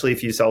 especially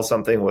if you sell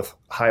something with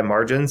high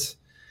margins.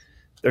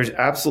 There's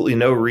absolutely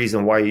no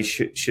reason why you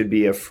should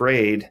be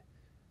afraid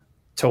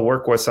to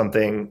work with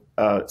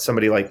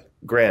somebody like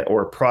Grant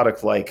or a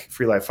product like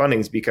Free Life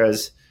Fundings,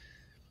 because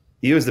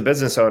you as the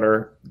business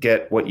owner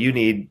get what you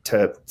need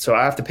so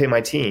I have to pay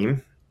my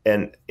team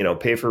and,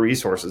 pay for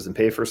resources and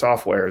pay for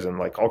softwares and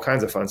like all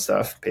kinds of fun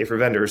stuff, pay for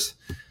vendors.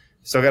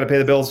 Still got to pay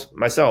the bills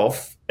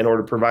myself in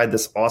order to provide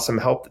this awesome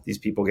help that these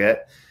people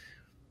get.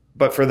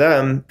 But for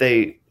them,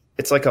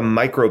 it's like a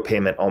micro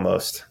payment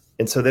almost.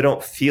 And so they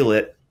don't feel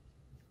it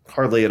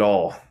hardly at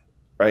all.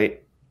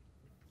 Right.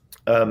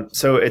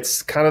 So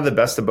it's kind of the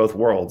best of both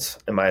worlds,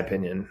 in my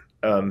opinion.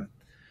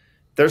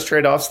 There's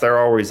trade-offs, there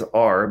always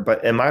are,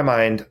 but in my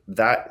mind,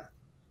 that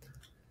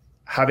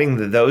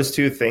having those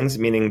two things,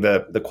 meaning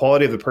the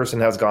quality of the person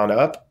has gone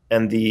up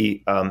and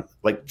the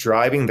like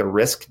driving the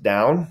risk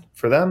down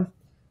for them,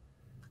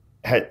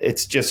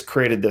 it's just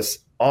created this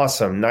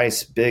awesome,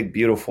 nice, big,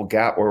 beautiful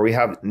gap where we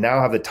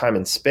now have the time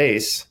and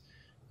space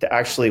to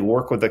actually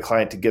work with the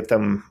client to get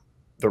them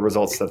the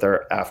results that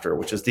they're after,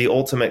 which is the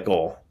ultimate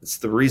goal. It's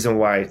the reason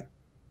why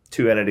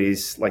two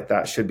entities like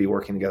that should be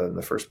working together in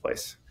the first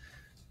place.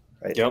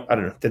 Right? Yep. I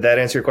don't know. Did that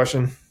answer your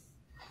question?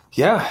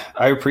 Yeah,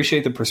 I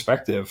appreciate the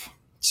perspective.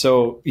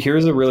 So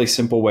here's a really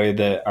simple way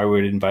that I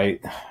would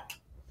invite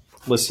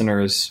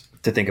listeners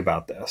to think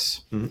about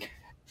this. Mm-hmm.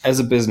 As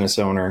a business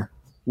owner,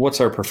 what's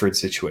our preferred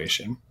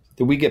situation?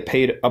 that we get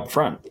paid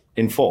upfront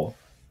in full,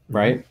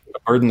 right? A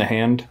bird in the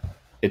hand,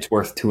 it's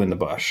worth two in the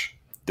bush.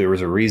 There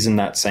was a reason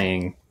that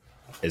saying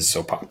is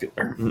so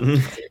popular.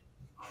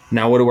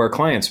 Now, what do our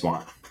clients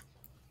want?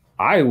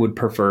 I would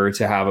prefer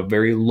to have a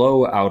very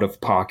low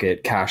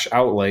out-of-pocket cash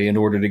outlay in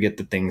order to get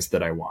the things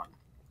that I want.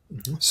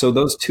 So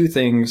those two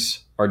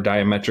things are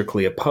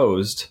diametrically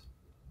opposed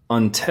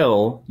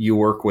until you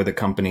work with a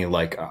company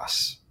like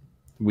us.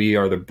 We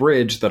are the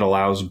bridge that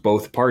allows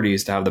both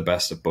parties to have the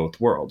best of both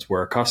worlds,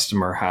 where a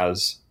customer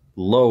has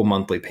low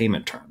monthly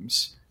payment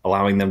terms,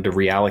 allowing them to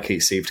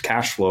reallocate saved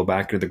cash flow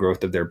back to the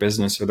growth of their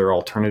business or their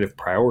alternative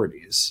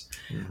priorities.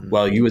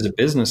 While you as a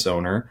business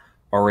owner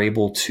are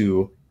able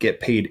to get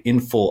paid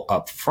in full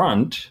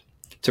upfront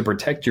to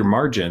protect your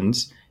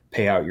margins,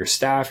 pay out your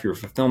staff, your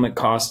fulfillment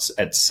costs,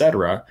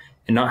 etc.,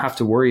 and not have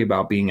to worry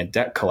about being a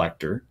debt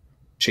collector,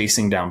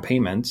 chasing down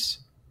payments,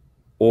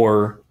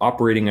 or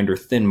operating under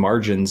thin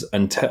margins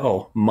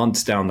until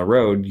months down the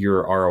road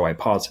you're ROI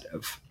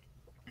positive.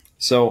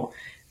 So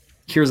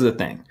here's the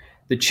thing.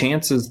 The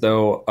chances,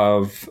 though,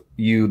 of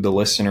you, the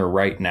listener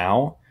right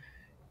now,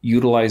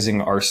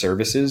 utilizing our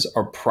services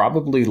are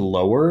probably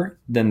lower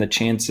than the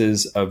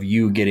chances of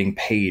you getting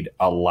paid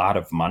a lot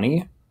of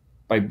money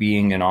by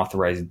being an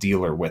authorized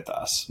dealer with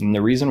us. And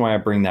the reason why I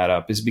bring that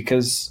up is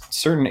because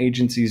certain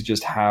agencies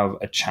just have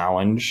a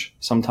challenge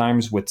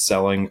sometimes with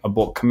selling a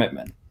bulk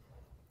commitment.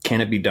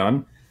 Can it be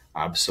done?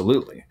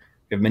 Absolutely.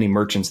 We have many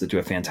merchants that do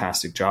a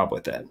fantastic job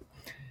with it.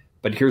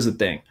 But here's the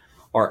thing.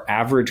 Our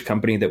average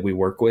company that we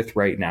work with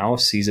right now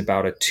sees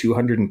about a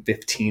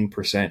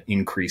 215%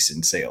 increase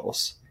in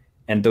sales.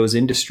 And those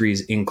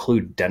industries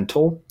include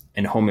dental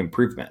and home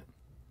improvement.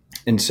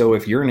 And so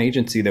if you're an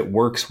agency that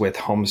works with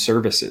home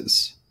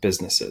services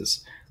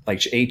businesses like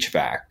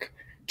HVAC,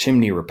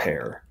 chimney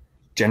repair,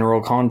 general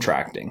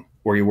contracting,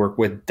 where you work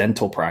with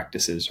dental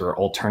practices or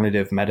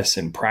alternative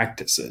medicine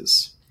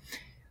practices,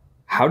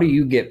 how do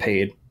you get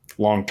paid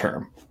long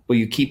term? Well,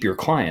 you keep your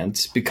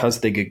clients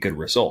because they get good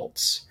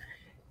results.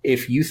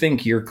 If you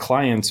think your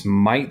clients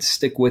might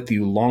stick with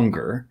you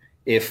longer,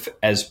 if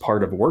as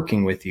part of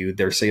working with you,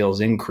 their sales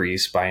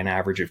increase by an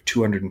average of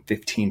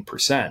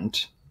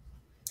 215%,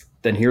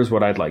 then here's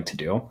what I'd like to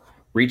do.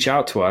 Reach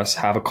out to us,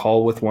 have a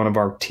call with one of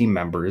our team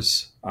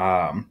members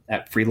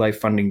at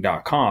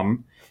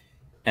freelifefunding.com,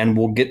 and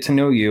we'll get to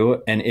know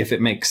you. And if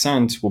it makes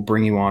sense, we'll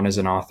bring you on as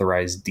an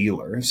authorized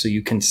dealer so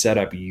you can set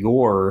up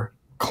your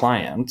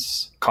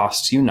clients,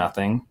 costs you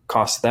nothing,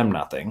 costs them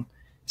nothing,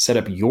 set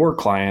up your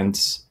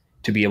clients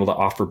to be able to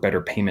offer better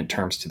payment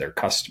terms to their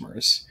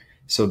customers.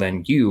 So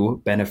then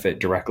you benefit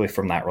directly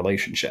from that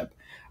relationship.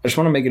 I just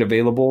want to make it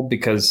available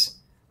because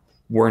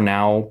we're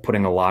now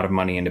putting a lot of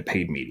money into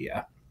paid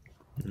media.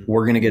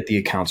 We're going to get the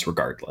accounts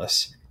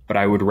regardless, but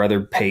I would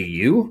rather pay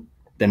you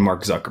than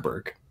Mark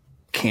Zuckerberg,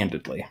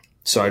 candidly.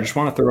 So I just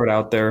want to throw it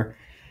out there.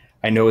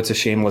 I know it's a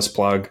shameless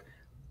plug,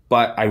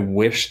 but I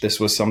wish this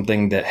was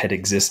something that had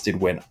existed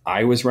when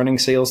I was running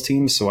sales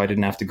teams, so I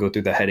didn't have to go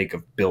through the headache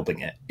of building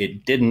it.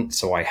 It didn't,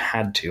 so I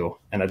had to,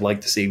 and I'd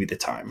like to save you the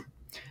time.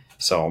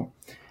 So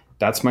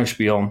that's my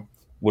spiel.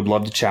 Would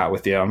love to chat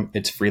with you.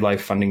 It's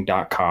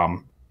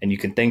freelifefunding.com, and you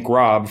can thank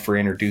Rob for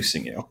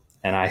introducing you.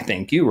 And I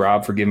thank you,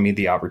 Rob, for giving me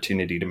the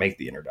opportunity to make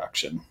the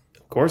introduction.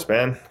 Of course,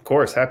 man. Of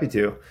course. Happy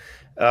to.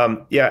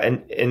 And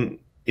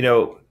you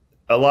know,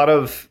 a lot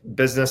of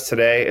business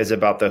today is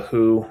about the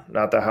who,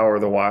 not the how or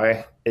the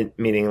why.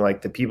 Meaning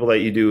like the people that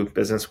you do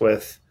business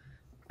with,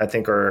 I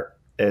think the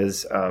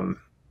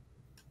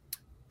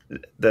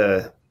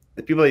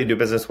people that you do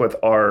business with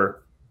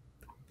are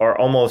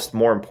almost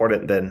more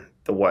important than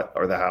the what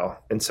or the how.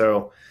 And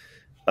so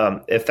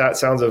if that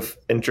sounds of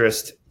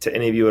interest to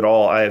any of you at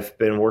all, I've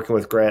been working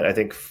with Grant, I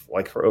think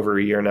like for over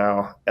a year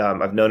now.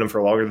 I've known him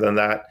for longer than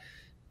that.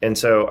 And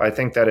so I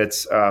think that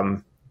it's,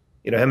 him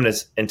and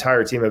his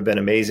entire team have been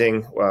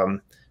amazing.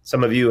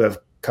 Some of you have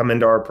come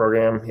into our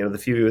program, the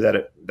few of you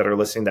that are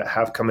listening that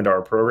have come into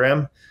our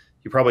program,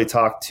 you probably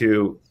talked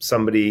to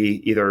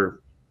somebody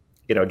either,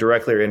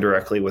 directly or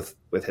indirectly with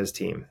his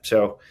team.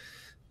 So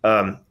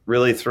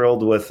really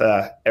thrilled with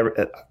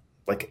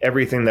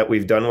everything that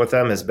we've done with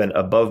them has been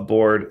above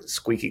board,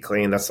 squeaky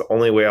clean. That's the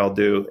only way I'll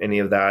do any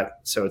of that.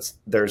 So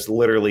there's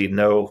literally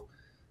none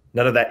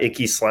of that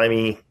icky,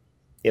 slimy,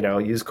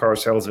 used car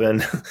salesman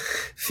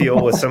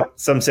feel with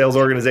some sales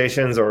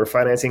organizations or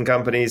financing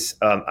companies.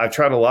 I've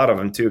tried a lot of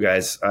them too,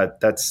 guys.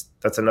 That's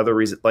another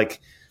reason. Like,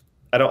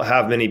 I don't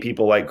have many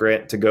people like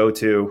Grant to go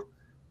to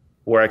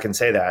where I can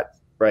say that,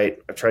 right?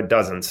 I've tried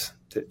dozens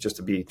just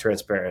to be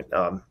transparent.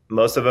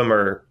 Most of them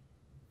are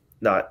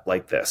not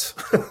like this.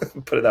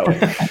 Put it that way.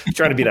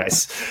 Trying to be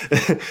nice,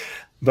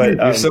 but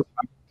You're so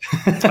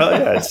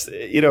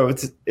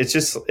it's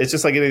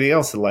just like anything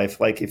else in life.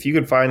 Like if you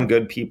could find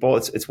good people,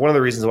 it's one of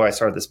the reasons why I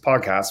started this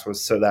podcast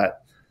was so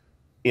that,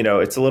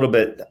 it's a little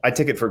bit, I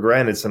take it for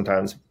granted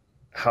sometimes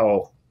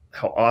how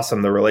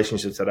awesome the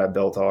relationships that I've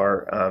built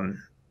are.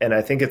 And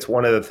I think it's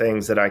one of the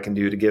things that I can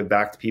do to give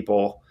back to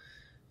people.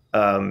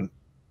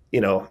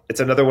 It's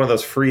another one of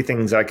those free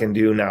things I can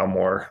do now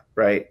more.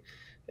 Right.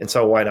 And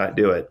so why not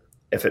do it?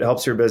 if it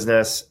helps your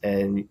business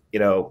and,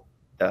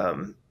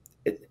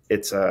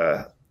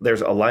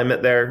 there's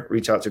alignment there,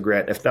 reach out to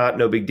Grant. If not,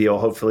 no big deal.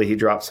 Hopefully he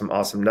drops some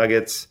awesome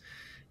nuggets.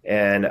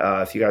 And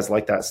if you guys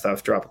like that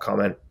stuff, drop a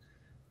comment.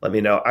 Let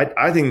me know.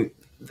 I think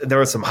there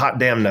was some hot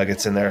damn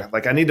nuggets in there.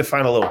 Like I need to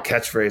find a little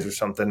catchphrase or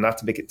something, not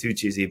to make it too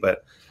cheesy,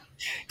 but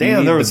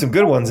damn, there were some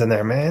good ones in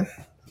there, man.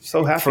 I'm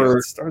so happy I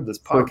started this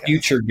podcast. For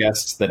future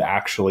guests that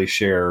actually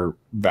share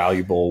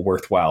valuable,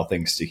 worthwhile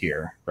things to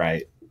hear,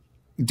 right?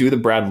 Do the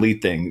Brad Lee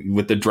thing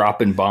with the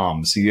dropping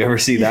bombs. You ever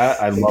see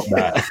that? I love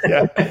that.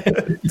 Yeah,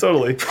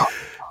 totally.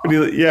 We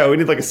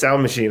need like a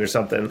sound machine or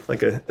something.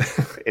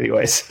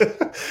 Anyways.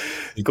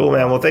 Cool,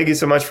 man. Well, thank you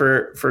so much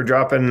for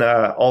dropping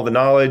all the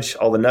knowledge,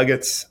 all the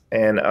nuggets,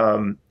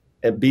 and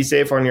be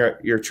safe on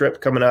your trip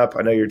coming up.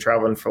 I know you're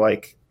traveling for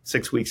like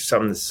 6 weeks or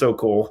something. That's so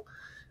cool.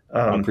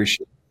 I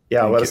appreciate it.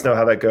 Yeah, let us know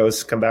how that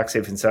goes. Come back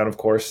safe and sound, of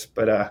course.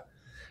 But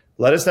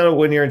let us know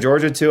when you're in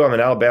Georgia too. I'm in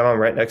Alabama. I'm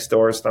right next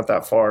door. It's not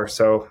that far.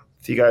 So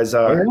if you guys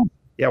want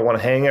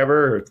to hang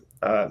ever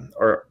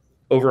or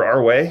over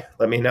our way,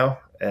 let me know.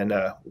 And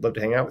we'd love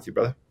to hang out with you,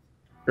 brother.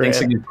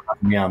 Thanks again for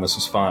having me on. This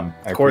was fun.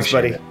 Of course,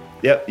 buddy.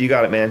 Yep, you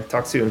got it, man.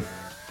 Talk soon.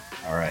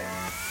 All right.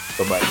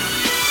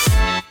 Bye-bye.